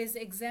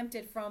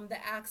exempted from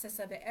the access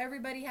of it.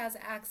 Everybody has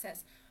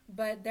access,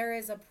 but there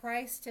is a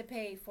price to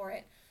pay for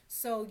it.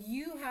 So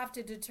you have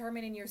to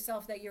determine in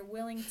yourself that you're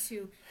willing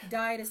to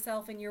die to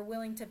self and you're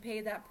willing to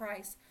pay that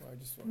price. Well, I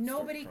just want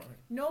to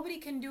Nobody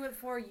can do it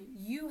for you.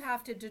 You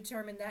have to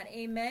determine that.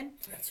 Amen.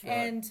 That's right.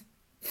 And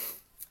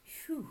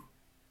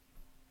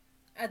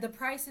the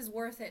price is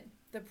worth it.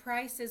 The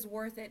price is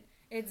worth it.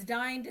 It's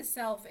dying to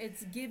self.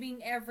 It's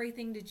giving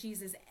everything to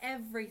Jesus.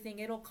 Everything.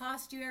 It'll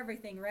cost you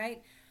everything,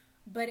 right?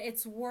 But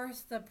it's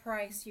worth the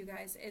price, you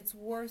guys. It's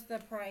worth the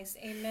price.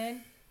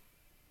 Amen.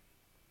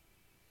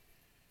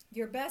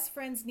 Your best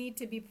friends need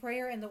to be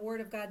prayer and the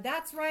Word of God.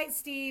 That's right,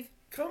 Steve.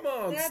 Come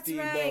on, That's Steve.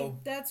 right.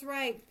 That's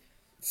right.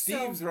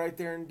 Steve's right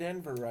there in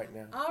Denver right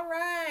now. All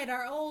right,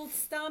 our old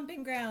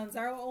stomping grounds,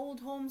 our old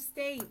home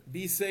state.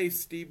 Be safe,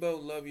 Steve-O.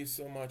 Love you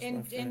so much,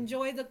 my friend.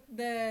 Enjoy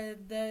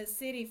the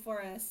city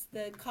for us,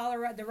 the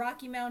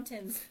Rocky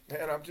Mountains.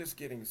 Man, I'm just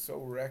getting so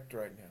wrecked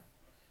right now.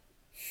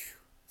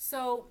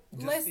 So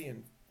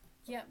listen.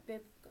 Yeah,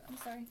 babe. I'm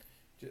sorry.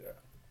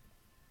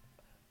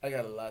 I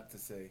got a lot to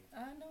say.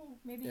 I know.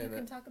 Maybe you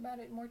can talk about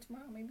it more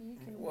tomorrow. Maybe you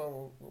can.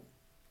 Well,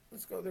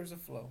 let's go. There's a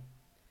flow.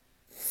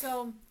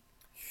 So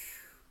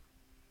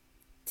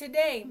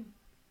today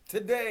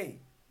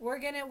we're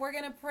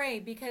gonna pray,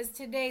 because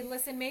today,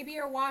 listen, maybe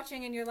you're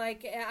watching and you're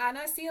like, and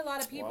I see a lot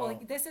of people,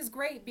 like, this is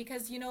great,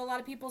 because a lot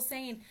of people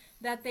saying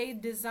that they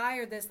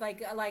desire this,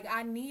 like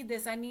I need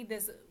this.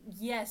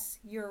 Yes,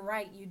 you're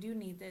right, you do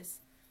need this,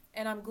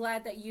 and I'm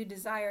glad that you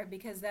desire it,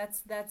 because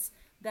that's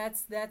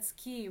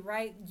key,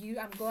 right?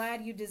 I'm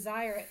glad you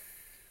desire it.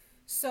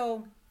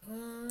 So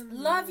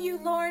love you,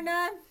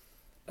 Lorna.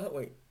 Oh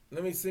wait,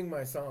 let me sing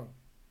my song.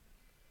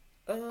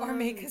 Or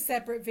make a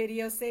separate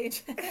video,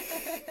 Sage.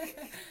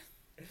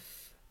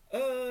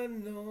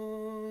 Anointing,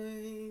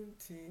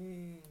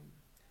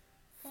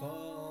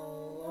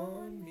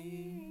 fall on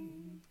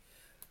me.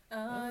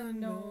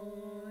 Anointing,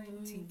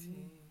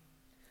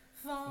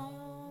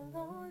 fall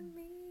on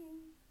me.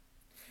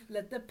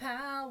 Let the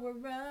power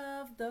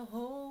of the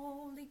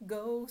Holy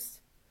Ghost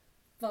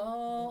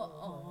fall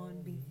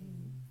on me.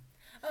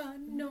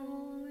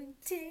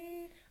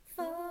 Anointing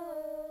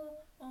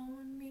fall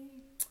on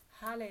me.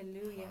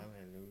 Hallelujah.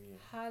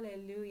 Hallelujah.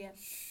 Hallelujah.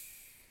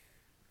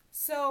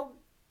 So,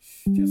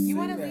 Just You sing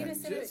wanna that. lead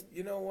us in Just,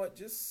 you know what?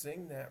 Just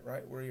sing that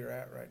right where you're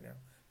at right now.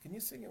 Can you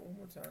sing it one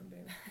more time,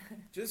 Dana?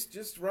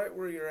 just right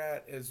where you're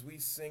at as we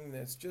sing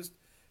this. Just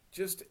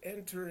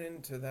enter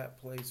into that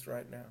place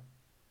right now.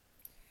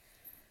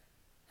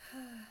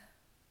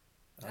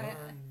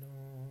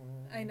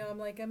 I know, I'm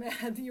like,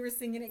 you were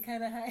singing it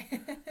kind of high.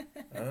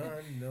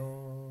 Anointing.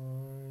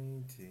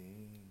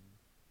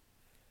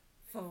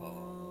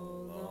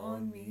 Fall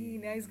on me.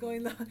 Now he's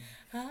going low.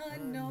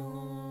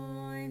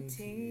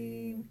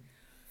 Anointing,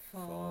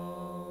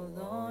 fall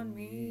on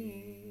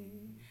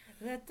me.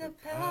 Let the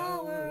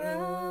power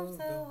of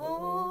the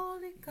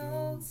Holy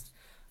Ghost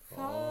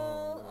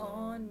fall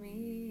on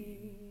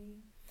me.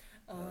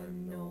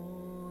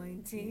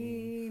 Anointing,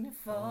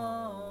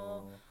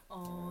 fall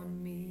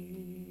on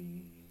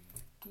me.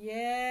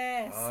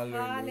 Yes.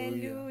 Hallelujah.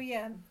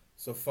 Hallelujah.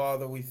 So,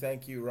 Father, we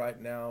thank you right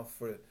now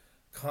for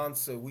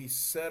we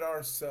set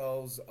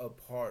ourselves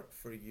apart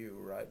for you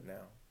right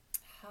now.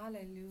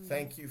 Hallelujah.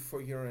 Thank you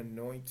for your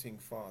anointing,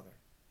 Father.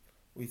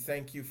 We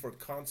thank you for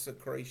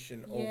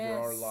consecration over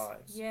our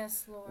lives.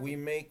 Yes, Lord. We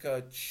make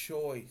a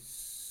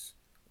choice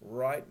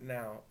right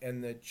now,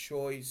 and the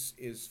choice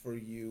is for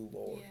you,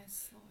 Lord.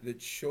 Yes, Lord. The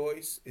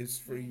choice is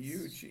for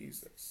you, Yes,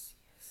 Jesus.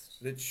 Yes,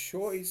 The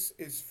choice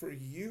is for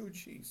you,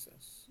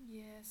 Jesus.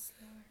 yes,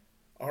 Lord.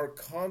 Our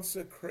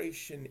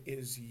consecration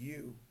is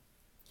you.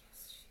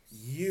 Yes,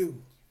 Jesus.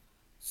 You.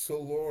 So,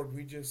 Lord,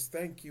 we just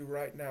thank you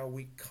right now.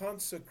 We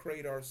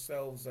consecrate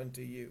ourselves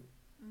unto you.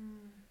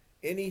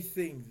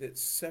 Anything that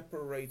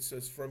separates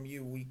us from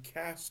you, we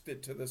cast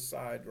it to the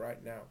side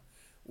right now.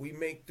 We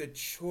make the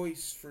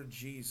choice for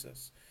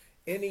Jesus.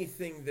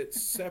 Anything that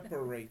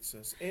separates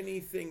us,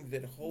 anything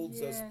that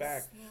holds us Yes,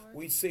 back, Lord.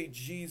 we say,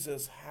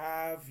 Jesus,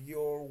 have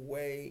your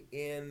way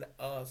in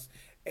us.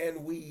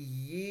 And we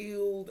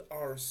yield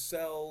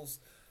ourselves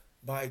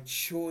by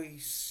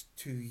choice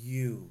to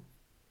you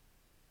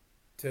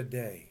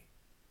today,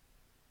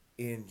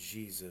 in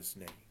Jesus'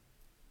 name.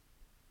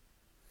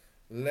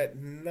 Let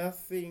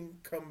nothing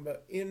come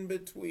in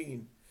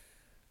between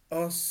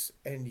us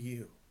and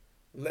you.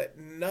 Let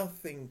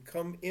nothing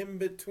come in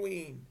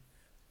between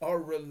our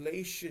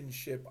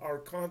relationship, our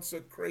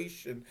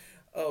consecration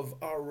of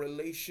our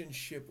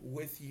relationship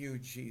with you,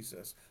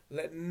 Jesus.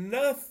 Let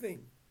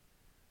nothing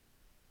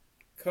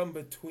come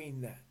between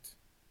that.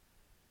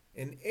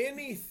 And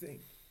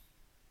anything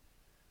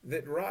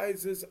that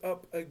rises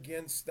up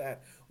against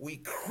that, we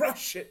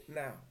crush it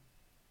now.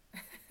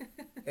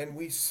 And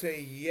we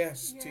say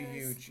yes to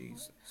you, Yes,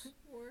 Jesus.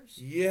 Lord.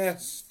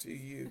 Yes to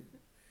you.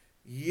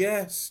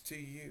 Yes to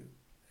you.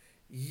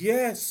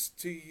 Yes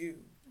to you.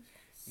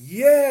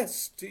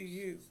 Yes to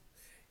you.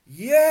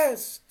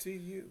 Yes to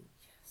you.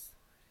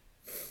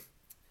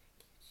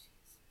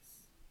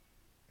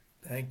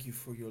 Thank you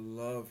for your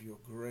love, your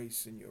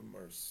grace, and your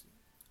mercy.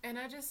 And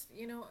I just,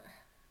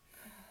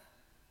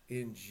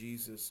 In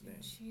Jesus' name.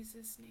 in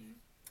Jesus' name.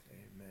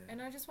 Amen.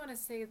 And I just want to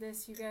say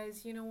this, you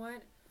guys, you know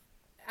what?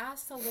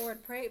 Ask the Lord,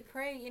 pray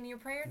in your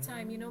prayer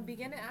time,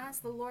 begin to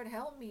ask the Lord,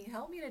 help me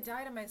to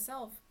die to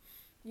myself.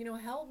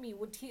 Help me,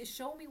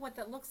 show me what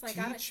that looks like.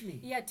 Teach me.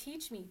 Yeah,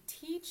 teach me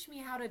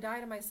how to die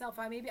to myself.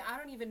 I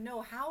don't even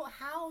know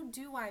how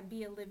do I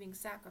be a living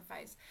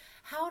sacrifice?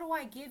 How do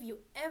I give you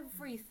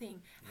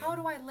everything? How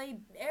do I lay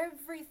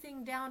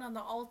everything down on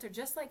the altar,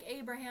 just like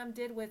Abraham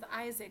did with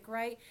Isaac,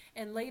 right?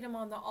 And laid him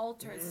on the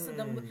altar. So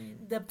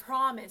the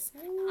promise,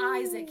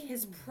 Isaac,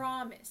 his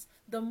promise,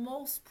 the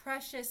most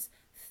precious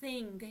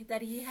thing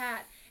that he had,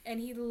 and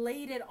he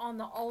laid it on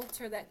the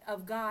altar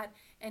of God,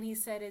 and he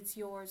said, it's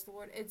yours,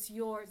 Lord, it's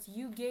yours.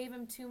 You gave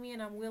him to me,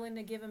 and I'm willing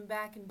to give him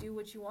back and do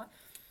what you want.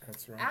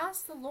 That's right.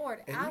 Ask the Lord.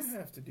 And you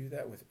have to do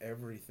that with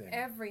everything.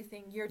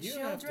 Your you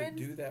children. You have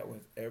to do that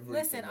with everything.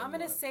 Listen, I'm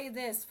going to say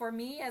this. For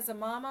me as a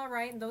mama,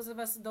 right, and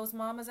those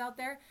mamas out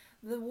there,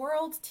 the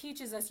world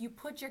teaches us, you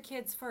put your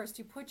kids first.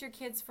 You put your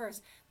kids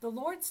first. The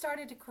Lord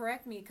started to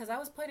correct me because I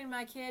was putting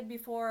my kid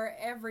before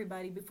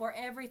everybody, before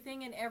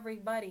everything and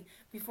everybody,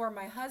 before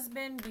my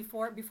husband,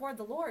 before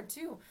the Lord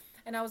too.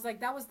 And I was like,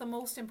 that was the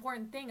most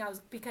important thing.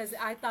 Because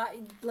I thought,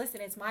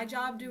 listen, it's my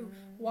job to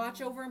watch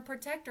over and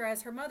protect her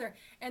as her mother.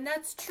 And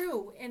that's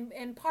true.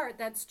 In part,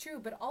 that's true.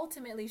 But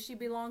ultimately, she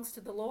belongs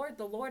to the Lord.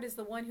 The Lord is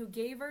the one who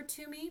gave her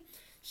to me.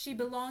 She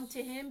belonged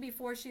to him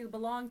before she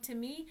belonged to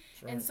me.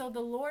 Right. And so the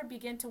Lord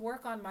began to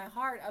work on my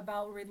heart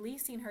about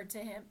releasing her to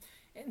him.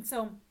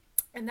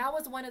 And that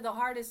was one of the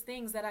hardest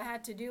things that I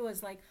had to do,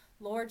 is like,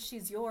 Lord,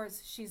 she's yours.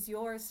 She's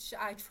yours.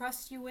 I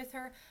trust you with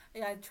her.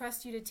 I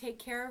trust you to take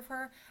care of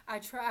her.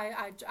 I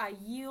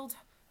yield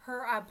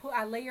her.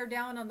 I lay her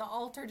down on the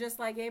altar just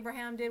like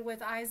Abraham did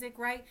with Isaac,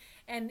 right?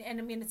 And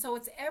so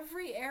it's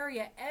every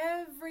area.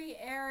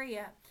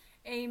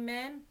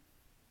 Amen.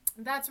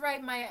 That's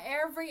right, Maya.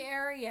 Every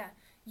area.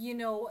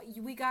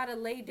 We got to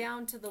lay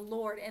down to the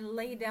Lord and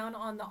lay down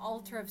on the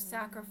altar of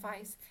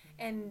sacrifice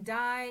and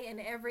die in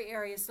every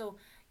area. So,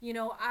 you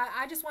know,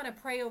 I just want to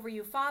pray over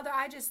you. Father,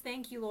 I just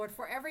thank you, Lord,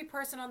 for every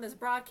person on this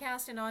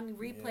broadcast and on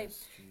replay.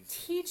 Yes,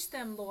 Jesus. Teach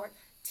them, Lord.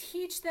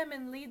 Teach them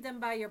and lead them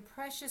by your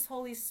precious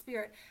Holy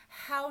Spirit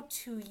how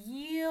to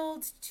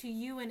yield to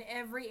you in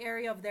every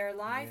area of their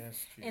life,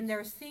 Yes, in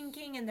their Jesus.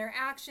 thinking, in their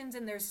actions,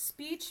 in their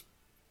speech.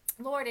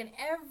 Lord, in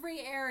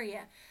every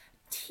area.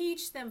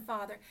 Teach them,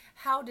 Father,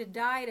 how to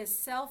die to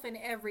self in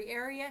every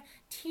area.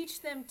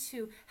 Teach them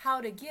to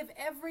how to give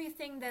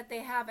everything that they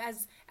have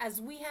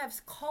as we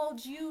have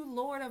called you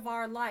Lord of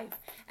our life,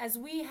 as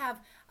we have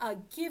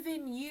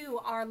given you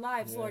our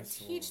lives, Lord. Yes,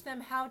 Teach Lord.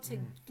 them how to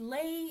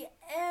lay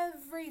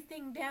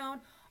everything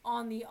down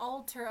on the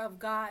altar of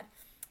God.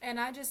 And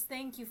I just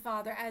thank you,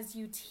 Father, as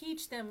you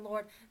teach them,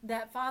 Lord,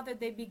 that, Father,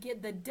 they begin,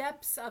 the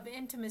depths of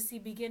intimacy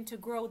begin to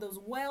grow. Those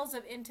wells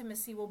of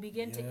intimacy will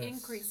begin to Yes.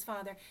 increase,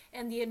 Father,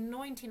 and the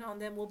anointing on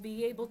them will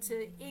be able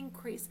to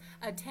increase,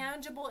 a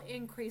tangible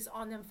increase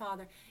on them,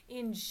 Father,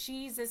 in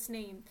Jesus'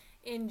 name.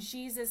 In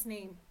Jesus'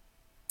 name.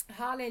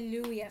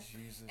 Hallelujah.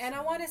 Jesus' And I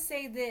name. want to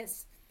say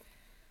this.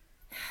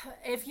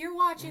 If you're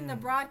watching the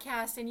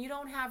broadcast and you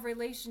don't have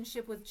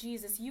relationship with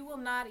Jesus, you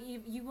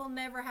will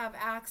never have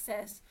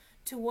access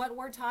to what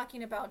we're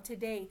talking about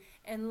today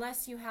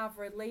unless you have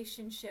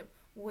relationship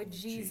with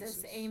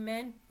Jesus.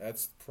 Amen.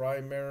 That's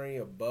primary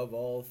above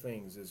all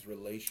things, is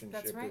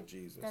relationship That's right. with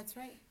Jesus. That's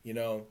right. You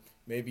know,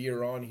 maybe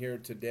you're on here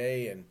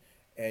today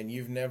and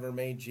you've never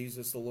made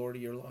Jesus the Lord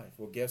of your life.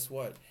 Well, guess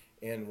what?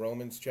 In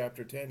Romans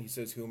chapter 10, he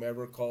says,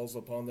 whomever calls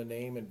upon the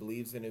name and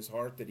believes in his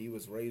heart that he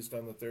was raised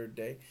on the third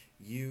day,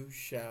 you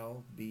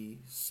shall be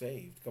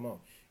saved. Come on.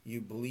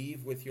 You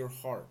believe with your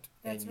heart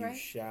That's and you right.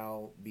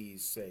 shall be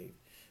saved.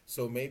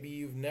 So maybe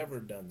you've never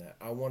done that.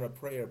 I want to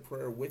pray a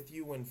prayer with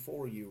you and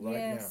for you right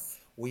Yes.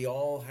 now. We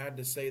all had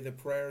to say the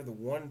prayer. The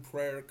one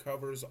prayer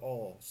covers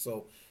all.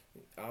 So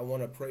I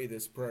want to pray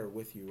this prayer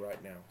with you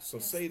right now. So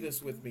say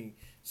this with me.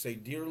 Say,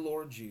 Dear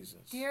Lord Jesus,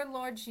 Dear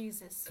Lord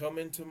Jesus, come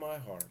into my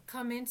heart.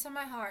 come into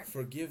my heart.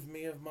 Forgive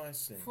me of my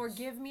sins.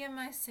 Forgive me of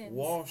my sins.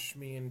 Wash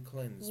me and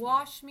cleanse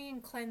Wash me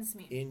and cleanse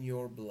me me in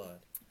your blood.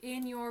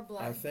 in your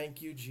blood. I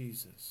thank you,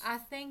 Jesus. I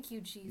thank you,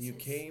 Jesus. You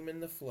came in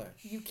the flesh.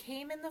 You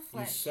came in the You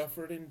flesh.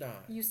 suffered and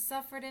died. You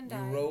suffered and You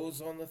died.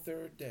 rose on the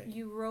third day.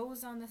 You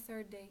rose on the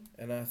third day.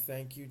 And I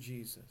thank you,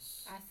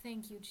 Jesus. I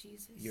thank you,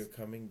 Jesus. You're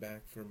coming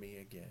back for me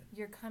again.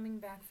 You're coming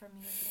back for me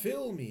again.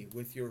 Fill me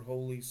with your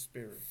Holy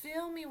Spirit,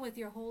 Fill me with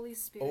your Holy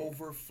Spirit.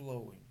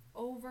 overflowing.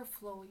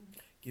 Overflowing.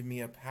 Give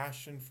me a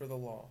passion for the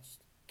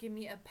lost, Give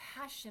me a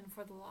passion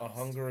for the lost. a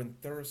hunger and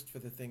thirst for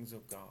the things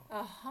of God,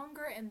 A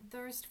hunger and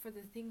thirst for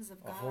the things of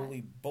a God.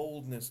 holy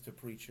boldness to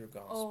preach your A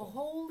gospel.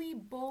 holy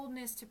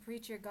boldness to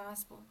preach your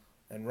gospel.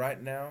 And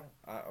right now,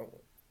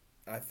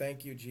 I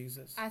thank you,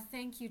 Jesus, I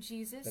thank you,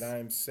 Jesus. that I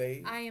am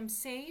saved. I am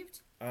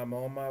saved. I'm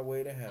on my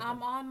way to heaven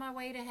I'm on my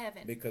way to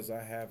heaven because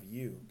I have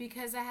you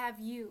because I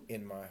have you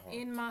in my heart.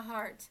 in my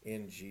heart.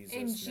 In Jesus'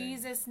 In name.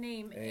 Jesus'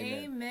 name.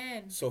 Amen.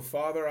 Amen. So,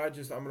 Father, I'm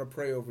going to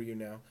pray over you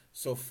now.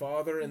 So,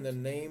 Father, in the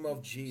name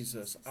of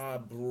Jesus, I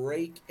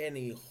break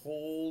any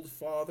hold,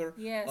 Father,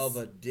 Yes. of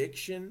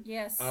addiction.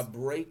 Yes. I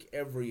break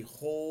every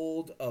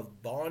hold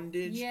of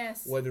bondage,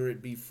 Yes. whether it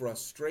be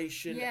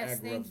frustration, Yes,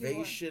 thank you, Lord.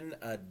 aggravation,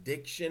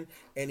 addiction,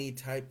 any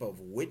type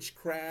of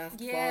witchcraft,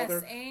 Yes,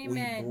 Father.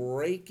 amen. We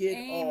break it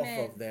off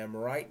Amen. of them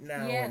right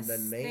now Yes, in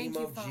the name thank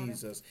you, of Father.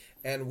 Jesus.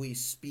 And we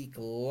speak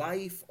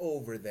life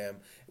over them.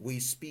 We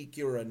speak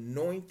your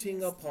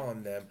anointing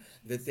upon them,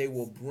 that they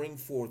will bring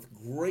forth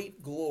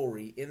great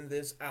glory in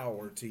this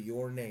hour to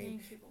your name.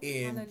 Thank you, Lord.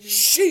 In Hallelujah.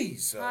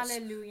 Jesus'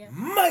 Hallelujah.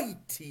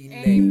 mighty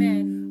name.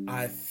 Amen.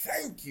 I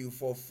thank you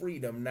for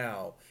freedom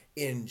now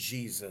in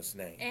Jesus'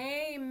 name.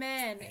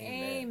 Amen.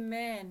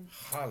 Amen.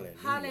 Hallelujah.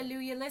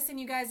 Hallelujah. Listen,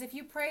 you guys, if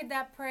you prayed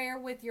that prayer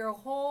with your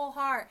whole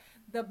heart,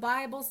 the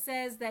Bible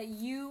says that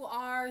you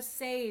are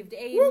saved.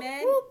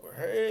 Amen. Whoop, whoop.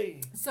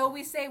 Hey. So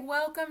we say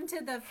welcome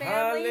to the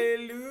family.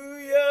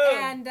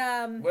 Hallelujah.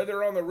 And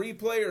whether on the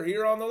replay or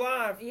here on the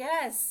live,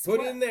 yes.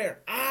 put in there,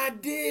 I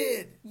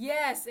did.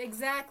 Yes,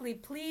 exactly.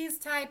 Please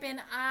type in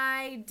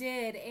I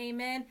did.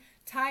 Amen.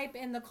 Type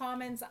in the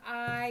comments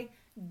I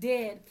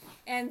did.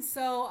 And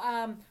so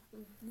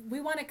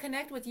we want to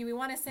connect with you. We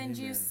want to send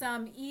you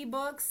some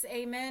ebooks,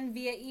 amen,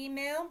 via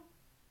email.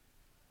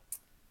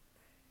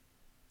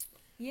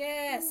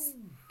 Yes,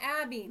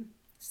 Abby.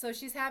 So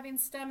she's having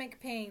stomach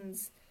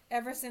pains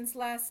ever since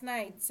last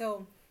night.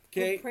 So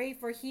Okay. we'll pray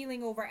for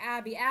healing over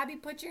Abby. Abby,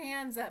 put your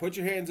hands up. Put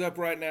your hands up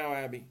right now,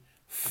 Abby.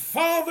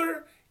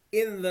 Father,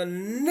 in the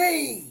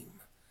name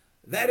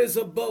that is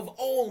above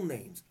all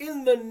names,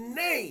 in the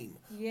name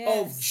Yes.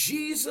 of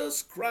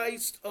Jesus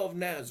Christ of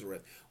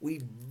Nazareth, we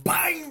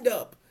bind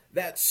up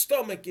that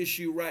stomach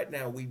issue right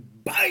now. We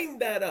bind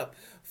that up.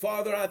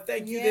 Father, I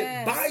thank you that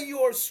Yes. by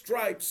your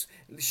stripes,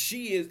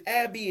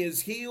 Abby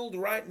is healed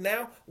right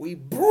now. We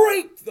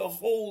break the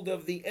hold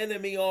of the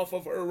enemy off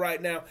of her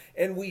right now,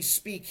 and we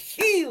speak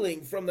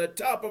healing from the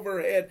top of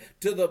her head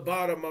to the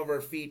bottom of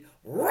her feet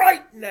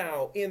right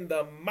now in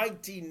the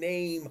mighty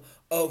name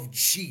of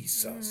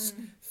Jesus.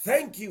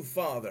 Thank you,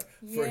 Father,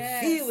 for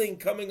Yes. healing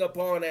coming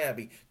upon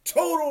Abby.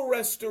 Total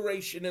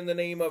restoration in the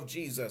name of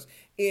Jesus.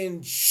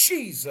 In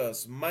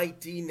Jesus'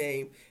 mighty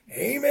name,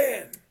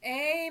 amen.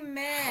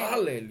 Amen.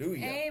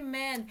 Hallelujah.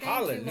 Amen. Thank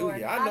Hallelujah. you,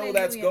 Lord. I know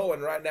that's Hallelujah.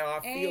 going right now.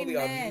 I feel the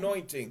Amen.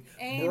 anointing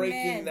Amen.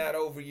 breaking that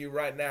over you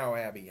right now,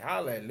 Abby.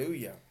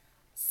 Hallelujah.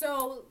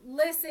 So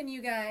listen,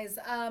 you guys.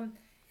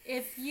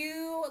 If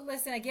you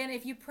listen again,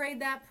 if you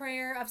prayed that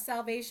prayer of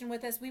salvation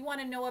with us, we want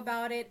to know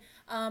about it.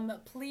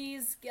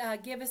 Please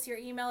give us your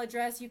email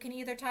address. You can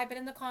either type it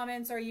in the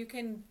comments or you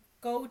can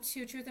go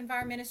to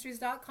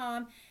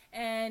truthandfireministries.com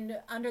and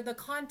under the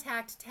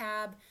contact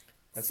tab,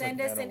 That's send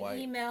like us Vanna an White.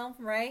 email,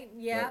 right?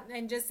 Yeah, Yep.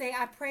 and just say,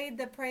 I prayed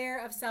the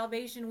prayer of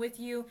salvation with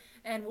you,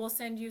 and we'll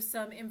send you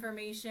some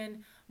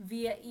information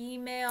via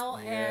email.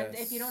 And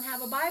if you don't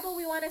have a Bible,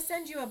 we want to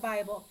send you a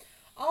Bible.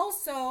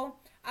 Also,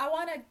 I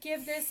want to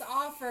give this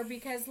offer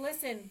because,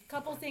 listen,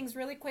 couple things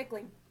really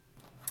quickly.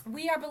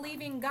 We are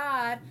believing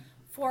God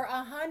for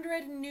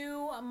 100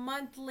 new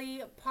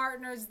monthly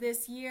partners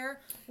this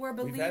year. We're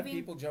believing. We've had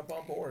people jump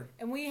on board.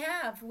 And we've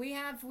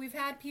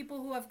had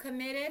people who have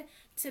committed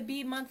to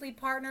be monthly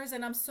partners,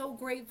 and I'm so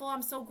grateful.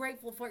 I'm so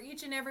grateful for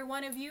each and every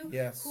one of you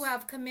Yes. who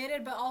have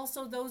committed, but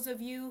also those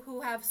of you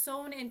who have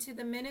sown into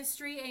the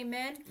ministry.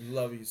 Amen.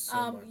 Love you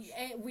so much.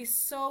 We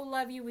so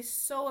love you. We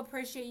so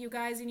appreciate you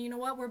guys, and you know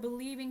what? We're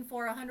believing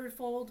for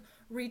 100-fold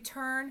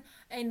return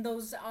and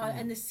those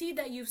and the seed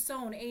that you've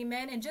sown.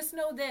 Amen. And just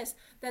know this,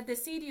 that the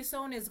seed you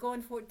sown is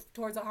going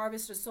towards a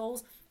harvest of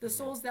souls. The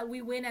souls that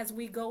we win as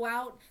we go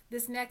out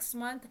this next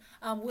month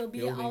will be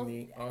Building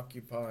the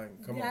occupying.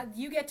 Come on.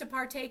 you get to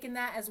partake in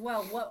that as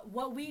well.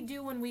 What we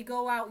do when we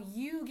go out,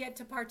 you get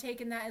to partake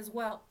in that as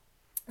well.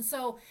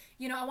 So,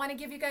 I want to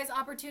give you guys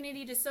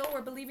opportunity to sow.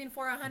 We're believing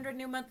for 100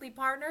 new monthly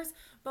partners,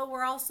 but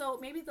we're also,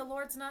 maybe the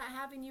Lord's not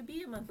having you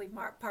be a monthly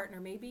partner.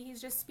 Maybe he's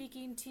just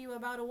speaking to you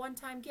about a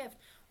one-time gift.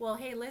 Well,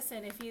 hey,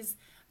 listen, if he's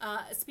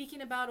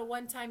speaking about a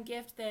one-time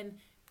gift, then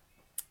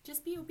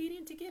just be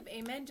obedient to give.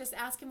 Amen. Just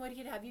ask him what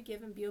he'd have you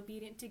give and be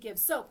obedient to give.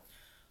 So,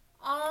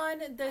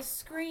 on the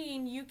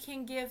screen, you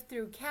can give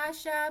through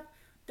Cash App,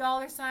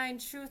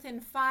 $Truth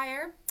and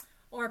Fire,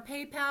 or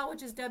PayPal,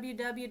 which is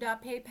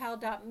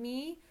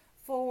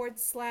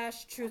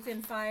www.paypal.me/Truth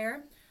and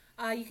Fire.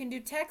 You can do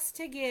text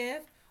to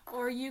give,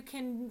 or you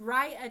can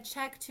write a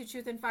check to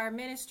Truth and Fire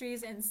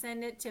Ministries and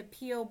send it to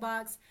P.O.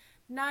 Box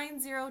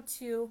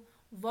 902,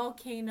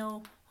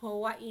 Volcano,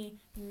 Hawaii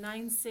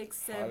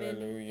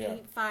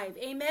 96785.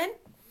 Amen.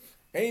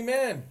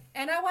 Amen.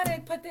 And I want to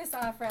put this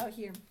offer out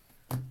here.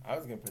 I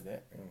was going to put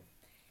that.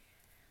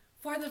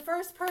 For the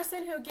first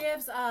person who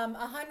gives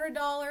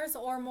 $100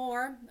 or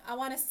more, I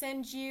want to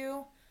send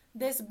you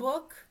this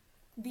book,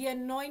 The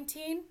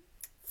Anointing.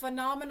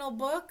 Phenomenal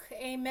book.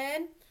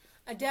 Amen.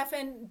 A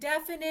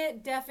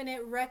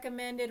definite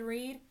recommended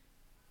read.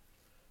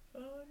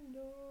 Oh,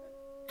 no.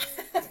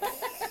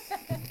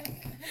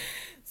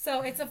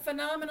 So it's a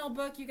phenomenal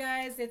book, you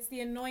guys. It's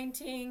The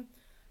Anointing,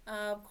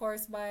 of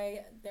course,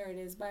 by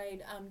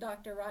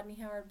Dr. Rodney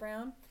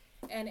Howard-Browne.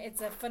 And it's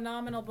a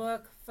phenomenal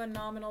book. I'm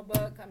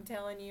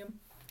telling you.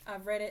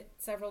 I've read it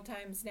several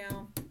times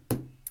now.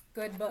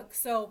 Good book.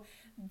 So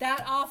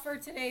that offer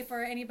today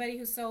for anybody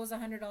who sows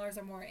 $100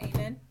 or more.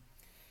 Amen.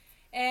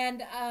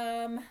 And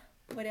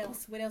what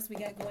else? What else we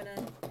got going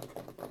on?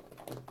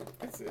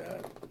 That's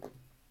it.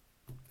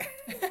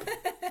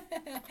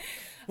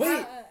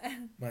 Wait,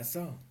 my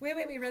song. Wait,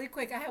 really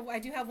quick. I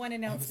do have one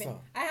announcement.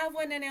 I have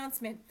one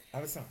announcement. I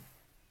have a song.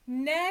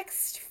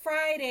 Next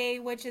Friday,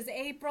 which is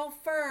April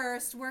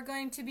 1st, we're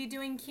going to be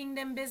doing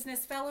Kingdom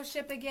Business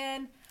Fellowship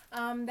again.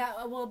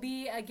 That will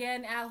be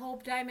again at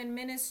Hope Diamond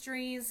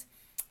Ministries,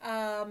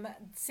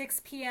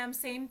 6 p.m.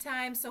 same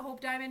time. So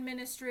Hope Diamond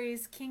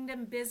Ministries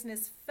Kingdom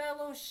Business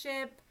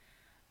Fellowship.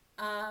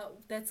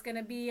 That's going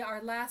to be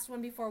our last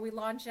one before we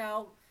launch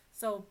out.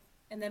 So,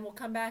 and then we'll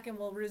come back and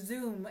we'll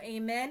resume.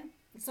 Amen.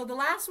 So the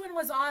last one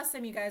was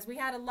awesome, you guys. We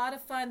had a lot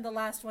of fun the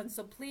last one.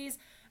 So please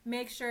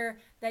make sure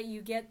that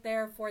you get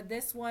there for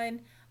this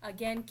one.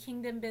 Again,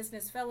 Kingdom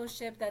Business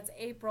Fellowship. That's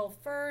April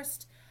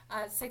 1st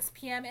at 6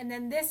 p.m. And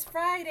then this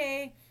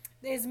Friday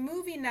is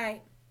movie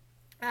night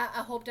at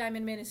Hope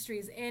Diamond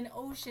Ministries in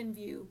Ocean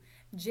View,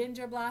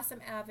 Ginger Blossom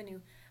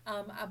Avenue.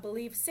 I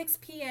believe 6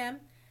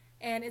 p.m.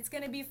 And it's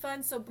going to be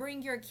fun. So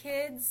bring your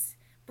kids,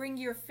 bring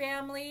your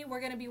family.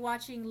 We're going to be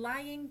watching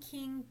Lion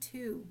King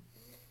 2.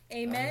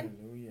 Amen.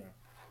 Hallelujah.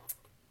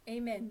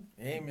 Amen.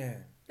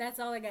 Amen. That's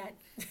all I got.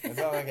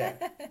 That's all I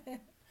got.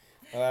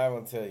 Well, I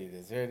will tell you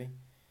this. Ready?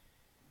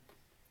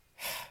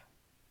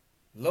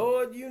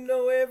 Lord, you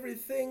know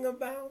everything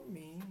about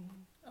me.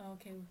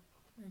 Okay.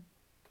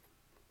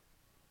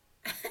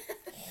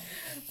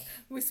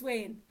 We're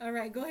swaying. All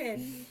right, go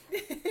ahead.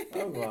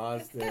 I'm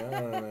lost there.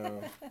 I don't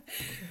know.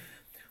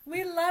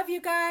 We love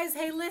you guys.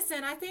 Hey,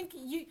 listen, I think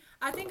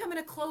I'm going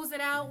to close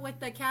it out with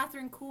the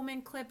Catherine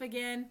Kuhlman clip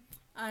again,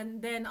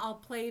 and then I'll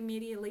play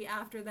immediately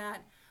after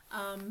that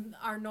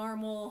our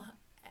normal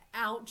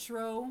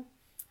outro.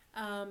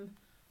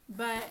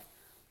 But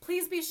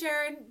please be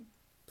sure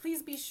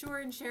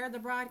and share the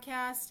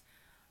broadcast.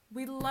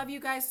 We love you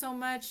guys so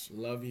much.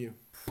 Love you.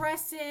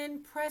 Press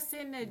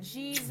into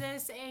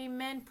Jesus.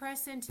 Amen.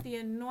 Press into the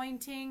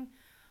anointing.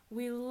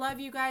 We love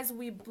you guys.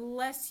 We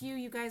bless you.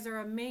 You guys are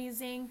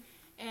amazing.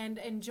 And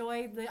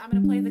enjoy I'm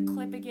going to play the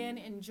clip again.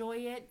 Enjoy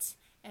it.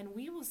 And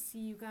we will see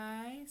you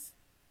guys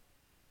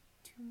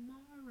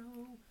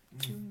tomorrow.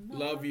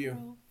 Love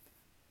you.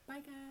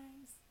 Bye,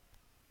 guys.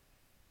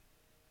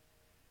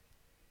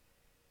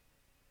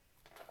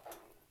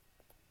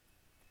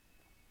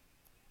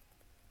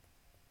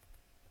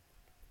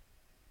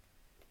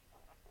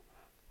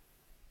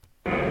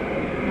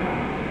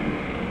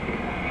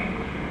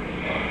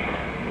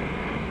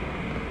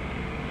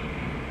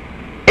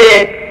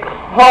 It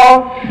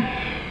costs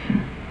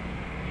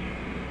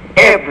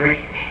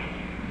everything.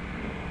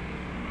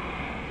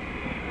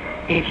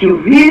 If you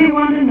really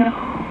want to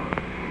know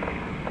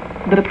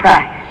the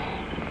price,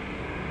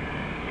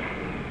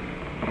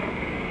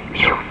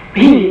 if you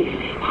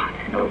really want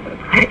to know the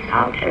price,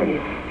 I'll tell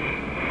you.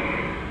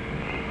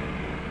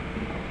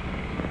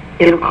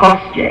 It'll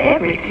cost you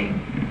everything.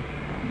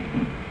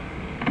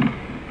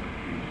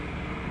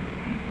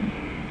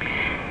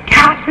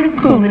 Catherine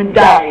Kuhlman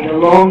died a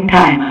long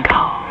time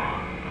ago.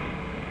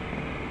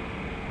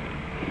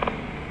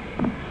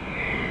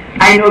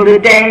 I know the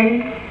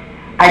day,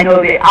 I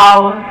know the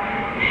hour,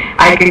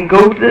 I can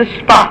go to the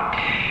spot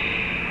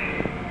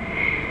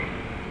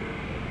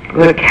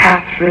where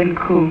Catherine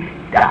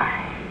Kuhlman died.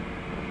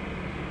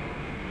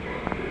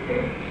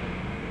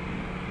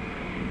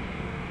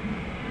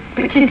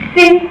 But you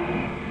see,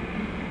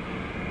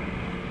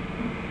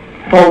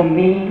 for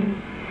me,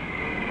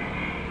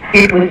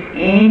 it was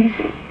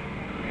easy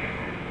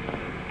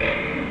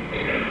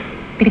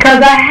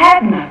because I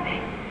had nothing.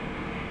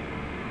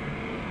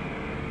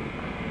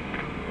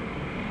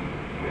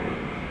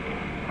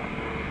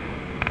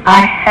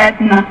 I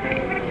had nothing.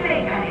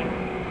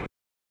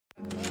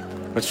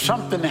 But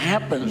something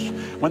happens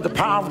when the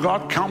power of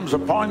God comes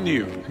upon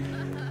you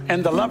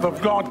and the love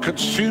of God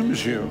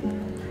consumes you.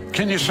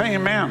 Can you say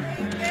amen?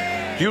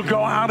 You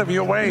go out of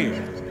your way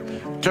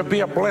to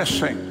be a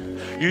blessing.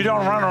 You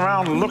don't run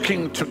around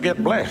looking to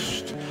get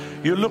blessed.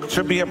 You look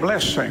to be a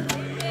blessing.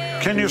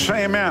 Can you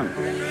say amen?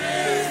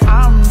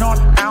 I'm not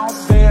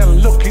out there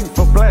looking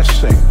for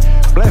blessing.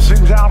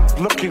 Blessing's out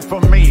looking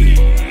for me.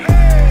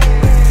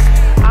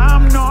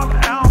 I'm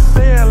not out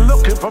there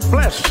looking for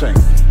blessing.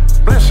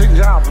 Blessing's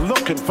out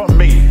looking for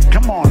me.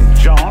 Come on,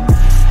 John.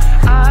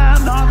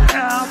 I'm not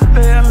out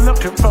there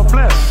looking for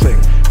blessing.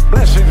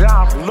 Blessing's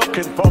out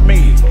looking for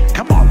me.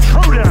 Come on,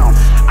 throw down.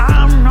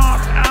 I'm not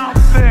out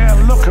there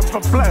looking for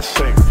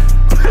blessing.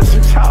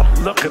 Blessing's out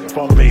looking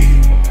for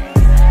me.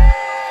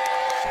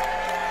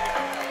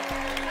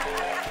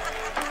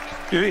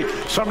 You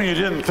see, some of you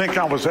didn't think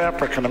I was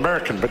African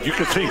American, but you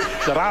can see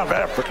that I'm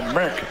African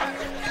American.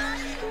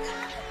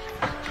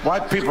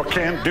 White people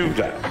can't do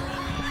that.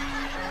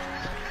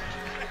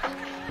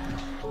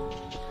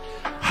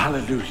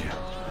 Hallelujah.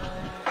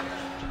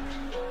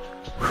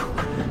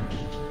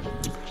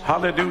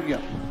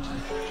 Hallelujah.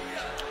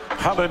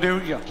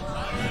 Hallelujah.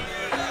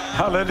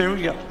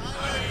 Hallelujah.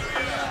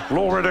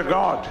 Glory to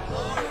God.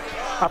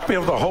 I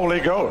feel the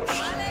Holy Ghost.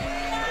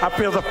 I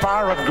feel the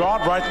fire of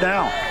God right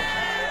now.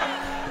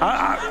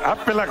 I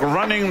feel like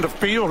running the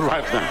field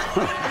right now.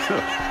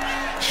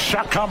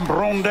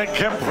 Shakambronde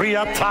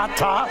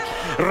kepriatata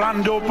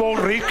randobo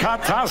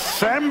ricata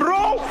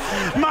sembro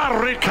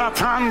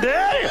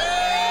maricatande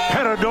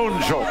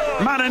peradonjo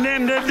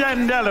mananende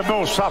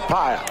dendelebo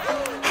sapaya.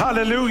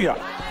 Hallelujah.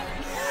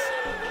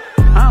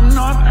 I'm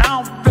not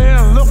out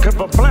there looking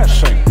for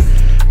blessing.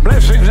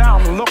 Blessing's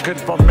out looking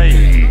for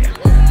me.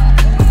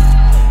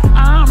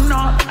 I'm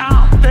not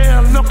out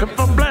there looking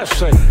for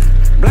blessing.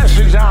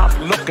 Blessing's out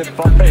looking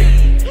for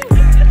me.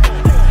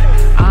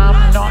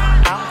 I'm not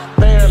out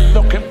there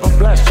looking for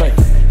blessing.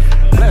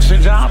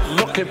 Blessing's out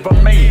looking for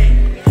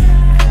me.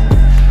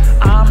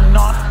 I'm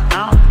not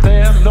out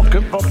there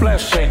looking for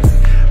blessing.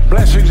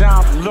 Blessing's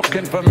out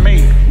looking for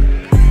me.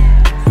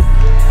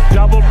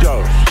 Double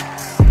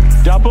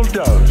dose. Double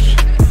dose.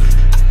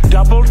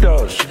 Double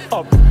dose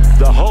of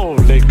the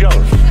Holy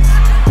Ghost.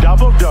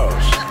 Double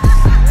dose.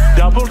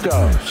 Double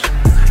dose.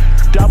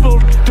 Double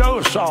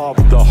dose of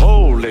the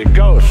Holy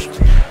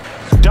Ghost.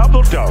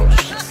 Double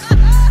dose.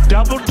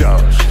 Double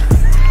dose.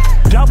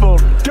 Double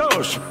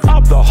dose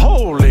of the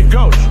Holy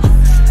Ghost.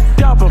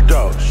 Double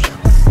dose.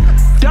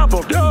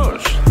 Double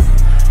dose.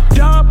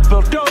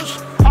 Double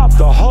dose of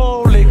the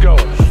Holy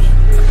Ghost.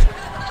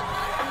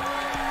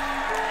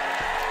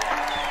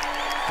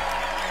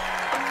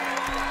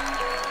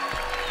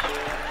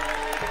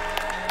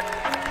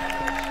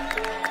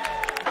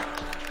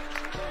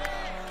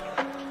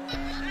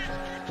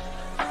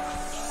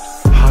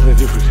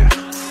 Hallelujah.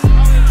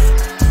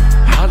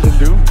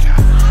 Hallelujah.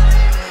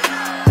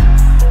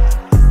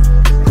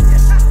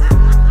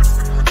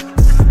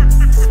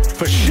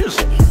 For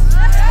shizzle.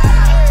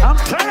 I'm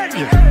telling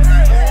you.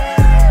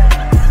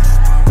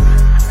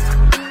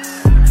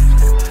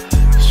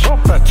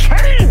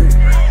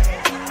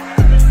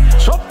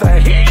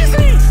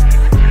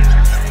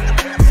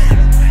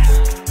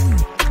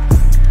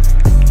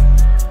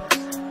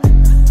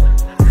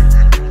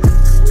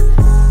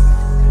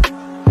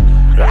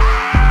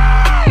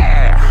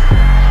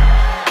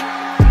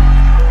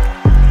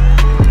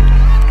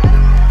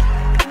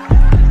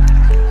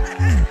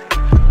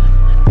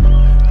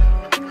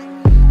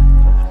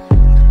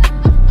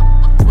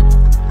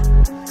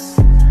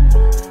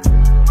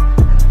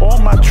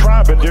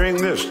 doing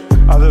this.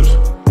 Others,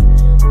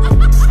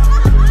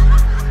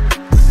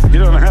 you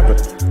don't have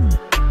it.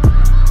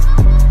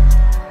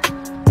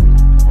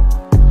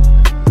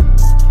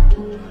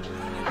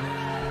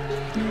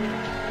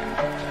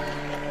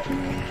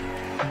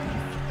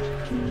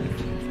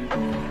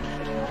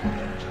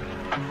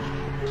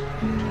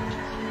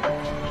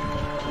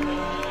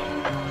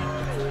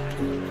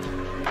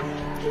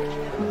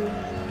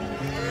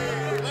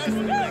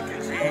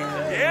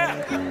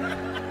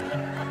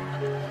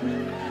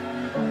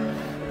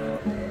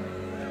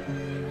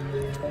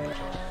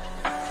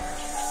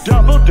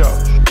 Double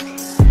dose,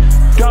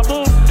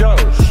 double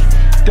dose,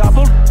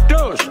 double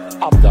dose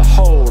of the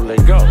Holy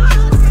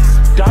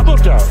Ghost. Double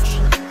dose,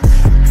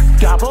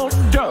 double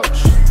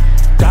dose,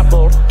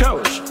 double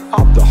dose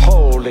of the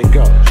Holy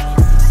Ghost.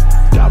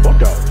 Double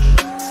dose,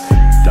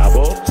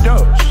 double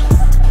dose,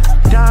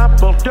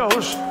 double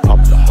dose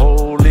of the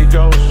Holy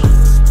Ghost.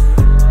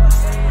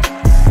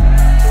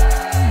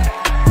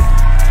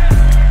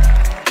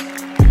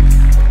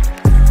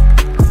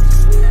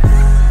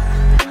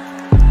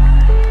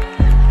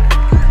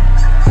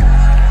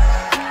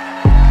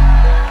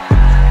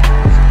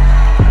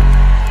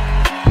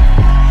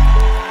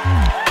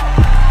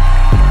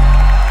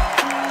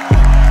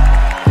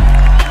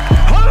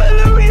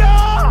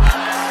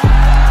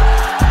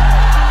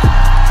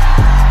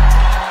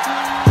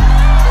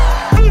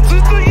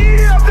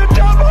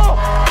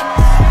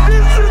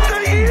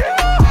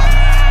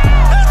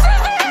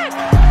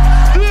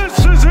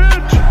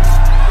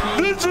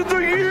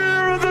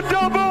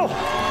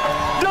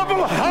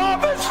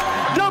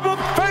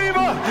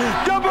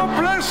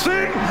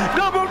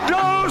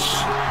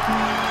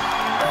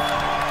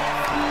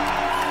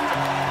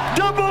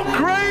 Double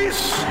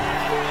grace,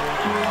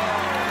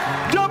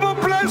 double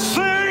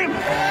blessing,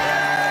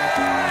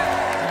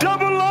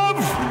 double love.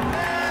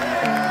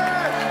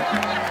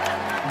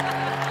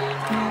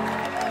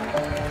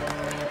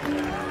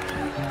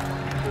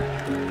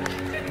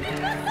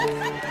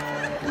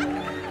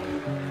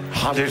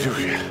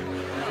 Hallelujah,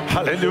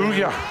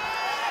 hallelujah,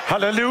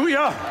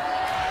 hallelujah,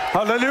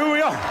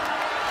 hallelujah,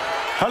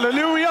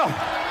 hallelujah,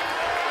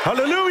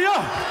 hallelujah,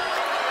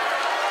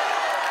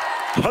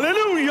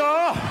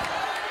 hallelujah.